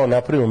sve on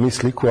napravimo mi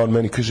sliku, a on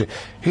meni kaže,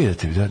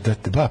 da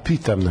te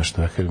pitam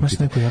nešto.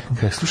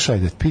 Slušaj,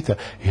 da te pita,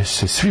 jesu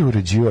se svi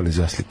uređivali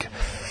za slike?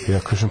 Ja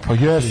kažem, pa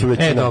jesu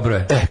većina. Dobro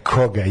je.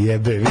 Koga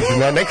jebe, vidi,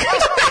 na neka...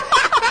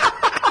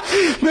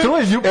 To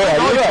je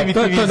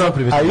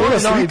a ima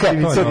slika,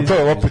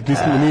 to opet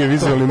nije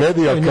vizualni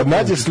medij, ali kad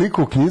nađeš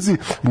sliku u knjizi,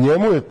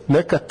 njemu je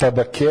neka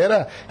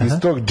tabakera iz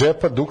tog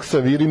džepa duksa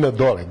virina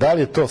dole. Da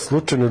li je to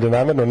slučajno ili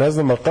namerno, ne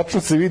znam, ali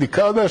tačno se vidi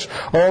kao, znaš,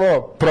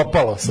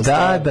 propalo sa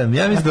strane. Da,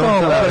 ja mislim da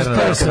on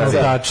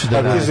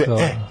to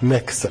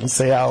neka sam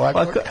se ja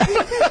ovako.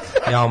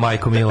 Jao,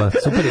 majko mila.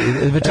 Super.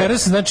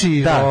 Večeras,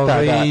 znači,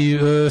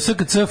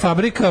 SKC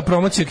Fabrika,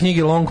 promocija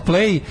knjige Long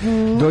Play.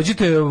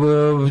 Dođite,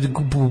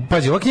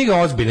 pazi, ova knjiga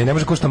je ozbiljna, ne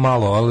može košta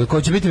malo, ali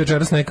ko će biti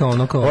večeras neka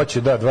ono kao...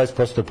 Hoće,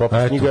 20% je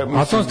popust knjiga.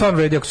 A to on stvarno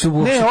vredi, ako su...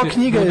 Ne, ova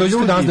knjiga je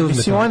ljudi,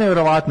 mislim, ona je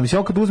nevjerovatno.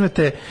 Mislim, kad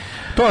uzmete...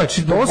 To je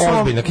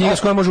ozbiljna knjiga s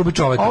kojom može ubiti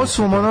čoveka. Ovo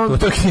su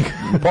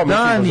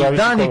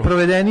dani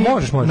provedeni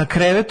na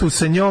krevetu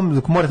sa njom,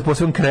 dok morate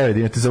posebno krevet,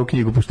 imate za ovu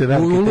knjigu, pošto je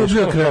velike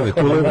teško.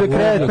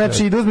 krevet.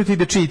 Znači, da uzmete i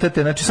da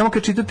čitate. Znači, samo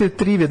kad čitate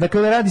trivije.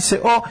 Dakle, radi se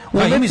o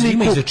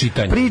umetniku,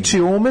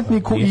 priči o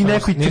umetniku i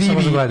nekoj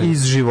triviji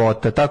iz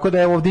života. Tako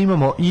da, evo, ovdje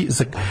imamo i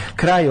za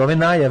kraj ove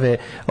najave,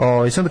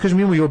 samo da kažem,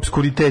 imamo i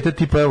obskuritete,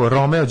 tipa, evo,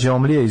 Romeo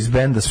Đomlije iz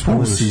benda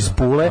Spus iz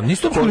Pule.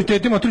 Nisto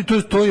obskuritetima,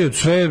 to je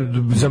sve,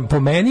 po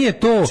meni je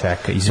to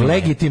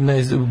legitimno,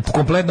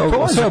 kompletno.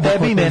 To za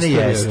tebe i mene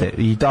jeste,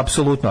 i to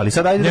apsolutno, ali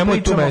sad ajde da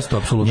pričamo.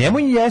 Njemu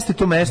jeste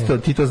to mesto,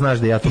 ti to znaš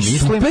da ja to mislim.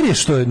 Super je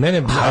što je,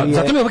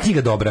 zato mi je ova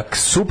knjiga dobra.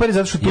 Super je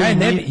zato što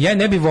ja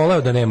Ne bi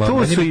voleo da nema.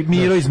 Tu su i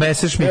Miro iz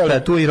Messerschmitta,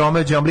 tu i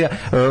Romeo Đambrija.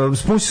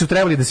 Spunsi su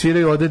trebali da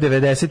sviraju ovde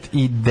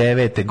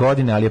 99.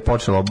 godine, ali je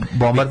počelo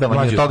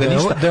bombardovanje, od toga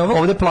ništa.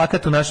 Ovde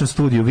plakat u našem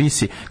studiju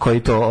visi, koji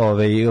to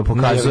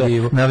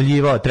pokazuje,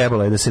 navljivao,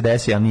 trebalo je da se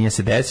desi, a nije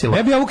se desilo.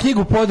 Ja bi ovu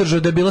knjigu podržao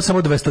da je bila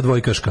samo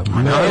 202-kaška.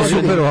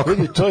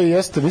 To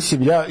jeste,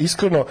 mislim, ja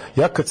iskreno,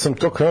 kad sam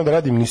to krenuo da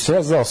radim, nisam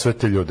ja znao sve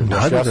te ljude.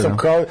 Ja sam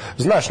kao,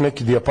 znaš,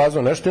 neki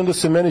dijapazon, nešto, i onda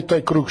se meni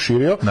taj krug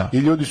širio i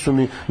ljudi su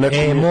mi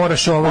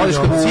moraš ovo, odeš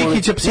kod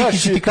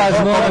psihića ti kaže,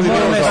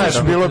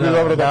 bilo bi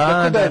dobro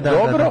tako da je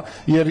dobro,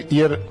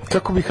 jer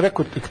kako bih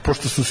rekao,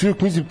 pošto su svi u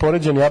knjizi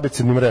poređani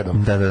abecednim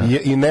redom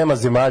i nema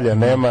zemalja,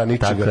 nema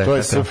ničega, to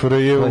je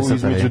SFRJ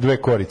između dve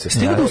korice.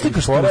 Stiga da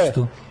uslikaš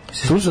Tustu?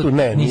 Tustu?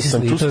 Ne,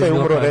 nisam. Tusta je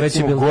umro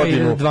recimo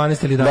godinu.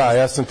 12 ili 11. Da,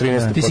 ja sam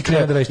 13. Ti si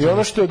krenuo da radiš. I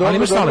ono što je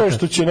dobro je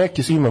što će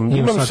neki, imam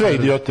sve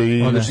idiote,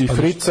 i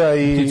Frica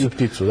i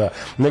Pticu, da.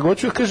 Nego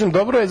hoću da kažem,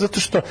 dobro je zato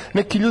što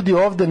neki ljudi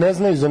ovde ne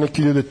znaju za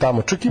neki ljude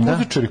tamo. Čak i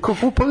muzičari,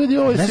 kako povedi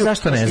ovo. Ne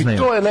zašto ne znaju.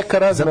 To je neka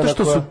razmena. Zato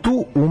što su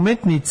tu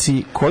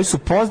umetnici koji su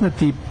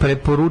poznati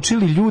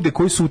preporučili ljude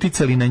koji su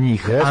uticali na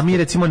njih, a mi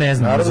recimo ne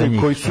znamo za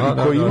njih.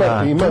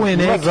 Tu je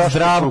neki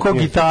Zdravko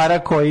gitara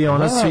koji je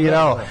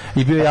svirao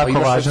i bio jako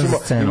važan za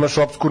scenu. Imaš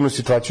opskurnu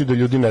situaciju da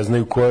ljudi ne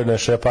znaju ko je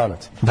Neša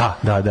Japanac. Da.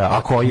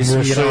 A ko je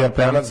svirao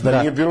Japanac, da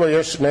nije bilo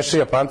još Neša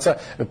Japanca,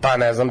 pa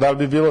ne znam da li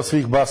bi bilo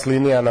svih bas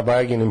linija na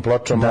Bajaginim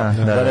pločama,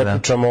 da ne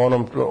pričamo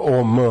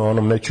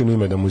onom neću ni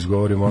ime da mu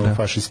izgovorim, onom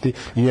fašisti,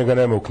 i njega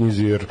nema u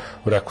knjizi, jer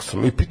rekao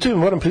sam. I pitaju,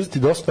 moram priznati,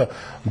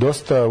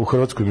 dosta u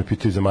Hrvatskoj mi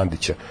pitaju za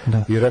Mandića.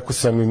 I rekao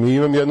sam im,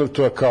 imam jedno,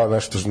 to je kao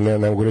nešto, ne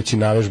mogu reći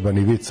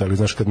navežbani vic, ali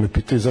znaš, kad me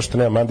pitaju zašto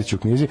nema Mandića u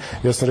knjizi,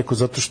 ja sam rekao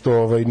zato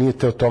što nije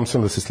Teo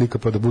Thompson da se slika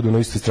pa da budu na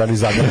istoj strani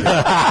zagrade.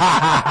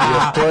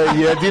 Jer to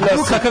je jedina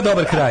kakav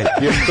dobar kraj.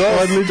 Jer to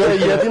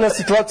je jedina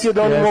situacija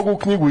da oni mogu u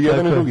knjigu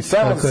jedan i drugi.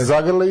 Samo se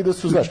zagrle i da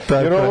su, znaš.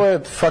 Jer ovo je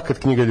fakat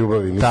knjiga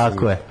ljubavi.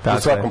 Tako je.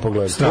 U svakom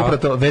pogledu.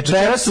 Upravo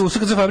večeras u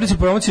Srpskoj fabrici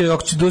promocije,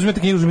 ako ćete uzmete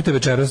knjigu, uzmite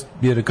večeras,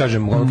 jer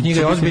kažem, knjiga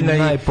je ozbiljna i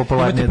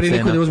imate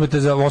priliku da uzmete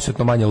za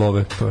osjetno manje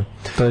love.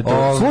 To je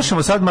to.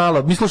 Slušamo sad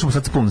malo, mi slušamo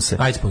sad Spunse.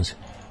 Ajde Spunse.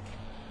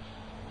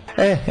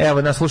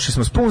 Evo, naslušali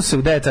smo Spunse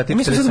u 9 sati.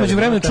 Mi smo sad među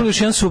vremenu čuli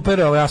još jedan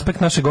super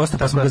aspekt našeg gosta,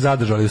 pa smo ga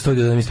zadržali u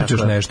studiju da mi ispričaš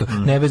nešto,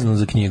 nevezano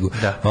za knjigu.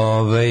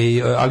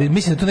 Ali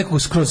mislim da to nekako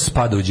skroz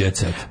spada u jet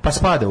set. Pa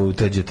spada u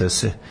te jet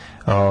set.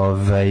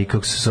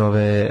 Kako se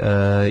zove,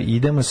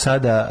 idemo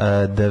sada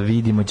da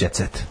vidimo jet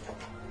set.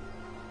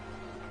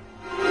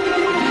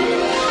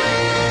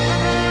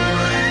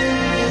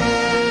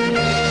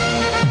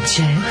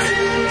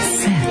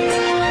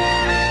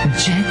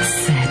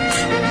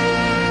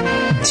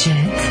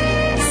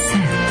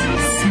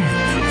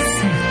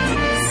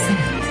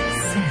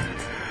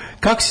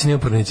 Kako si snio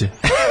Porniće?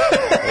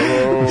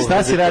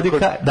 Šta si radi?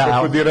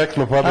 Kako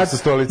direktno pada sa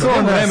stolice. To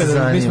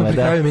vreme, mi smo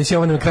pripravili emisiju,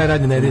 ovo nam kraj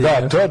radnje nedelje.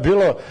 Da, to je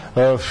bilo,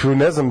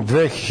 ne znam,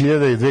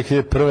 2000 i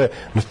 2001.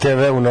 na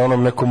TV-u, na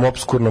onom nekom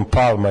obskurnom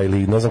Palma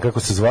ili ne znam kako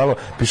se zvalo,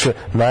 piše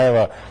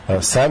najava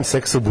Sajam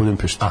seksa u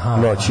Budimpešti.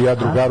 Noć, i ja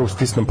drugaru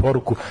stisnem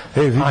poruku,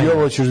 vidi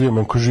ovo, ćeš da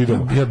imam, ko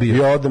židamo.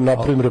 Ja odem,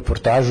 napravim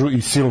reportažu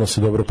i silno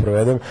se dobro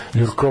provedem,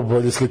 jer ko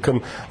bolje slikam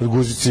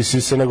guzice i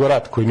sise nego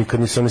rat, koji nikad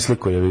nisam ni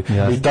slikao.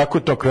 I tako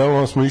to krenulo,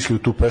 onda smo išli u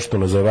tu Peštu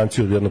na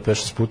Zavanciju jedno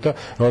 5-6 puta,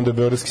 onda je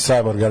Beogradski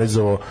sajam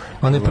organizovao.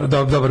 On je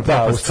dobar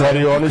u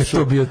stvari oni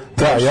su,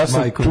 ja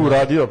sam tu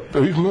radio,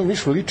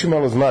 mišlo liči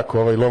malo znak,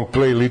 ovaj long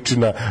play liči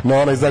na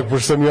onaj znak,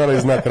 pošto sam i onaj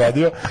znak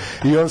radio,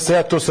 i on se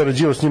ja to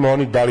sarađivao s njima,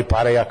 oni dali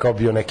pare, ja kao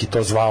bio neki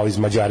to zvao iz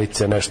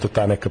Mađarice, nešto,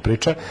 ta neka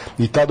priča,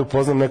 i tad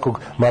upoznam nekog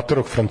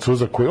matorog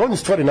Francuza koji, on je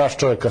stvari naš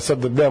čovjek, a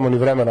sad nemamo ni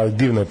vremena, ali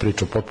divno je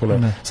priča, potpuno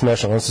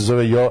smešan, on se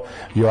zove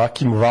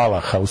Joakim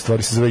Valaha, u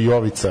stvari se zove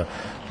Jovica,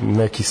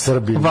 neki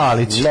Srbi.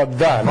 Valić.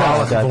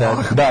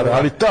 Da,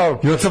 ali ta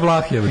Joca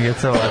Vlahjev.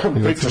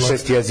 Priča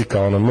 6 jezika,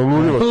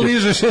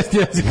 liže 6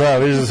 jezika. Da,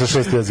 liže sa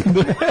 6 jezika.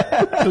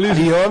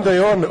 I onda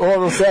je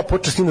on se ja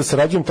počeo s njim da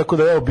sarađujem, tako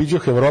da ja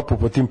obiđoh Evropu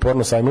po tim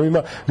porno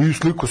sajmovima i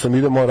sliku sam,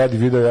 idemo, on radi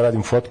video, ja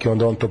radim fotke,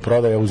 onda on to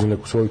prodaje, ja uzim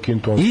neku svoju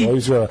kintu, on to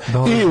izvela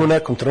i u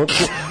nekom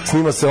trenutku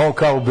snima se on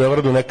kao u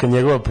Beogradu, neka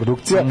njegova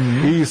produkcija,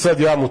 i sad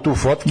ja mu tu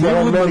fotke,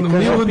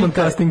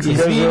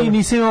 izvini,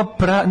 nisam imao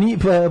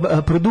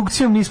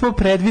produkcijom nismo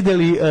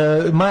predvideli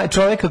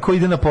čovjeka koji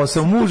ide na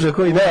posao, muža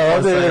koji ide na posao.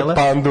 Ovdje je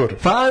pandur.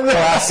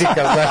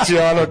 Klasika, znači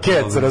ono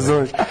kec,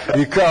 razumiješ.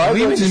 I kao,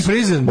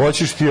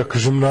 hoćeš ti, ja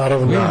kažem,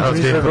 naravno.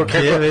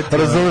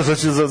 Razumiješ,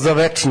 znači za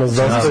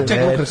večnost.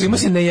 Čekaj, ima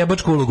si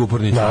nejebačku ulogu u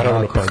Porniću.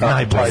 Naravno,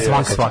 najbolje,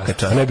 svaka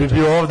čast. Ne bi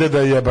bio ovdje da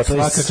jebač.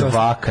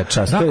 Svaka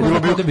čast.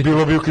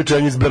 Bilo bi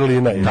uključenje iz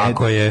Berlina.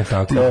 Tako je.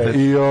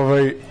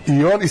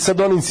 I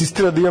sad on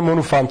insistira da imamo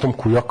onu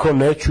fantomku. Ja kao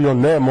neću, on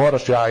ne,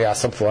 moraš, ja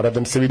sam fora da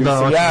mi se vidim,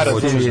 ja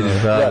razumiješ.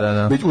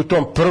 U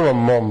tom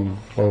prvom mom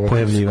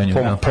pojavljivanju,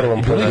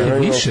 prvom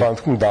pojavljivanju,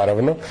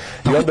 naravno.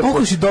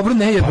 Koliko si dobro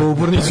ne jebao u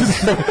Porniću?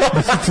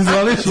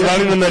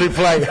 Zvali na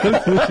reply.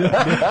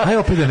 Aj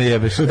opet da ne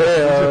jebeš.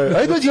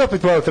 Aj dođi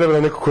opet malo, treba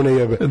nam neko ko ne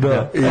jebe.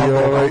 I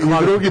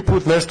drugi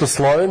put nešto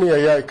Slovenija,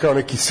 ja kao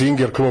neki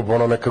swinger klub,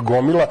 ono neka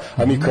gomila,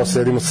 a mi kao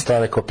sedimo sa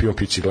strane, kao pijemo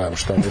pići, gledamo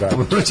šta mi radi.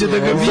 To će da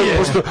ga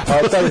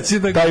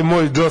bije. Taj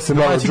moj Joe se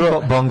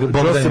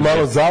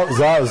malo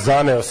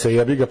zaneo se,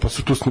 jebi ga, pa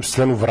su tu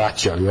scenu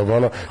vraćali.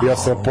 Ja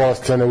sam pola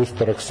scene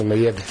ustorak, sam na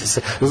jebite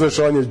se. Znaš,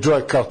 on je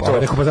Joe kao to.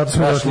 Rekao, pa zato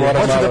smo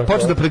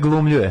počeo da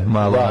preglumljuje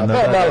malo.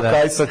 Da,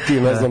 kaj sad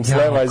ti, ne znam, s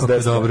leva i s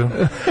desna.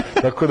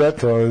 Tako da,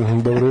 eto,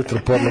 dobro jutro,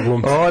 porno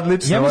glumci.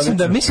 Odlično. Ja mislim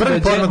da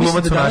prvi porno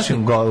glumac u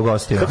našim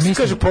gostima. Kako se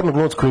kaže porno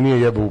glumac koji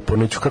nije jebao u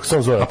porniću? Kako se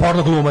on zove? A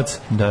porno glumac.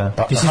 Da.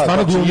 Ti si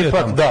stvarno glumio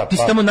tamo. Ti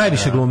si tamo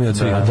najviše glumio od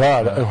svih.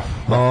 Da.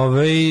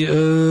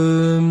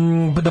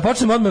 Da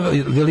počnemo odmah,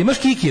 jel imaš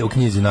Kikije u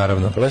knjizi,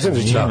 naravno?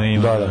 Lesendrić, da.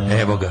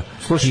 Evo ga.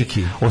 Slušaj,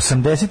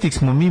 80-ih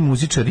smo mi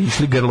muzičari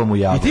išli grlom u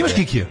javu. I ti imaš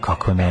Kikije?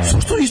 Kako ne?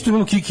 Što isto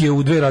imamo Kikije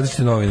u dve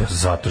različite novine?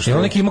 Zato što...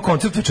 Jel neki ima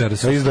koncert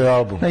večeras? Na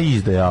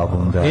izdaje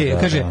album. Da.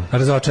 Kaže,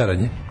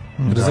 razočaranje.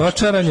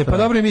 Razočaranje, pa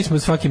dobro i mi smo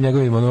svakim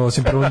njegovim,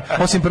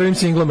 osim prvim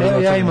singlom.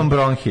 Ja imam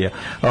bronhije.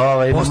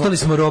 Postali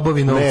smo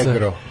robovi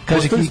novca.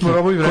 Kaže Kiki,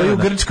 koji u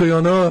Grčkoj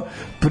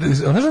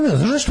znaš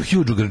nešto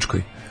huge u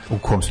Grčkoj? U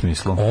kom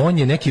smislu? On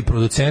je neki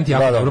producent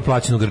jako dobro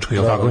plaćen u Grčkoj,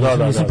 je li tako?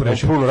 On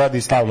puno radi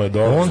i stalno je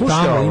dobro. On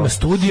tamo ima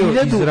studio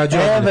i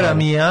izrađuje. 1000 evra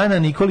mi je Ana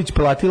Nikolić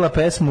platila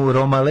pesmu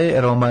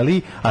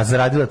Romali, a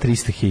zaradila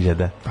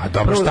 300.000. A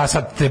dobro, šta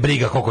sad te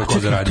briga koliko je ko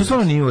zaradio? To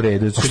stvarno nije u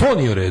redu. Što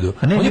nije u redu?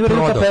 A ne, nije u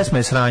redu, ta pesma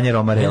je sranje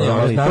Romali.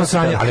 Ali ako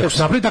se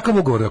napravi takav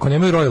ugovor, ako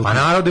nemaju royalty. A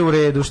narod je u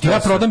redu. Ja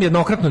prodam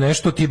jednokratno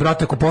nešto, ti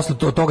brate, ako posle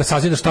toga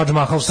sazidaš Taj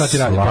Mahal, šta ti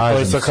radi?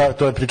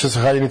 To je priča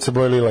sa Haljinice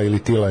Boje Lila ili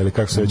Tila ili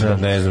kako se već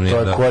kaže. Ne znam,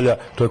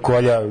 to je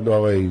Kolja,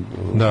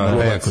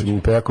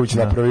 Pejaković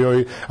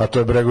napravio, a to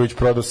je Bregović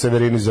prodao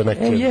Severini za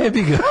neke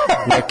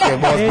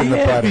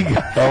ozbiljne pare.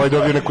 A ovaj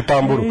dobio neku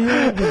tamburu.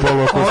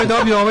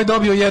 Ovaj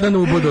dobio jedan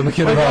ubod. Ovaj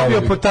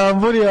dobio po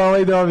tamburi, a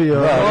ovaj dobio.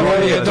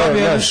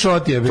 Dobio jedan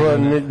šot je. To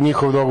je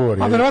njihov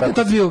dogovor. A verovatno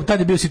tad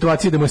je bio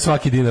situacija da mu je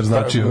svaki dinar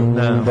značio.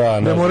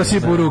 Da mora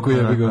si po ruku.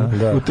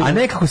 A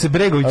nekako se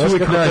Bregović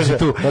uvijek nađe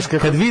tu.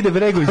 Kad vide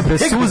Bregović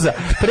bez suza,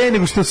 pre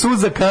nego što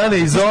suza kane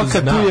iz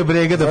oka, tu je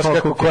Brega da pokupi.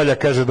 Kako Kolja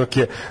kaže dok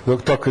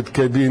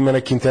kad bi ima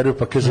neki intervju,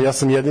 pa kaže, ja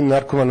sam jedini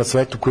narkoman na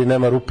svetu koji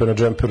nema rupe na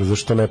džemperu,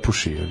 zašto ne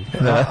puši?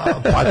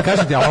 Pa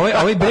kažete,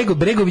 ovaj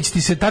Bregović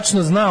ti se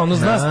tačno zna,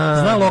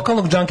 zna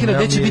lokalnog džankira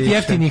gde će biti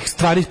jeftinih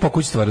stvari iz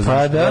pokućstva.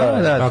 Pa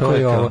da, tako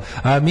je ovo.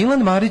 A Milan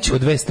Marić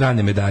od dve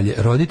strane medalje.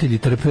 Roditelji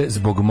trpe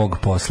zbog mog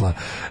posla.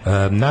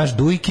 Naš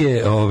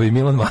Dujke,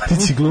 Milan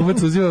Marić, glumac,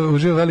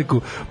 uživa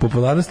veliku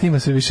popularnost, ima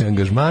sve više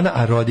angažmana,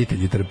 a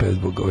roditelji trpe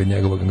zbog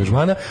njegovog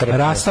angažmana.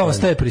 Rasta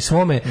ostaje pri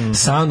svome,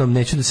 sa mnom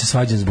neću da se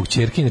svađam zbog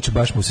ćerke, inače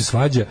baš mu se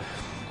svađa,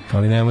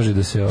 ali ne može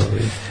da se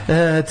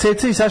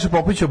Ceca i Saša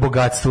Popović o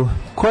bogatstvu.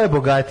 Ko je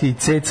bogatiji,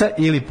 Ceca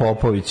ili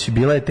Popović?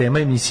 Bila je tema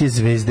emisije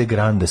Zvezde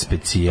Granda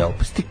specijal.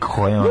 Pa sti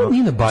ko je ono?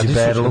 Nina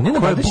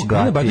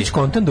Badić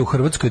kontent da u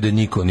Hrvatskoj da je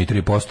niko ni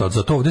 3%, od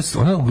zato ovde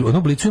ona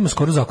u Blicu ima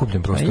skoro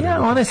zakupljen prostor.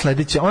 Ona je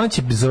sledeća, ona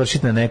će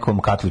završiti na nekom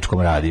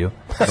katoličkom radiju.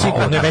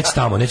 Ona je već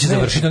tamo, neće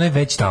završiti, ona je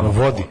već tamo.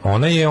 Vodi.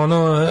 Ona je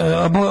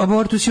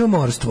abortus je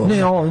umorstvo.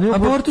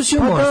 Abortus je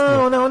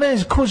umorstvo. Ona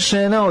je ko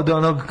žena od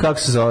onog, kako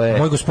se zove?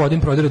 Moj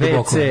gospodin prodire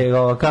duboko.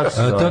 Kako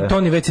se zove?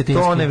 Toni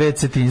Vecetinski. Toni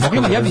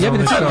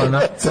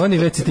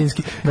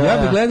Vecetinski.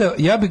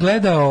 Ja bi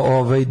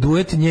gledao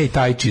duet nje i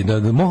Tajči.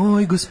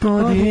 Moj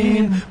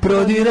gospodin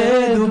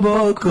prodire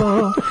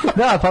duboko.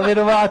 Da, pa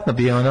verovatno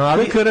bi ono.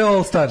 Ali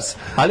All Stars.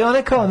 Ali ona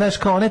je kao, znaš,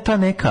 kao ona je ta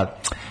neka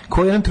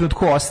koja je u jednom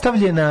trenutku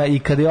ostavljena i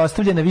kada je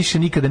ostavljena više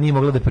nikada nije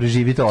mogla da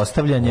preživi to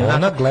ostavljanje.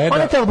 Ona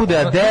je tela bude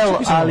Adele,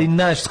 ali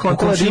naš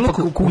skontala da ipak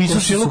u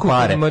Isusu su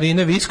pare.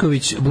 Marina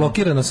Visković,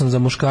 blokirana sam za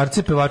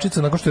muškarce,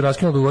 pevačica nakon što je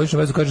raskinula dugogodišnju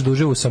vezu, kaže da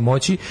uživa u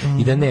samoći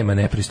i da nema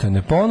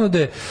nepristojne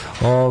ponude.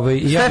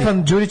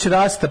 Stefan Đurić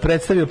Rasta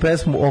predstavio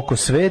pesmu Oko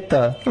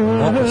sveta.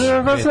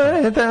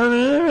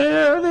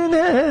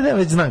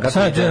 Već znam kako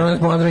je.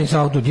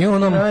 Sa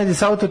autotunom.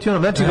 Sa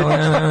autotunom. Znači,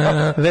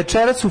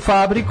 večeras u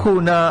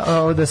fabriku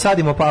da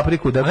sadimo papriku.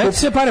 A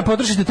sve pare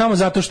potrošite tamo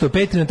zato što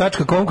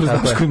patreon.com kroz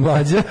Dasko i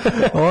Mladja.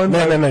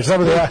 Ne,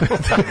 samo da ja.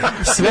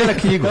 Sve na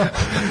knjigu.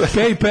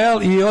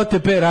 PayPal i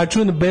OTP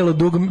račun,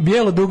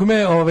 bijelo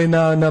dugme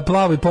na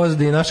plavoj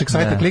pozadini našeg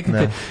sajta,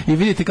 kliknite i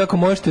vidite kako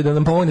možete da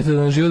nam pomognete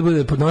da nam život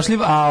bude podnošljiv,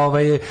 a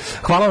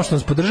hvala vam što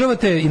nas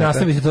podržavate i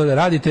nastavite to da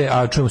radite,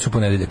 a čujemo se u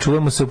ponedeljak.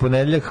 Čujemo se u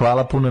ponedeljak,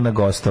 hvala puno na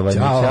gostovanju.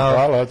 Ćao.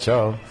 Hvala,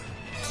 čao.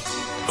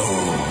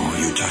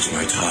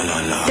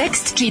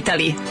 Tekst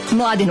čitali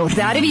Mladin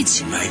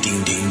Urdarević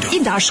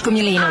i Daško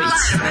Milinović.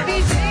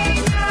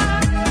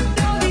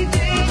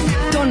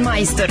 Ton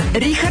majstor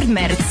Richard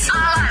Merc.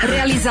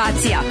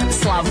 Realizacija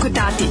Slavko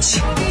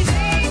Tatić.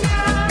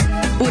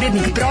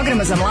 Urednik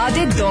programa za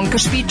mlade Donka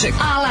Špiček.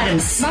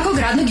 Alarms svakog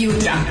radnog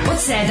jutra od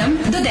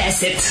 7 do 10.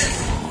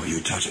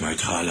 You touch my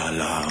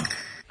tra-la-la.